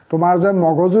তোমাৰ যে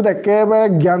মগজুত একেবাৰে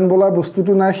জ্ঞান বোলা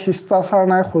বস্তুটো নাই, শিষ্টাচাৰ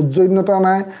নাই, সৌজন্যতা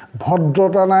নাই,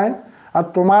 ভদ্ৰতা নাই। আৰু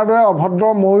তোমাৰ দৰে অভদ্ৰ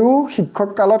ময়ো শিক্ষক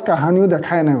কালত কাহানিও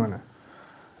দেখাই নাই মানে।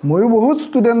 ময়ো বহুত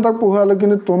ষ্টুডেণ্টক পঢ়ুৱালোঁ,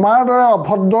 কিন্তু তোমাৰ দৰে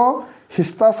অভদ্ৰ,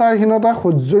 শিষ্টাচাৰহীনতা,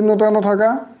 সৌজন্যতা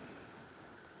নথকা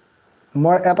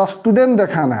মই এটা ষ্টুডেণ্ট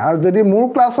দেখা নাই। আৰু যদি মোৰ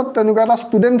ক্লাছত তেনেকুৱা এটা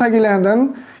ষ্টুডেণ্ট থাকিলেহেঁতেন,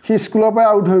 সি স্কুলৰ পৰা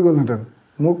আউট হৈ গ'লহেঁতেন,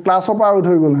 মোৰ ক্লাছৰ পৰা আউট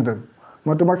হৈ গ'লহেঁতেন।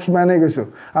 মই তোমাক সিমানেই কৈছোঁ।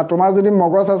 আৰু তোমাৰ যদি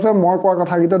মগজ আছে, মই কোৱা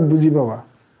কথাকেইটাত বুজি পাবা।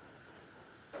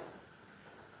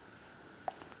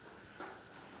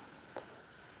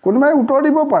 কোনোবাই উত্তৰ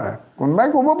দিব পাৰে, কোনোবাই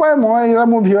ক'ব পাৰে, মই এতিয়া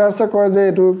মোৰ ভিউৱাৰ্ছে কয় যে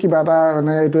এইটো কিবা এটা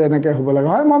মানে এইটো এনেকৈ হ'ব লাগে,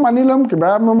 হয় মই মানি ল'ম। কিবা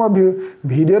মই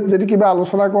ভিডিঅ'ত যদি কিবা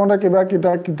আলোচনা কৰোঁতে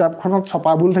কিতাপখনত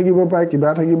ছপা ভুল থাকিব পাৰে, কিবা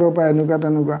থাকিব পাৰে, এনেকুৱা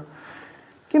তেনেকুৱা।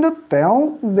 কিন্তু তেওঁ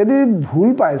যদি ভুল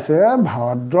পাইছে,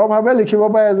 ভদ্ৰভাৱে লিখিব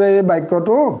পাৰে যে এই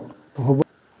বাক্যটো হ'ব।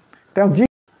 তেওঁ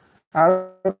আৰু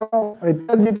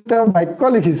এতিয়া যি তেওঁ বাক্য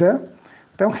লিখিছে,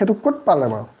 তেওঁ সেইটো ক'ত পালে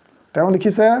বাৰু? তেওঁ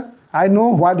লিখিছে আই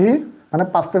ন' হোৱাট হি, মানে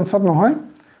পাষ্ট টেন্সত নহয়,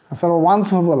 আচলতে ওৱান্স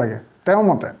হ'ব লাগে তেওঁৰ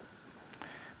মতে।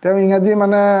 তেওঁ ইংৰাজী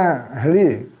মানে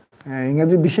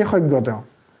ইংৰাজী বিশেষজ্ঞ তেওঁ।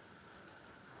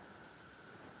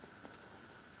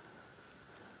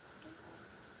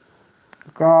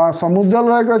 সমুজ্জ্বল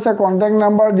ৰয় কৈছে কণ্টেক্ট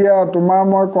নাম্বাৰ দিয়া তোমাৰ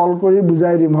মই কল কৰি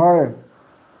বুজাই দিম হয়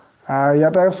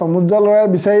ইয়াতে সমুজ্জ্বল ৰয়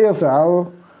বিচাৰি আছে আৰু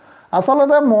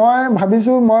আসলতে মই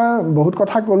ভাবিছোঁ মই বহুত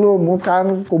কথা ক'লোঁ মোৰ কাৰণ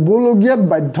ক'বলগীয়াত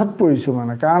বাধ্যত পৰিছোঁ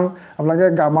মানে কাৰণ আপোনালোকে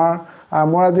গ্ৰামাৰ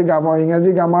মই আজি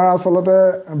ইংৰাজী গ্ৰামাৰ আচলতে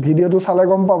ভিডিঅ'টো চালে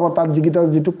গম পাব তাত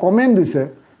যিটো কমেণ্ট দিছে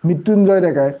মৃত্যুঞ্জয়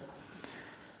ডেকাই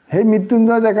সেই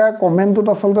মৃত্যুঞ্জয় ডেকাৰ কমেণ্টটোত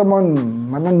আচলতে মই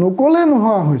মানে নক'লে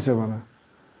নোহোৱা হৈছে মানে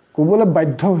ক'বলৈ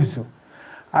বাধ্য হৈছোঁ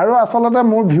আৰু আচলতে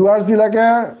মোৰ ভিউৱাৰ্ছবিলাকে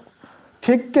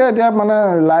ঠিককৈ এতিয়া মানে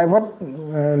লাইভত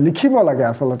লিখিব লাগে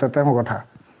আচলতে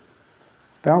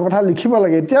তেওঁৰ কথা লিখিব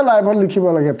লাগে এতিয়া লাইভত লিখিব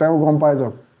লাগে তেওঁ গম পাই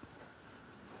যাওক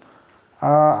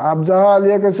আফজাহ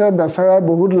আলীয়ে কৈছে বেচেৰাই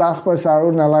বহুত লাজ পাইছে আৰু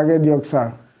নালাগে দিয়ক ছাৰ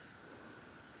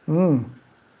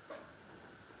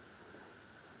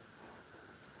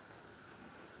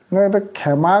এটা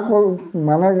ক্ষমা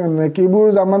মানে নেকিবোৰ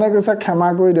জামানে কৈছে ক্ষমা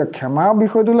কৰি দিয়ক ক্ষমাৰ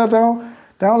বিষয়টোলৈ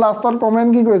তেওঁ লাষ্টত কমেণ্ট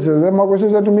কি কৈছে যে মই কৈছোঁ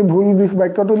যে তুমি ভুল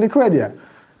বাক্যটো লিখুৱাই দিয়া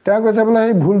তেওঁ কৈছে বোলে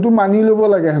সেই ভুলটো মানি ল'ব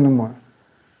লাগে হেনো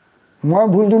মই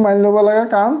ভুলটো মানি ল'ব লাগে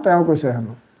কাৰণ তেওঁ কৈছে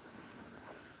হেনো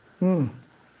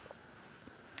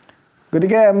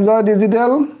গতিকে এমজয়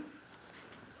ডিজিটেল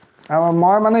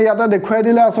মই মানে ইয়াতে দেখুৱাই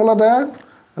দিলে আচলতে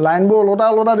লাইনবোৰ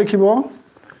ওলোটা দেখিব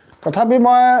তথাপি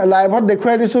মই লাইভত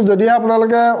দেখুৱাই দিছোঁ যদিহে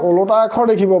আপোনালোকে ওলোটা আখৰ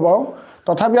দেখিব বাৰু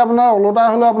তথাপি আপোনাৰ ওলোটা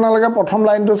হ'লেও আপোনালোকে প্ৰথম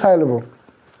লাইনটো চাই ল'ব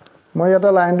মই ইয়াতে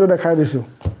লাইনটো দেখাই দিছোঁ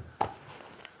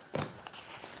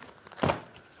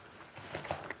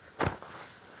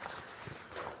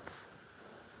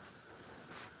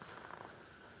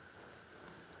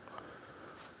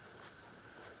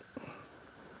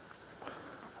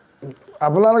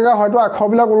আপোনালোকে হয়তো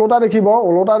আখৰবিলাক ওলোটা দেখিব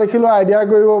ওলোটা দেখিলেও আইডিয়া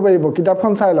কৰিব পাৰিব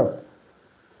কিতাপখন চাই লওক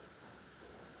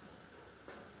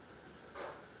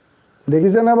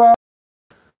দেখিছেনে বা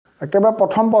একেবাৰে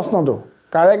প্ৰথম প্ৰশ্নটো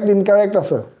কাৰেক্ট ইনকাৰেক্ট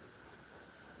আছে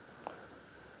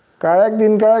কাৰেক্ট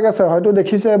ইনকাৰেক্ট আছে হয়তো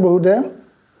দেখিছে বহুতে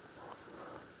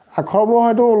আখৰবোৰ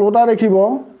হয়তো ওলোটা দেখিব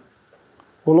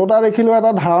ওলোটা দেখিলেও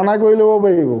এটা ধাৰণা কৰি ল'ব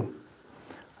পাৰিব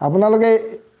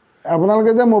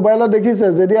আপোনালোকে যে মোবাইলত দেখিছে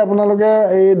যদি আপোনালোকে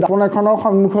এই দাপোন এখনৰ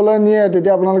সন্মুখলৈ নিয়ে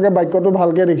তেতিয়া আপোনালোকে বাক্যটো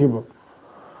ভালকৈ দেখিব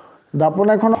দাপোন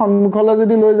এখন সন্মুখলৈ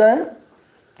যদি লৈ যায়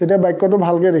তেতিয়া বাক্যটো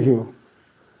ভালকৈ দেখিব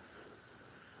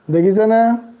দেখিছেনে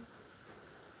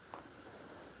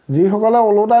যিসকলে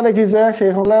ওলোটা দেখিছে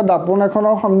সেইসকলে দাপোন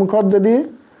এখনৰ সন্মুখত যদি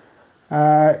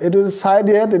এইটো চাই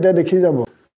দিয়ে তেতিয়া দেখি যাব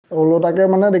ওলোটাকৈ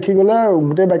মানে দেখি গ'লে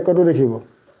গোটেই বাক্যটো দেখিব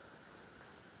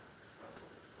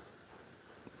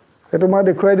এইটো মই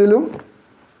দেখুৱাই দিলোঁ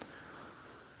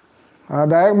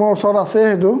ডাইৰেক্ট মোৰ ওচৰত আছে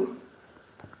সেইটো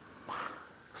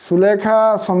সুলেখা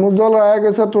সমুজ্জ্বল ৰায়ে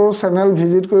কৈছে তোৰ চেনেল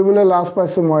ভিজিট কৰিবলৈ লাজ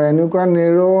পাইছোঁ মই এনেকুৱা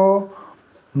নেৰ'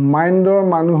 মাইণ্ডৰ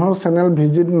মানুহৰ চেনেল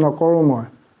ভিজিট নকৰোঁ মই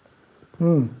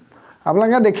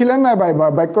আপোনালোকে দেখিলে নাই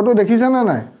বাক্যটো দেখিছেনে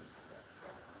নাই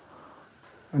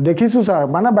দেখিছোঁ ছাৰ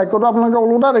মানে বাক্যটো আপোনালোকে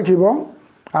ওলোটা দেখিব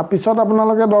আৰু পিছত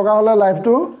আপোনালোকে দৰকাৰ হ'লে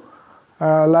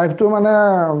লাইভটো মানে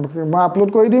মই আপলোড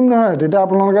কৰি দিম নহয় তেতিয়া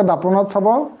আপোনালোকে দাপোনত চাব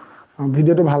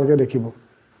ভিডিঅ'টো ভালকৈ দেখিব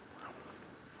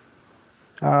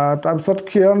তাৰপিছত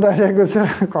কিৰণ দাসে কৈছে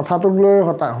কথাটোক লৈ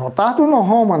হতাশটো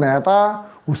নহওঁ মানে এটা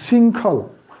উশৃংখল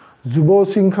যুৱ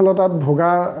উশৃংখলতাত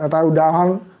ভোগাৰ এটা উদাহৰণ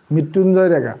মৃত্যুঞ্জয়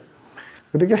ডেকা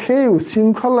গতিকে সেই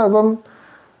উশৃংখল এজন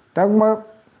তেওঁক মই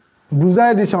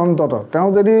বুজাই দিছোঁ অন্ততঃ তেওঁ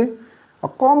যদি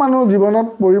অকণমানো জীৱনত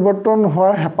পৰিৱৰ্তন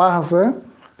হোৱাৰ হেঁপাহ আছে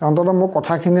অন্ততঃ মোৰ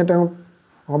কথাখিনিয়ে তেওঁক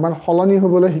অকণমান সলনি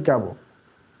হ'বলৈ শিকাব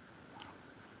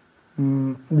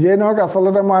যিয়ে নহওক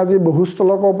আচলতে মই আজি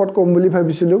বহুস্থলকৰ ওপৰত ক'ম বুলি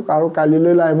ভাবিছিলোঁ আৰু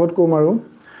কালিলৈ লাইভত ক'ম আৰু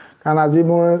কাৰণ আজি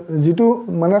মোৰ যিটো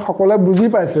মানে সকলোৱে বুজি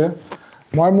পাইছে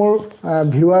মই মোৰ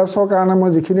ভিউৱাৰ্ছৰ কাৰণে মই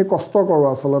যিখিনি কষ্ট কৰোঁ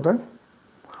আচলতে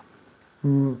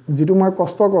যিটো মই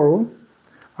কষ্ট কৰোঁ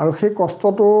আৰু সেই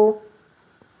কষ্টটো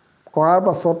কৰাৰ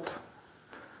পাছত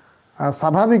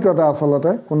স্বাভাৱিকতা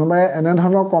আচলতে কোনোবাই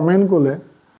এনেধৰণৰ কমেণ্ট ক'লে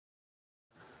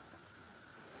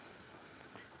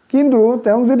কিন্তু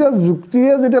তেওঁক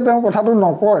যেতিয়া তেওঁ কথাটো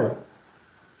নকয়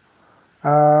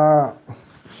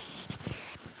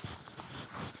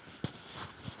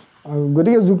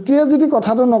গতিকে যুক্তিয়ে যদি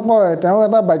কথাটো নকয় তেওঁ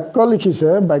এটা বাক্য লিখিছে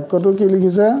বাক্যটো কি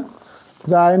লিখিছে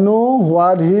যে I know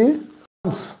what he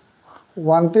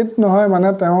wanted নহয় মানে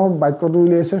তেওঁ বাক্যটো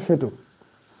উলিয়াইছে সেইটো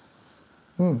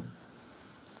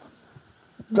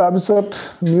তাৰপিছত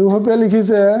নিউ হোপে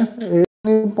লিখিছে এই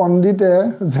পণ্ডিতে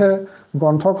যে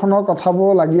গ্ৰন্থখনৰ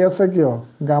কথাবোৰ লাগি আছে কিয়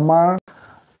গ্ৰামাৰ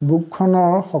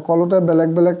বুকখনৰ সকলোতে বেলেগ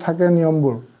বেলেগ থাকে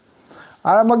নিয়মবোৰ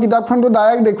আৰু মই কিতাপখনটো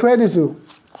ডাইৰেক্ট দেখুৱাই দিছোঁ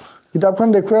কিতাপখন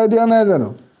দেখুৱাই দিয়া নাই জানো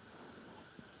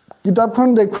কিতাপখন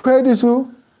দেখুৱাই দিছোঁ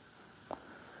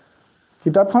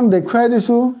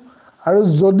আৰু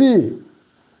যদি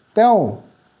তেওঁ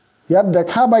ইয়াত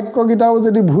দেখা বাক্যকেইটাও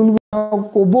যদি ভুল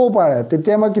ক'ব পাৰে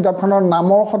তেতিয়া মই কিতাপখনৰ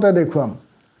নামৰ সতে দেখুৱাম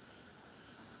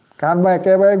কাৰণ মই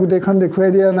একেবাৰে গোটেইখন দেখুৱাই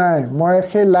দিয়া নাই মই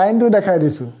সেই লাইনটো দেখাই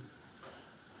দিছোঁ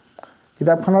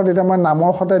কিতাপখনত এতিয়া মই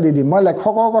নামৰ সতে দি দিম মই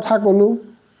লেখকৰ কথা ক'লো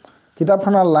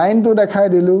কিতাপখনৰ লাইনটো দেখাই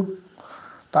দিলোঁ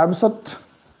তাৰপিছত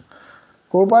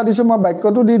ক'ৰ পৰা দিছোঁ মই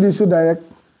বাক্যটো দি দিছোঁ ডাইৰেক্ট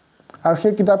আৰু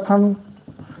সেই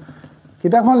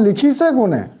কিতাপখন লিখিছে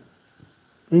কোনে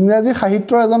ইংৰাজী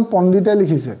সাহিত্যৰ এজন পণ্ডিতে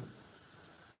লিখিছে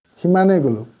সিমানেই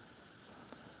ক'লোঁ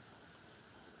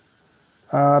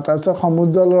তাৰপিছত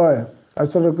সমুদ্ৰ লয়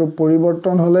তাৰপিছত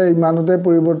পৰিৱৰ্তন হ'লে ইমানতে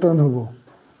পৰিৱৰ্তন হ'ব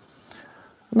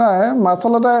নাই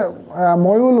আচলতে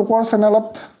ময়ো লোকৰ চেনেলত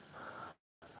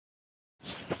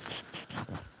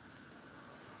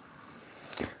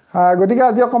গতিকে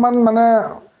আজি অকণমান মানে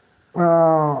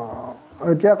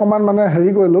এতিয়া অকণমান মানে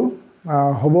হেৰি কৰিলোঁ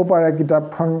হ'ব পাৰে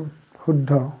কিতাপখন শুদ্ধ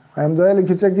এমজয়ে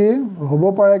লিখিছে কি হ'ব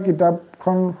পাৰে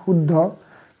কিতাপখন শুদ্ধ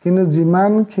কিন্তু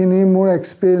যিমানখিনি মোৰ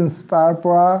এক্সপিৰিয়েঞ্চ তাৰ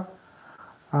পৰা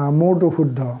মোৰটো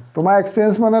শুদ্ধ তোমাৰ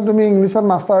এক্সপিৰিয়েঞ্চ মানে তুমি ইংলিছত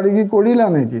মাষ্টাৰ ডিগ্ৰী কৰিলা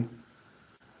নেকি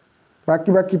বা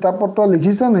কিবা কিতাপ পত্ৰ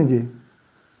লিখিছা নেকি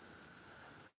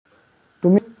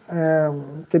তুমি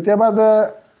কেতিয়াবা যে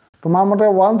তোমাৰ মতে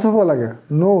ওৱান্স হ'ব লাগে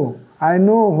নো I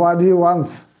know what he once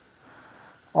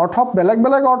অৰ্থ বেলেগ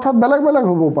বেলেগ অৰ্থত বেলেগ বেলেগ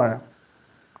হ'ব পাৰে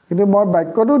কিন্তু মই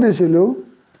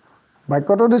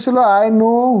বাক্যটো দিছিলোঁ I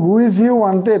know who is he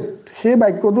wanted সেই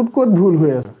বাক্যটোত ক'ত ভুল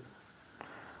হৈ আছে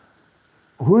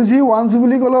হু ইজ হি ৱান্টছ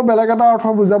বুলি ক'লেও বেলেগ এটা অৰ্থ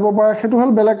বুজাব পাৰে সেইটো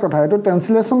হ'ল বেলেগ কথা এইটো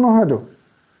ট্ৰেন্সলেশ্যন নহয়তো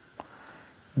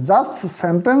জাষ্ট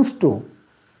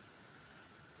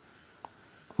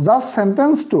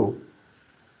চেণ্টেন্সটো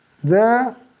যে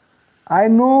I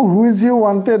know who is he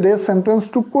wanted এই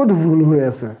চেণ্টেন্সটো ক'ত ভুল হৈ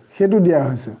আছে সেইটো দিয়া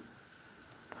হৈছে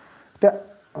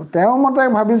তেওঁ মতে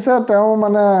ভাবিছে তেওঁ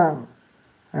মানে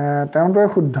তেওঁটোৱে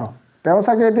শুদ্ধ তেওঁ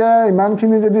চাগে এতিয়া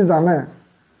ইমানখিনি যদি জানে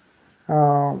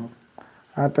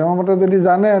তেওঁৰ মতে যদি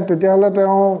জানে তেতিয়াহ'লে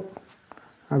তেওঁ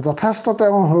যথেষ্ট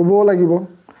তেওঁ হ'বও লাগিব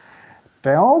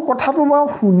তেওঁ কথাটো বাৰু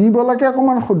শুনিবলৈকে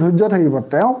অকণমান ধৈৰ্য থাকিব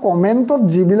তেওঁ কমেণ্টত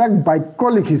যিবিলাক বাক্য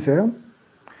লিখিছে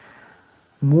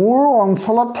মোৰ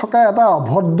অঞ্চলত থকা এটা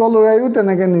অভদ্ৰ ল'ৰাইও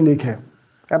তেনেকৈ নিলিখে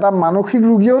এটা মানসিক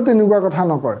ৰোগীয়েও তেনেকুৱা কথা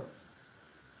নকয়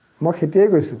মই সেইটোৱেই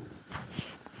কৈছোঁ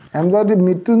এমজয়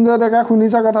মৃত্যুঞ্জয় ডেকা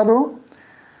শুনিছা কথাটো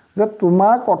যে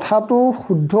তোমাৰ কথাটো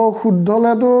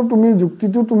শুদ্ধলেতো তুমি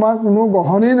যুক্তিটো তোমাৰ কোনো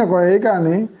গ্ৰহণেই নকৰে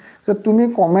এইকাৰণেই যে তুমি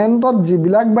কমেণ্টত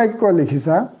যিবিলাক বাক্য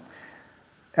লিখিছা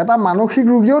এটা মানসিক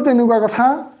ৰোগীয়েও তেনেকুৱা কথা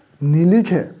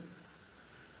নিলিখে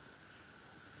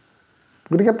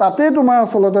গতিকে তাতেই তোমাৰ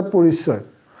আচলতে পৰিচয়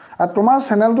আৰু তোমাৰ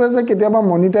চেনেলটোৱে যে কেতিয়াবা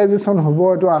মনিটাইজেশ্যন হ'ব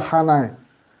এইটো আশা নাই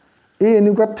এই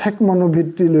এনেকুৱা ঠেক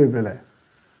মনোবৃত্তি লৈ পেলাই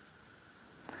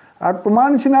আৰু তোমাৰ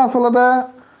নিচিনা আচলতে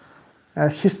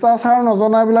শিষ্টাচাৰ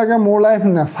নজনাবিলাকে মোৰ লাইফ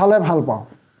নেচালে ভাল পাওঁ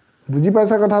বুজি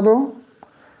পাইছে কথাটো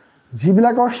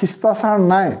যিবিলাকৰ শিষ্টাচাৰ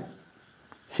নাই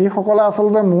সেইসকলে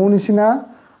আচলতে মোৰ নিচিনা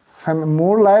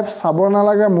মোৰ লাইফ চাব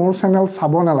নালাগে মোৰ চেনেল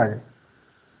চাব নালাগে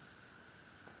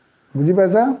বুজি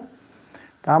পাইছা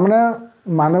তাৰমানে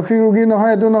মানসিক ৰোগী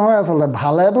নহয় এইটো নহয় আচলতে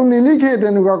ভালেতো নিলিখে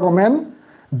তেনেকুৱা কমেণ্ট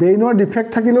ব্ৰেইনৰ ডিফেক্ট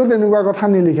থাকিলেও তেনেকুৱা কথা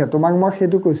নিলিখে তোমাক মই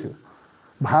সেইটো কৈছোঁ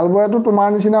ভাল বয়াটো তোমাৰ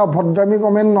নিচিনা অভদ্ৰামী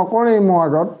কমেণ্ট নকৰেই মোৰ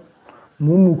আগত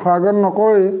মোৰ মুখৰ আগত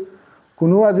নকৰেই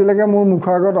কোনো আজিলৈকে মোৰ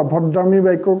মুখৰ আগত অভদ্ৰামী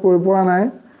বাক্য কৈ পোৱা নাই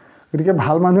গতিকে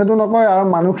ভাল মানুহেতো নকয় আৰু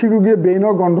মানসিক ৰোগীয়ে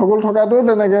ব্ৰেইনৰ গণ্ডগোল থকাটোও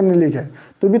তেনেকৈ নিলিখে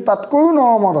তুমি তাতকৈও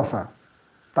নৰমত আছা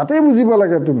তাতেই বুজিব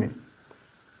লাগে তুমি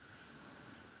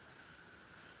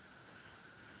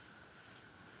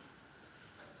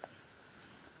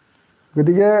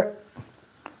গতিকে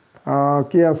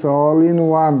কি আছে অল ইন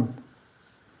ওৱান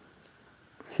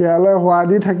শিয়ালে হোৱা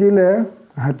দি থাকিলে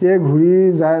হাতীয়ে ঘূৰি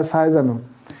যায় চাই জানো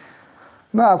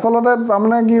না আচলতে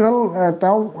তাৰমানে কি হ'ল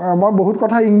তেওঁক মই বহুত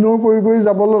কথা ইগন'ৰ কৰি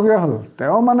যাবলগীয়া হ'ল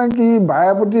তেওঁ মানে কি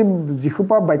বাৰে প্ৰতি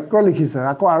যিসোপা বাক্য লিখিছে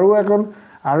আকৌ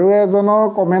আৰু এজনৰ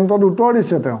কমেণ্টত উত্তৰ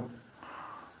দিছে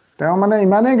তেওঁ মানে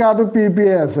ইমানেই গাটো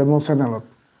পিৰপিৰাই আছে মোৰ চেনেলত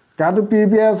গাটো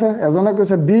পিৰপিৰাই আছে এজনে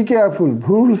কৈছে বি কেয়াৰফুল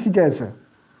ভুল শিকাইছে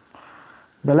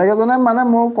বেলেগ এজনে মানে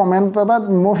মোৰ কমেণ্ট এটাত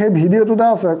মোৰ সেই ভিডিঅ'টোতে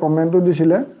আছে কমেণ্টটো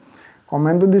দিছিলে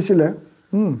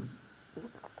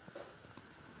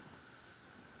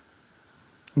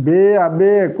বে আবে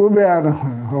একো বেয়া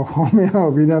নহয় অসমীয়া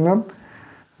অভিধানত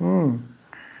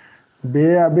বে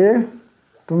আবে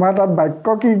তোমাৰ তাত বাক্য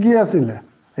কি আছিলে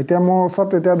এতিয়া মোৰ ওচৰত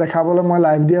এতিয়া দেখাবলৈ মই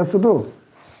লাইভ দি আছোঁতো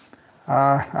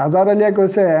আজাদ আলীয়ে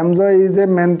কৈছে এমজয় is a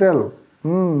mental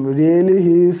really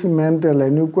he is mental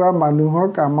এনেকুৱা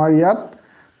মানুহক আমাৰ ইয়াত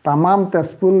তামাম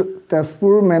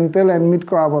তেজপুৰ মেণ্টেল এডমিট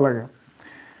কৰাব লাগে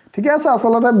ঠিকে আছে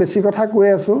আচলতে বেছি কথা কৈ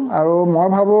আছোঁ আৰু মই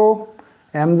ভাবোঁ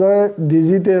এমজয়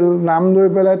ডিজিটেল নাম লৈ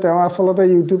পেলাই তেওঁ আচলতে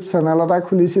ইউটিউব চেনেল এটা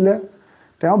খুলিছিলে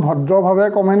তেওঁ ভদ্ৰভাৱে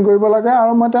কমেন্ট কৰিব লাগে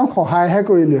আৰু মই তেওঁ সহায়হে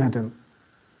কৰিলোহেঁতেন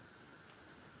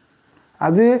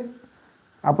আজি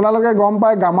আপোনালোকে গম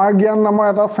পায় গামাৰ জ্ঞান নামৰ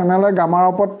এটা চেনেলে গামাৰ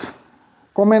ওপৰত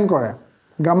কমেন্ট কৰে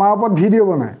গামাৰ ওপৰত ভিডিঅ'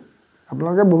 বনায়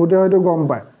আপোনালোকে বহুতে হয়তো গম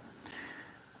পায়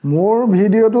মোৰ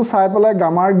ভিডিঅ'টো চাই পেলাই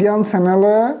গামাৰ জ্ঞান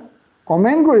চেনেলে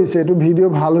কমেন্ট কৰিছে এইটো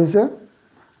ভিডিঅ' ভাল হৈছে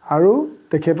আৰু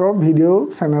তেখেতৰ ভিডিঅ'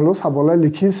 চেনেলো চাবলৈ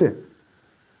লিখিছে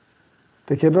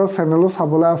তেখেতৰ চেনেলো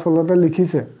চাবলৈ আচলতে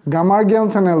লিখিছে গামাৰ জ্ঞান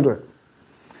চেনেলটোৱে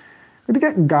গতিকে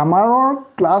গামাৰৰ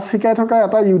ক্লাছ শিকাই থকা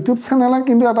এটা ইউটিউব চেনেলে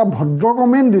কিন্তু এটা ভদ্ৰ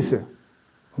কমেন্ট দিছে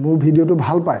মোৰ ভিডিঅ'টো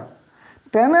ভাল পায়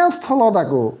তেনেস্থলত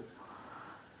আকৌ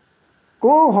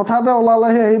হঠাতে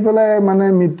ওলালেহি আহি পেলাই মানে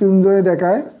মৃত্যুঞ্জয়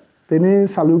ডেকাই তিনি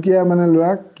চালুকীয়া মানে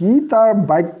ল'ৰা কি তাৰ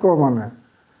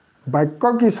বাক্য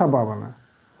কি চাবা মানে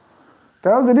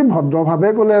তেওঁ যদি ভদ্ৰভাৱে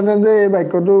ক'লেহেঁতেন যে এই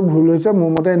বাক্যটো ভুল হৈছে মোৰ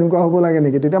মতে এনেকুৱা হ'ব লাগে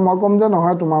নেকি তেতিয়া মই ক'ম যে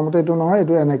নহয় তোমাৰ মতে এইটো নহয়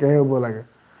এইটো এনেকৈহে হ'ব লাগে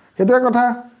সেইটোৱে কথা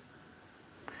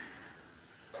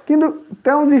কিন্তু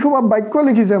তেওঁ যিসোপা বাক্য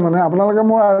লিখিছে মানে আপোনালোকে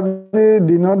মোৰ আজি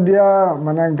দিনত দিয়া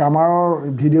মানে গামাৰৰ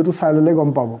ভিডিঅ'টো চাই ল'লে গম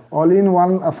পাব অল ইন ওৱান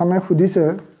আছামে সুধিছে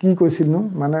কি কৈছিলনো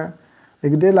মানে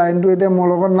এইগোটেই লাইনটো এতিয়া মোৰ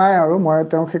লগত নাই আৰু মই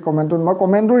তেওঁ সেই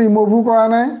কমেণ্টটো ৰিমুভো কৰা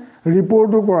নাই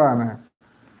ৰিপৰ্টো কৰা নাই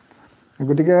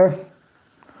গতিকে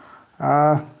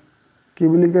কি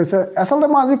বুলি কৈছে আচলতে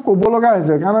মই আজি ক'ব লগা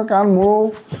হৈছে কাৰণ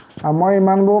মই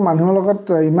ইমানবোৰ মানুহৰ লগত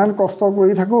ইমান কষ্ট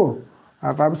কৰি থাকোঁ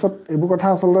আৰু তাৰপিছত এইবোৰ কথা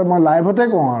আচলতে মই লাইভতে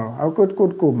কওঁ আৰু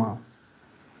ক'ত ক'ম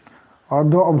আৰু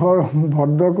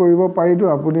ভদ্ৰ কৰিব পাৰিতো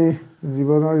আপুনি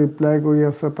জীৱনৰ ৰিপ্লাই কৰি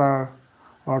আছে তাৰ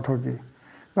অৰ্থ কি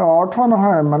অৰ্থ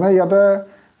নহয় মানে ইয়াতে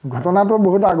ঘটনাটো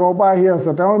বহুত আগৰ পৰা আহি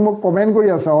আছে তেওঁ মোক কমেণ্ট কৰি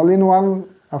আছে অল ইন ওৱান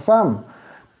আছাম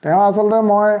তেওঁ আচলতে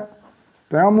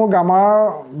তেওঁ মোৰ গামাৰ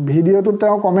ভিডিঅ'টোত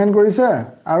তেওঁ কমেণ্ট কৰিছে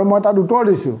আৰু মই তাত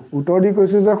উত্তৰ দি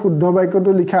কৈছোঁ যে শুদ্ধ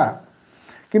বাক্যটো লিখা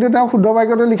কিন্তু তেওঁ শুদ্ধ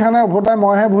বাক্যটো লিখা নাই উভতাই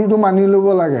মইহে ভুলটো মানি ল'ব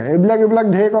লাগে এইবিলাক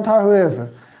ঢেৰ কথা হৈ আছে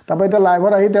তাৰপৰা এতিয়া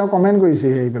লাইভত আহি তেওঁ কমেণ্ট কৰিছে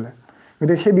পেলাই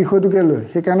গতিকে সেই বিষয়টোকে লৈ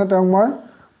সেইকাৰণে তেওঁক মই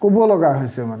ক'ব লগা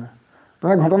হৈছে মানে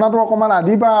ঘটনাটো অকণমান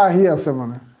আদিৰ পৰা আহি আছে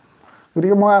মানে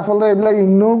গতিকে মই আচলতে এইবিলাক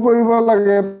ইগন'ৰ কৰিব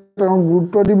লাগে তেওঁ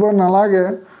গুৰুত্ব দিব নালাগে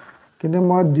কিন্তু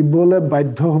মই দিবলৈ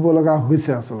বাধ্য হ'ব লগা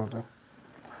হৈছে আচলতে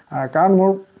কাৰণ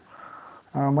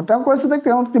মই তেওঁক কৈছোঁ যে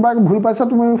তেওঁ কিবা ভুল পাইছা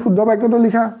তুমি শুদ্ধ বাক্যটো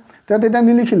লিখা তেওঁ তেতিয়া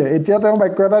নিলিখিলে এতিয়া তেওঁ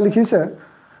বাক্য এটা লিখিছে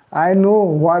আই ন'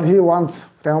 হোৱাট হি ৱান্টছ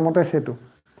তেওঁৰ মতে সেইটো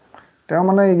তেওঁ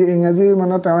মানে ইংৰাজী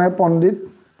মানে তেওঁহে পণ্ডিত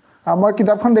আৰু মই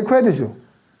কিতাপখন দেখুৱাই দিছোঁ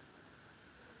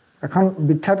এখন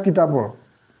বিখ্যাত কিতাপৰ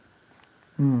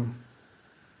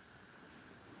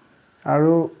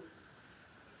আৰু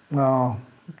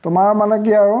তোমাৰ মানে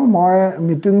কি আৰু মই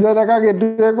মৃত্যুঞ্জয় ডেকাক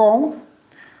এইটোৱে কওঁ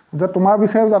যে তোমাৰ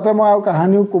বিষয়ে যাতে মই আৰু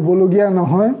কাহিনীও ক'বলগীয়া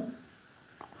নহয়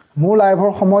মোৰ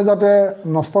লাইভৰ সময় যাতে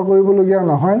নষ্ট কৰিবলগীয়া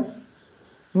নহয়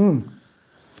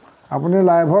আপুনি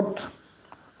লাইভত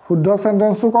শুদ্ধ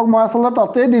চেণ্টেন্সটো কওক মই আচলতে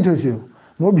তাতেই দি থৈছোঁ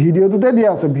মোৰ ভিডিঅ'টোতে দিয়া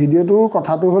আছে ভিডিঅ'টোৰ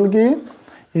কথাটো হ'ল কি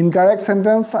ইনকাৰেক্ট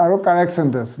চেণ্টেন্স আৰু কাৰেক্ট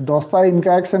চেণ্টেন্স 10টা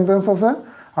ইনকাৰেক্ট চেণ্টেন্স আছে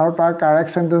আৰু তাৰ কাৰেক্ট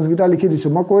চেণ্টেন্সকেইটা লিখি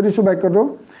দিছোঁ মই কৈ দিছোঁ বাক্যটো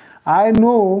আই ন'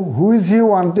 হু ইজ হি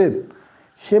ৱান্টেড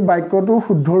সেই বাক্যটোৰ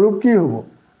শুদ্ধ ৰূপ কি হ'ব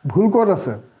ভুল ক'ত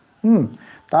আছে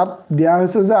তাত দিয়া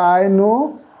হৈছে যে আই ন'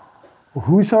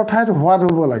 হুইচৰ ঠাইত হোৱাত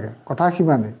হ'ব লাগে কথা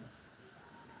সিমানেই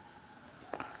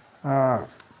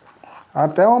আৰু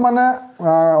তেওঁ মানে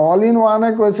অল ইন ওৱানে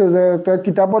কৈছে যে তেওঁ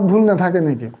কিতাপত ভুল নাথাকে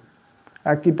নেকি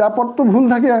কিতাপততো ভুল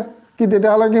থাকে কি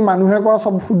তেতিয়াহ'লে কি মানুহে কোৱা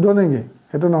চব শুদ্ধ নেকি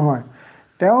সেইটো নহয়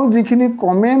তেওঁ যিখিনি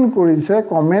কমেণ্ট কৰিছে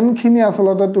কমেণ্টখিনি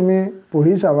আচলতে তুমি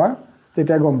পঢ়ি চাবা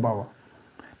তেতিয়া গম পাবা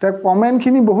তেওঁ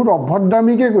কমেণ্টখিনি বহুত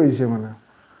অভদ্ৰামীকৈ কৰিছে মানে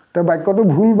তেওঁ বাক্যটো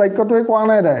ভুল বাক্যটোৱে কোৱা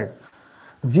নাই ডাইৰেক্ট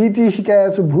যি টি শিকাই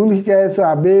আছোঁ ভুল শিকাই আছোঁ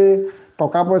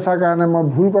টকা পইচাৰ কাৰণে মই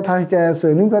ভুল কথা শিকাই আছোঁ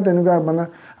এনেকুৱা তেনেকুৱা মানে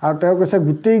আৰু তেওঁ কৈছে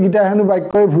গোটেইকেইটা হেনো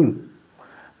বাক্যই ভুল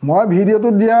মই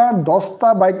ভিডিঅ'টোত দিয়া 10টা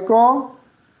বাক্য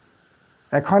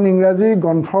এখন ইংৰাজী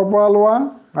গ্ৰন্থৰ পৰা লোৱা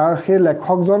আৰু সেই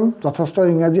লেখকজন যথেষ্ট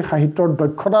ইংৰাজী সাহিত্যৰ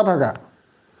দক্ষতা থকা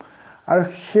আৰু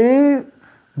সেই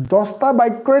 10টা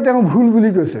বাক্যই তেওঁ ভুল বুলি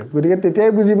কৈছে গতিকে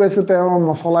তেতিয়াই বুজি পাইছোঁ তেওঁৰ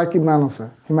মছলা কিমান আছে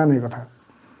সিমানেই কথা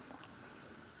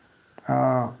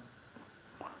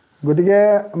গতিকে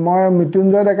মই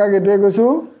মৃত্যুঞ্জয় ডেকাক এইটোৱে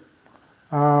কৈছোঁ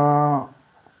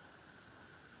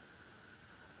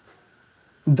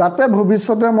যাতে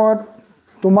ভৱিষ্যতে মই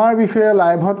তোমাৰ বিষয়ে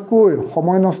লাইভত কৈ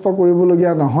সময় নষ্ট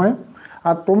কৰিবলগীয়া নহয়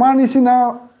আৰু তোমাৰ নিচিনা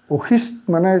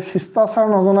শিষ্টাচাৰ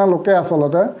নজনা লোকে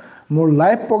আচলতে মোৰ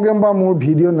লাইভ প্ৰগ্ৰেম বা মোৰ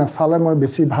ভিডিঅ' নাচালে মই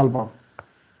বেছি ভাল পাওঁ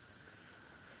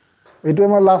এইটোৱে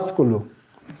মই লাষ্ট ক'লোঁ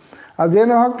আৰু যিয়ে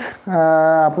নহওক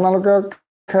আপোনালোকে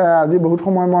আজি বহুত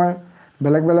সময় মই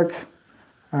বেলেগ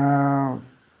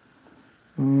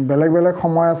বেলেগ বেলেগ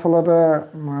সময় আসলতে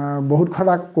বহুত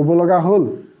কথা ক'ব লগা হ'ল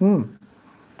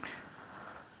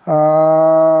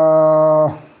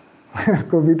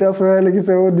কবিতা চৰাই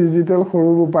লিখিছে ও ডিজিটেল সৰু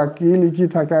বোপা কি লিখি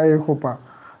থাকা এই খোপা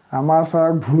আমাৰ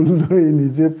ছাৰক ভুল ধৰি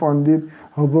নিজে পণ্ডিত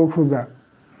হ'ব খোজা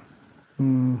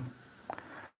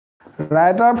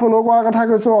ৰাইটাৰ ফলো কৰাৰ কথা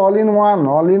কৈছোঁ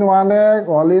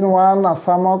অল ইন ওৱান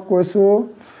আছামক কৈছোঁ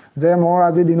যে মোৰ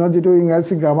আজি দিনত যিটো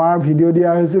ইংৰাজী গ্ৰামাৰ ভিডিঅ'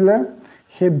 দিয়া হৈছিলে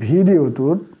সেই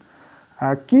ভিডিঅ'টোত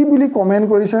কি বুলি কমেণ্ট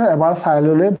কৰিছে এবাৰ চাই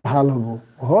ল'লে ভাল হ'ব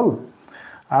হ'ল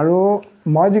আৰু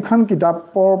মই যিখন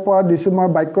কিতাপৰ পৰা দিছোঁ মই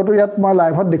বাক্যটো ইয়াত মই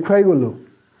লাইভত দেখুৱাই গ'লোঁ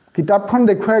কিতাপখন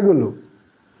দেখুৱাই গ'লোঁ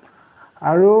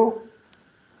আৰু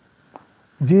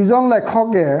যিজন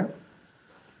লেখকে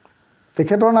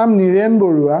তেখেতৰ নাম নীৰেণ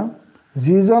বৰুৱা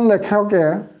যিজন লেখকে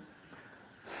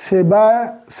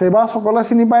সেৱা সকলে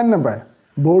চিনি পায় নাপায়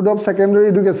বোৰ্ড অফ ছেকেণ্ডাৰী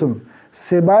এডুকেশ্যন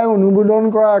সেৱাই অনুমোদন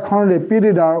কৰা এখন ৰেপিড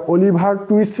ৰিডাৰ অলিভাৰ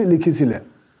টুইষ্ট লিখিছিলে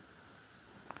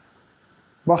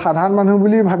বৰ সাধাৰণ মানুহ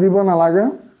বুলি ভাবিব নালাগে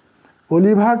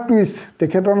অলিভাৰ টুইষ্ট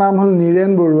তেখেতৰ নাম হ'ল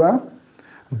নীৰেণ বৰুৱা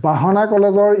বাহনা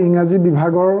কলেজৰ ইংৰাজী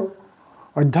বিভাগৰ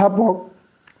অধ্যাপক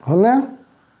হ'লনে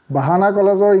বাহনা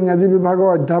কলেজৰ ইংৰাজী বিভাগৰ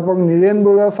অধ্যাপক নীৰেণ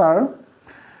বৰুৱা ছাৰ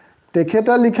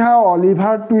তেখেতে লিখা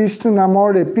অলিভাৰ টুইষ্ট নামৰ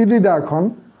rapid ৰিডাৰখন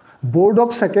board of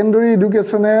secondary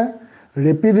এডুকেশ্যনে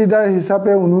rapid reader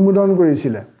হিচাপে অনুমোদন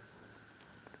কৰিছিলে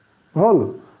হ'ল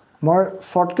মই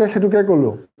শ্বৰ্টকৈ সেইটোকে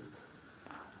ক'লোঁ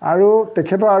আৰু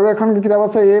তেখেতৰ আৰু এখন কিতাপ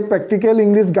আছে এই practical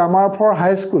English grammar for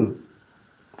high school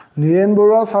Niren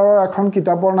Barua ছাৰৰ এখন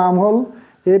কিতাপৰ নাম হ'ল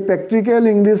এই practical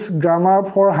English grammar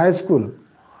for high school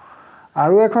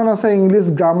আৰু এখন আছে English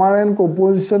grammar and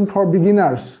কম্প'জিশ্যন for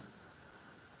beginners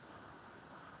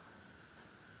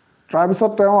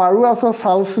তাৰপিছত তেওঁ আৰু আছে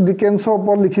চাৰ্লছ ডিকেন্সৰ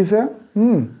ওপৰত লিখিছে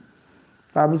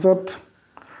তাৰপিছত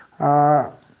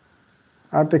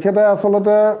তেখেতে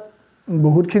আচলতে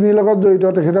বহুতখিনিৰ লগত জড়িত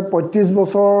তেখেতে ৩৫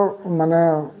 বছৰ মানে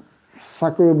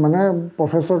চাকৰি মানে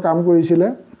প্ৰফেচৰ কাম কৰিছিলে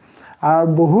আৰু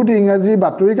বহুত ইংৰাজী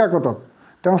বাতৰি কাকতত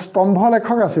তেওঁ স্তম্ভ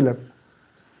লেখক আছিলে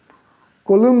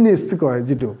কলুমনিষ্ট কয়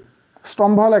যিটো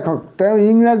স্তম্ভ লেখক তেওঁ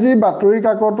ইংৰাজী বাতৰি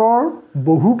কাকতৰ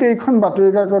বহুকেইখন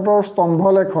বাতৰি কাকতৰ স্তম্ভ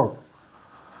লেখক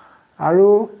আৰু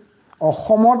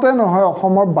অসমতে নহয়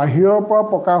অসমৰ বাহিৰৰ পৰা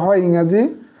প্ৰকাশ হোৱা ইংৰাজী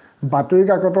বাতৰি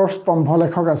কাকতৰ স্তম্ভ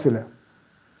লেখক আছিলে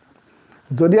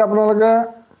যদি আপোনালোকে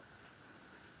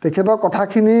তেখেতৰ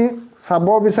কথাখিনি চাব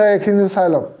বিচাৰে এইখিনি চাই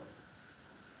লওক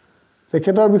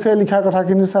তেখেতৰ বিষয়ে লিখা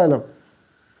কথাখিনি চাই লওক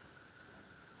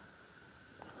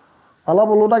অলপ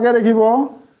ওলোটাকে দেখিব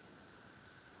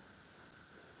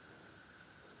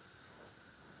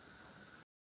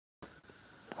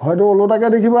হয়তো ওলোটাকে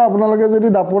দেখিব আপোনালোকে যদি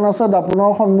দাপোন আছে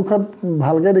দাপোনৰ সন্মুখত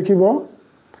ভালকৈ দেখিব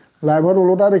লাইভত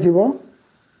ওলোটা দেখিব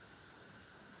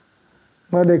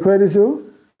মই দেখুৱাই দিছোঁ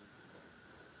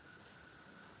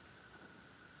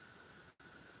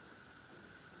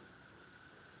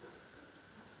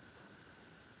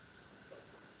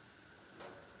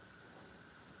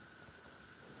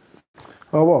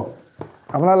হ'ব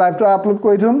আপোনাৰ লাইভটো আপলোড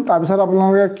কৰি থ'ম তাৰপিছত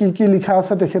আপোনালোকে কি কি লিখা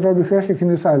আছে তেখেতৰ বিষয়ে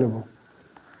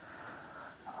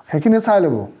সেইখিনি চাই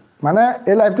ল'ব মানে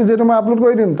এই লাইভটো যিহেতু মই আপলোড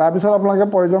কৰি দিম তাৰপিছত আপোনালোকে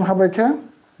প্ৰয়োজন সাপেক্ষে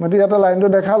মইতো ইয়াতে লাইনটো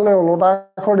দেখালে ওলোটা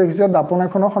আখৰ দেখিছে দাপোন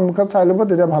এখনৰ সন্মুখত চাই ল'ব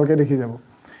তেতিয়া ভালকৈ দেখি যাব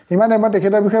ইমানে মই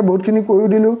তেখেতৰ বিষয়ে বহুতখিনি কৈও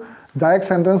দিলোঁ ডাইৰেক্ট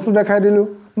চেণ্টেঞ্চটো দেখাই দিলোঁ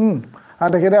আৰু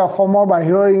তেখেতে অসমৰ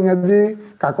বাহিৰৰ ইংৰাজী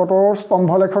কাকতৰ স্তম্ভ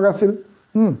লেখক আছিল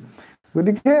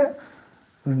গতিকে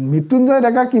মৃত্যুঞ্জয়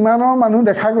ডেকা কিমানৰ মানুহ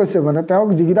দেখা গৈছে মানে তেওঁক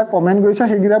যিকেইটা কমেণ্ট কৰিছে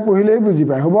সেইকেইটা পঢ়িলেই বুজি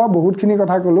পায় হ'ব বহুতখিনি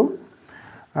কথা ক'লোঁ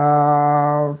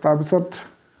তাৰপিছত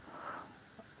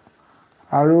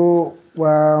আৰু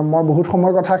মই বহুত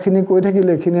সময় কথাখিনি কৈ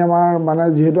থাকিলোঁ এইখিনি আমাৰ মানে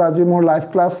যিহেতু আজি মোৰ লাইভ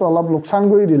ক্লাছ অলপ লোকচান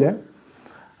কৰি দিলে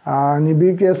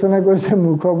নিবিৰ ক্ৰিয়েশ্যনে কৈছে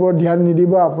মূৰ্খৰ ওপৰত ধ্যান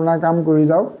নিদিব আপোনাৰ কাম কৰি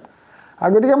যাওক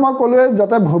আৰু গতিকে মই ক'লোৱে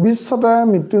যাতে ভৱিষ্যতে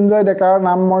মৃত্যুঞ্জয় ডেকাৰ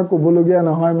নাম মই ক'বলগীয়া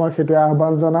নহয় মই সেইটোৱে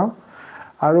আহ্বান জনাওঁ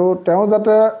আৰু তেওঁ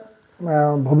যাতে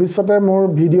ভৱিষ্যতে মোৰ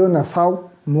ভিডিঅ' নাচাওক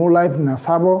মোৰ লাইভ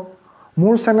নাচাব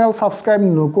মোৰ চেনেল ছাবস্ক্ৰাইব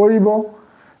নকৰিব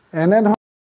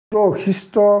এনেধৰণৰ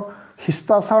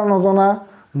শিষ্টাচাৰ নজনা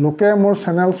লোকে মোৰ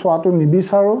চেনেল চোৱাটো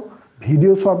নিবিচাৰোঁ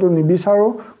ভিডিঅ' চোৱাটো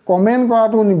নিবিচাৰোঁ কমেণ্ট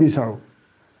কৰাটো নিবিচাৰোঁ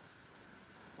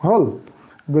হ'ল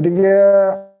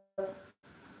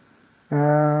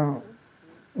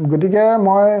গতিকে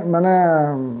মই মানে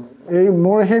এই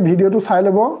মোৰ সেই ভিডিঅ'টো চাই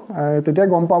ল'ব তেতিয়া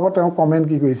গম পাব তেওঁ কমেণ্ট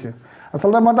কি কৰিছে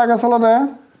আচলতে মই তাক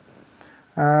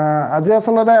আজি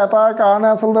আচলতে এটাৰ কাৰণে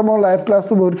আচলতে মোৰ লাইভ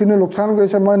ক্লাছটো বহুতখিনি লোকচান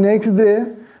কৰিছে মই নেক্সট ডে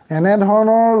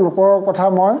এনেধৰণৰ লোকৰ কথা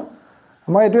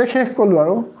মই এইটোৱে শেষ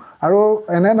ক'লোঁ আৰু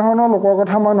এনেধৰণৰ লোকৰ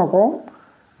কথা মই নকওঁ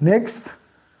নেক্সট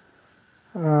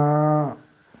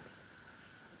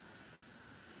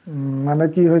মানে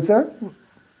কি হৈছে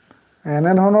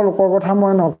এনে ধৰণৰ লোকৰ কথা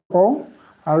মই নকওঁ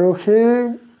আৰু সেই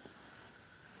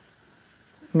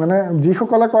মানে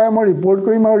যিসকলে কয় মই ৰিপৰ্ট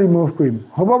কৰিম আৰু ৰিমুভ কৰিম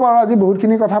হ'ব বাৰু আজি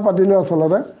বহুতখিনি কথা পাতিলোঁ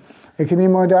আচলতে এইখিনি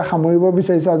মই এতিয়া সামৰিব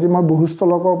বিচাৰিছোঁ আজি মই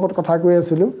বহুস্থলকৰ ওপৰত কথা কৈ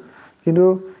আছিলোঁ কিন্তু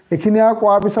এইখিনি আৰু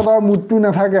কোৱাৰ পিছত আৰু মুডটো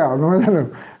নাথাকে আৰু নহয় জানো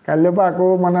কাইলৈৰ পৰা আকৌ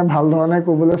মানে ভাল ধৰণে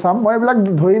ক'বলৈ চাম মই এইবিলাক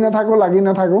ধৰি নাথাকোঁ লাগি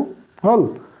নাথাকোঁ হ'ল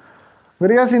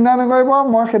গতিকে চিন্তা নকৰিব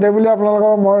মই সেইদে বুলি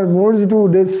আপোনালোকৰ মোৰ যিটো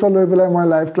উদ্দেশ্য লৈ পেলাই মই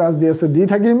লাইভ ক্লাছ দি আছোঁ দি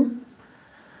থাকিম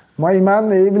মই ইমান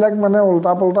এইবিলাক মানে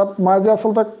উল্টা পল্টাত মই আজি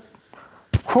আচলতে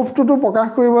ক্ষোভটোতো প্ৰকাশ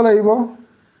কৰিব লাগিব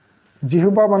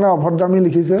যিসোপা মানে অভদ্ৰামী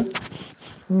লিখিছে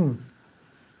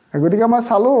গতিকে মই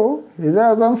চালোঁ এই যে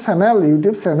এজন চেনেল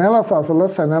ইউটিউব চেনেল আছে আচলতে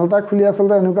চেনেল এটা খুলি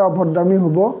আচলতে এনেকুৱা অভদ্ৰামী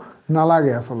হ'ব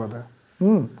নালাগে আচলতে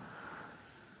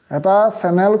এটা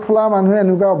চেনেল খোলা মানুহে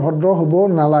এনেকুৱা অভদ্ৰ হ'ব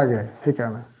নালাগে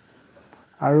সেইকাৰণে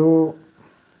আৰু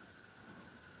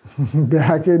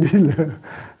বেয়াকৈ দিলে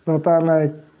নটা নাই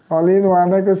অল ইন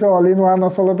ওৱানে কৈছে অল ইন ওৱান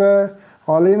আচলতে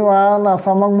অল ইন ওৱান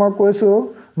আছামক মই কৈছোঁ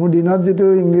মোৰ দিনত যিটো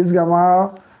ইংলিছ গ্ৰামাৰ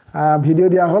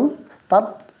ভিডিঅ' দিয়া হ'ল তাত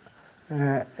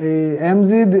এই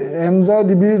এমজয়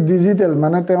ডিজিটেল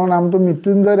মানে তেওঁৰ নামটো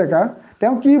মৃত্যুঞ্জয় ডেকা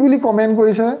তেওঁ কি বুলি কমেণ্ট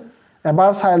কৰিছে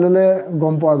এবাৰ চাই ল'লে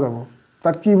গম পোৱা যাব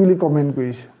তাত কি বুলি কমেণ্ট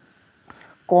কৰিছে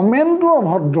কমেণ্টটো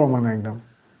অভদ্ৰ মানে একদম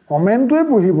কমেণ্টটোৱে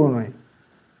পঢ়িব নোৱাৰি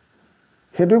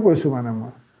সেইটো কৈছোঁ মানে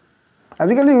মই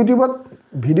আজিকালি ইউটিউবত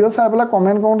ভিডিঅ' চাই পেলাই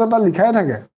কমেণ্ট কৰোঁতে তাত লিখাই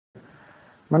থাকে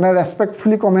মানে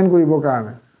ৰেছপেক্টফুলি কমেণ্ট কৰিবৰ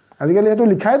কাৰণে আজিকালি সেইটো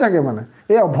লিখাই থাকে মানে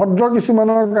এই অভদ্ৰ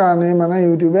কিছুমানৰ কাৰণে মানে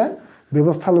ইউটিউবে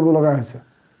ব্যৱস্থা ল'ব লগা হৈছে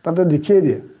তাতে দেখিয়ে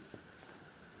দিয়ে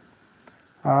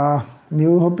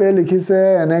নিউ হোপে লিখিছে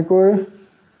এনেকৈ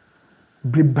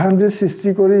বিভ্ৰান্তিৰ সৃষ্টি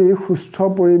কৰি সুস্থ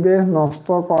পৰিৱেশ নষ্ট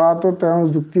কৰাটো তেওঁৰ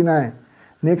যুক্তি নাই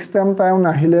নেক্সট টাইম তেওঁ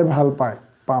নাহিলে ভাল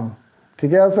পাম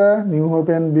ঠিকে আছে নিউ হোপ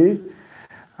এণ্ড বি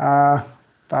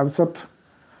তাৰপিছত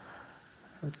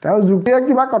তেওঁ যুক্তিয়ে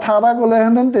কিবা কথা এটা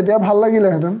ক'লেহেঁতেন তেতিয়া ভাল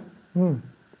লাগিলেহেঁতেন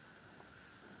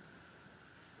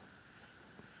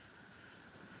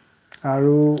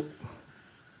আৰু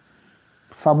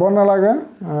চাব নালাগে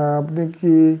আপুনি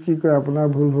কি কয় আপোনাৰ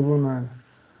ভুল হ'ব নোৱাৰে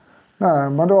নাই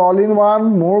মইতো অল ইন ওৱান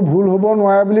মোৰ ভুল হ'ব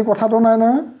নোৱাৰে বুলি কথাটো নাই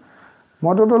নহয়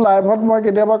মইতো লাইভত মই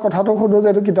কেতিয়াবা কথাটো সোধোঁ যে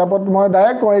এইটো কিতাপত মই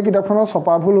ডাইৰেক্ট কওঁ এই কিতাপখনৰ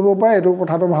ছপা ভুল হ'ব পাৰে এইটো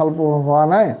কথাটো ভাল হোৱা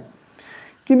নাই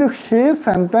কিন্তু সেই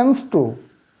চেণ্টেন্সটো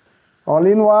অল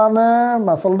ইন ওৱানে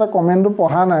আচলতে কমেণ্টটো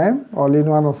পঢ়া নাই অল ইন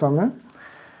ওৱান আছামে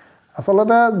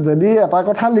আচলতে যদি এটা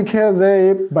কথা লিখে যে এই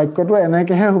বাক্যটো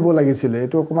এনেকৈহে হ'ব লাগিছিলে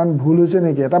এইটো অকণমান ভুল হৈছে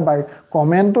নেকি এটা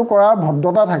কমেণ্টটো কৰাৰ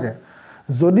ভদ্ৰতা থাকে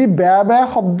যদি বেয়া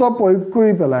শব্দ প্ৰয়োগ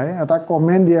কৰি পেলাই এটা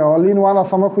কমেণ্ট দিয়ে অল ইন ওৱান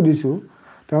আছামক সুধিছোঁ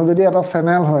তেওঁ যদি এটা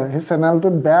চেনেল হয় সেই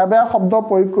চেনেলটোত বেয়া শব্দ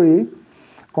প্ৰয়োগ কৰি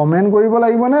কমেণ্ট কৰিব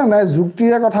লাগিবনে নাই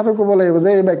যুক্তিৰে কথাটো ক'ব লাগিব যে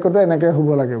এই বাক্যটো এনেকৈ হ'ব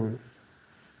লাগে বুলি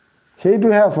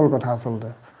সেইটোহে আচল কথা আচলতে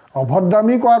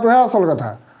অভদ্ৰামী কৰাটোহে আচল কথা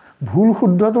ভুল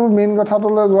শুদ্ধটো মেইন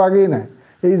কথাটোলৈ যোৱাগেই নাই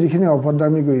এই যিখিনি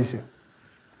অভদ্ৰামী কৰিছে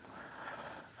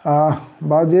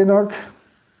বাৰু যিয়ে নহওক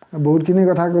বহুতখিনি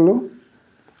কথা ক'লোঁ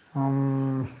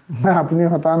আপুনি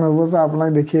হতাশ নহ'ব ছাৰ আপোনাক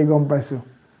দেখিয়ে গম পাইছোঁ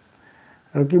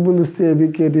ৰকিবুল ইষ্টি এবি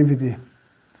ক্ৰিয়েটিভিটি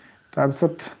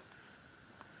তাৰপিছত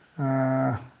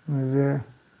নিজে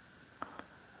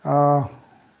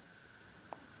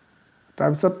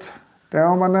তাৰপিছত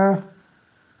তেওঁ মানে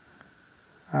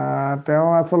তেওঁ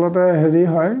আচলতে হেৰি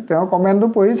হয় তেওঁ কমেণ্টটো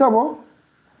পঢ়ি চাব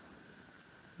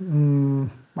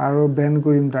আৰু বেন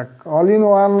কৰিম তাক অল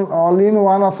ইন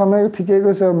ওৱান আছামে ঠিকেই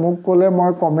কৈছে মোক ক'লে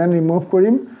মই কমেণ্ট ৰিমুভ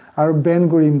কৰিম আৰু বেন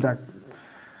কৰিম তাক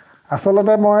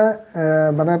আচলতে মই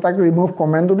মানে তাক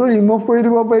কমেণ্টটোতো ৰিমুভ কৰি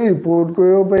দিব পাৰি ৰিপৰ্ট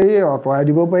কৰিব পাৰি আঁতৰাই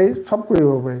দিব পাৰি চব কৰিব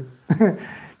পাৰি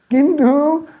কিন্তু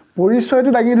পৰিচয়টো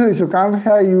দাঙি ধৰিছোঁ কাৰণ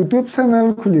সেয়া ইউটিউব চেনেল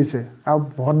খুলিছে আৰু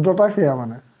ভদ্ৰতা সেয়া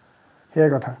মানে সেয়া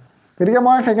কথা গতিকে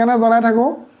মই সেইকাৰণে জনাই থাকোঁ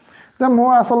যে মোৰ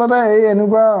আচলতে এই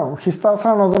এনেকুৱা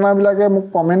শিষ্টাচাৰ নজনাবিলাকে মোক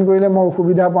কমেণ্ট কৰিলে মই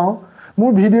অসুবিধা পাওঁ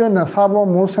মোৰ ভিডিঅ' নাচাব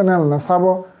মোৰ চেনেল নাচাব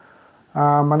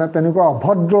মানে তেনেকুৱা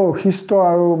অভদ্ৰ অশিষ্ট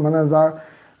আৰু মানে যাৰ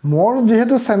মোৰ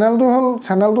যিহেতু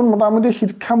চেনেলটোত মোটামুটি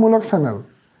শিক্ষামূলক চেনেল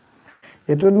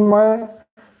এইটোত মই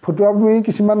ফটুৱামি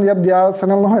কিছুমান ইয়াত দিয়া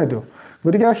চেনেল নহয় এইটো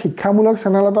গতিকে শিক্ষামূলক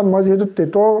চেনেল এটাত মই যিহেতু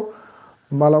টেটৰ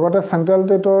বা লগতে চেণ্ট্ৰেল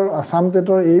টেটৰ আছাম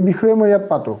টেটৰ এই বিষয়ে মই ইয়াত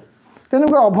পাতোঁ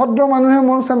তেনেকুৱা অভদ্ৰ মানুহে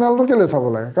মোৰ চেনেলটো কেলৈ চাব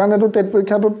লাগে কাৰণ এইটো টেট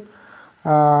পৰীক্ষাটোত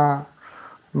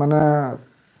মানে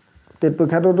টেট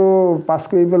পৰীক্ষাটোতো পাছ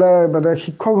কৰি পেলাই মানে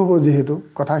শিক্ষক হ'ব যিহেতু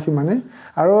কথা সিমানেই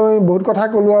আৰু বহুত কথা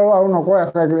ক'লোঁ আৰু নকওঁ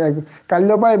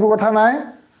কাইলৈৰ পৰা এইবোৰ কথা নাই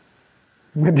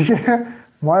গতিকে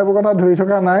মই এইবোৰ কথা ধৰি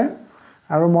থকা নাই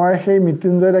আৰু মই সেই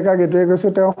মৃত্যুঞ্জয় ডেকাক এইটোৱে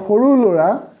কৈছোঁ তেওঁ সৰু ল'ৰা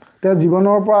তেওঁ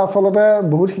জীৱনৰ পৰা আচলতে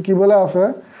বহুত শিকিবলৈ আছে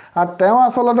আৰু তেওঁ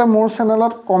আচলতে মোৰ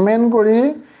চেনেলত কমেণ্ট কৰি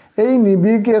এই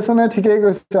নিবিড় ক্ৰিয়েশ্যনে ঠিকেই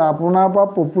কৈছে আপোনাৰ পৰা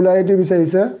পপুলাৰিটি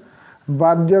বিচাৰিছে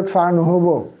বাদ দিয়ক ছাৰ নহ'ব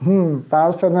তাৰ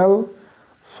চেনেল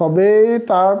সবেই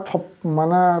তাৰ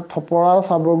মানে থপৰা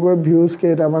চাবগৈ ভিউজ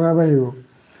কেইটামানে বাঢ়িব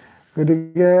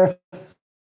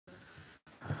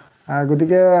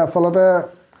গতিকে আচলতে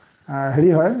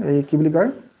হেৰি হয় এই কি বুলি কয়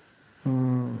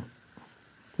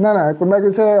নাই কোনোবাই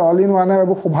কৈছে অল ইন ওৱানে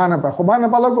এইবোৰ শোভা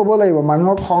নাপালেও ক'ব লাগিব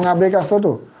মানুহৰ খং আৱেগ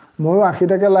আছেতো ময়ো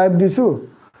 80টাকে লাইভ দিছোঁ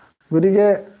গতিকে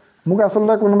মোক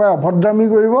আচলতে কোনোবাই অভদ্ৰামী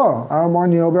কৰিব আৰু মই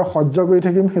নীৰৱে সহ্য কৰি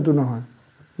থাকিম সেইটো নহয়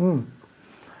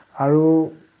আৰু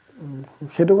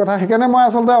সেইটো কথা সেইকাৰণে মই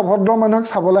আচলতে অভদ্ৰ মানুহক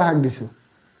চাবলৈ হাক দিছোঁ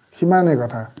সিমানেই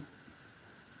কথা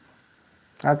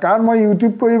কাৰণ মই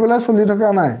ইউটিউব কৰিবলৈ চলি থকা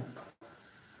নাই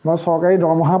মই চৰকাৰী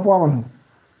দৰমহা পোৱা মানুহ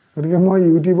গতিকে মই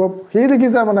ইউটিউবত সেই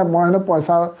দেখিছে মানে মই হেনো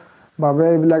পইচাৰ বাবে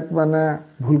এইবিলাক মানে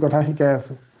ভুল কথা শিকাই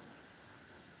আছোঁ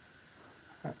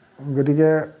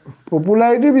গতিকে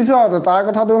পপুলাৰিটি বিচাৰতে তাৰ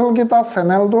কথাটো হ'ল কি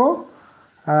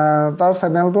তাৰ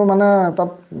চেনেলটো মানে তাত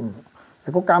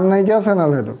একো কাম নাইকিয়া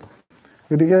চেনেল সেইটো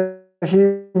গতিকে সি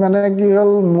মানে কি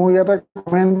হ'ল মোৰ ইয়াতে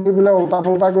কমেণ্ট কৰি পেলাই উল্টা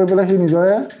পুল্টা কৰি পেলাই সি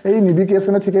নিজৰে এই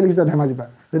নিবিকেশ্যনে ঠিকে লিখিছে ধেমাজিপা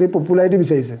যদি পপুলাৰিটি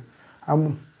বিচাৰিছে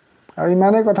আৰু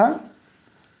ইমানেই কথা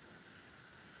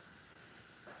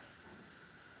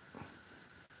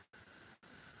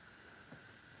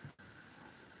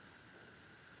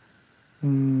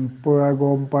পৰা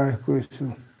গম পাই কৈছোঁ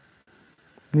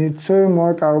নিশ্চয়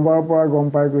মই কাৰোবাৰ পৰা গম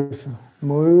পাই গৈছোঁ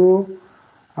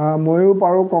ময়ো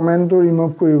পাৰোঁ কমেণ্টটো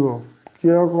ৰিমুভ কৰিব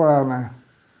কিয়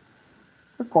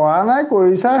কৰা নাই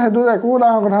কৰিছা সেইটো একো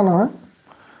ডাঙৰ কথা নহয়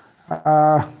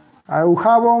আৰু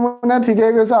উষা বৰ্মনে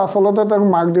ঠিকেই কৈছে আচলতে তেওঁক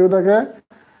মাক দেউতাকে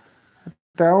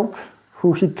তেওঁক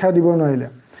সুশিক্ষা দিব নোৱাৰিলে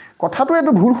কথাটো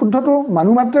এইটো ভুল শুদ্ধটো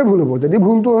মানুহ মাত্ৰে ভুল হ'ব যদি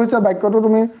ভুলটো হৈছে বাক্যটো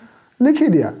তুমি লিখি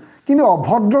দিয়া কিন্তু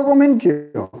অভদ্ৰ কমেণ্ট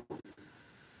কিয়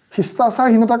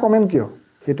শিষ্টাচাৰহীনতা কমেণ্ট কিয়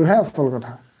সেইটোহে আচল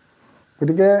কথা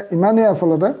গতিকে ইমানেই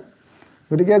আচলতে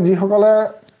গতিকে যিসকলে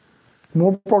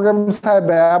মোৰ প্ৰগ্ৰেম চাই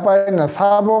বেয়া পাই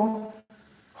নাচাব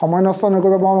সময় নষ্ট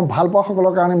নকৰিব মই ভাল পোৱা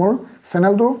সকলৰ কাৰণে মোৰ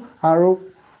চেনেলটো আৰু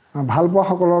ভাল পোৱা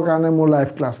সকলৰ কাৰণে মোৰ লাইভ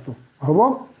ক্লাছটো হ'ব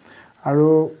আৰু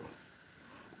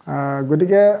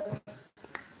গতিকে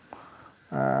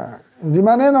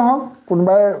যিমানেই নহওক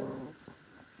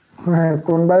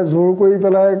কোনোবাই জোৰ কৰি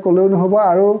পেলাই ক'লেও নহ'ব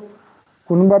আৰু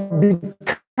কোনোবা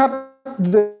বিখ্যাত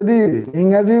যদি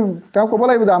ইংৰাজী তেওঁ ক'ব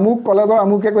লাগিব যে আমুক কলেজৰ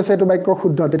আমুকে কৈছে এইটো বাক্য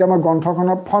শুদ্ধ তেতিয়া মই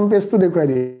গ্ৰন্থখনৰ ফ্ৰণ্ট পেজটো দেখুৱাই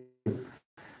দিম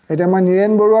এতিয়া মই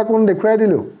নীৰেণ বৰুৱা কোন দেখুৱাই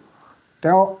দিলোঁ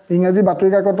তেওঁ ইংৰাজী বাতৰি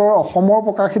কাকতৰ অসমৰ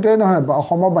প্ৰকাশিতই নহয়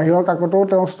অসমৰ বাহিৰৰ কাকতৰো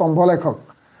তেওঁ স্তম্ভ লেখক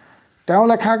তেওঁ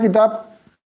লেখা কিতাপ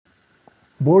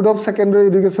বোৰ্ড অফ ছেকেণ্ডেৰী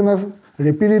এডুকেশ্যনে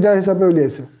ৰেপি ৰিডাৰ হিচাপে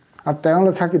উলিয়াইছে আৰু তেওঁ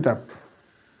লেখা কিতাপ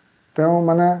তেওঁ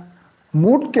মানে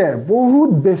মোতকৈ বহুত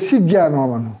বেছি জ্ঞানৰ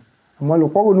মানুহ মই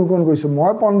লোকক অনুকৰণ কৰিছোঁ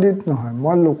মই পণ্ডিত নহয়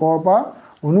মই লোকৰ পৰা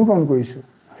অনুকৰণ কৰিছোঁ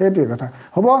সেইটোৱে কথা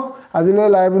হ'ব আজিলৈ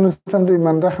লাইভ অনুষ্ঠানটো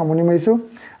ইমানতে সামৰণি মাৰিছোঁ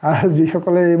আৰু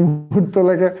যিসকলে এই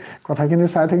মুহূৰ্তলৈকে কথাখিনি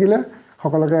চাই থাকিলে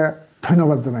সকলোকে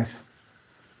ধন্যবাদ জনাইছোঁ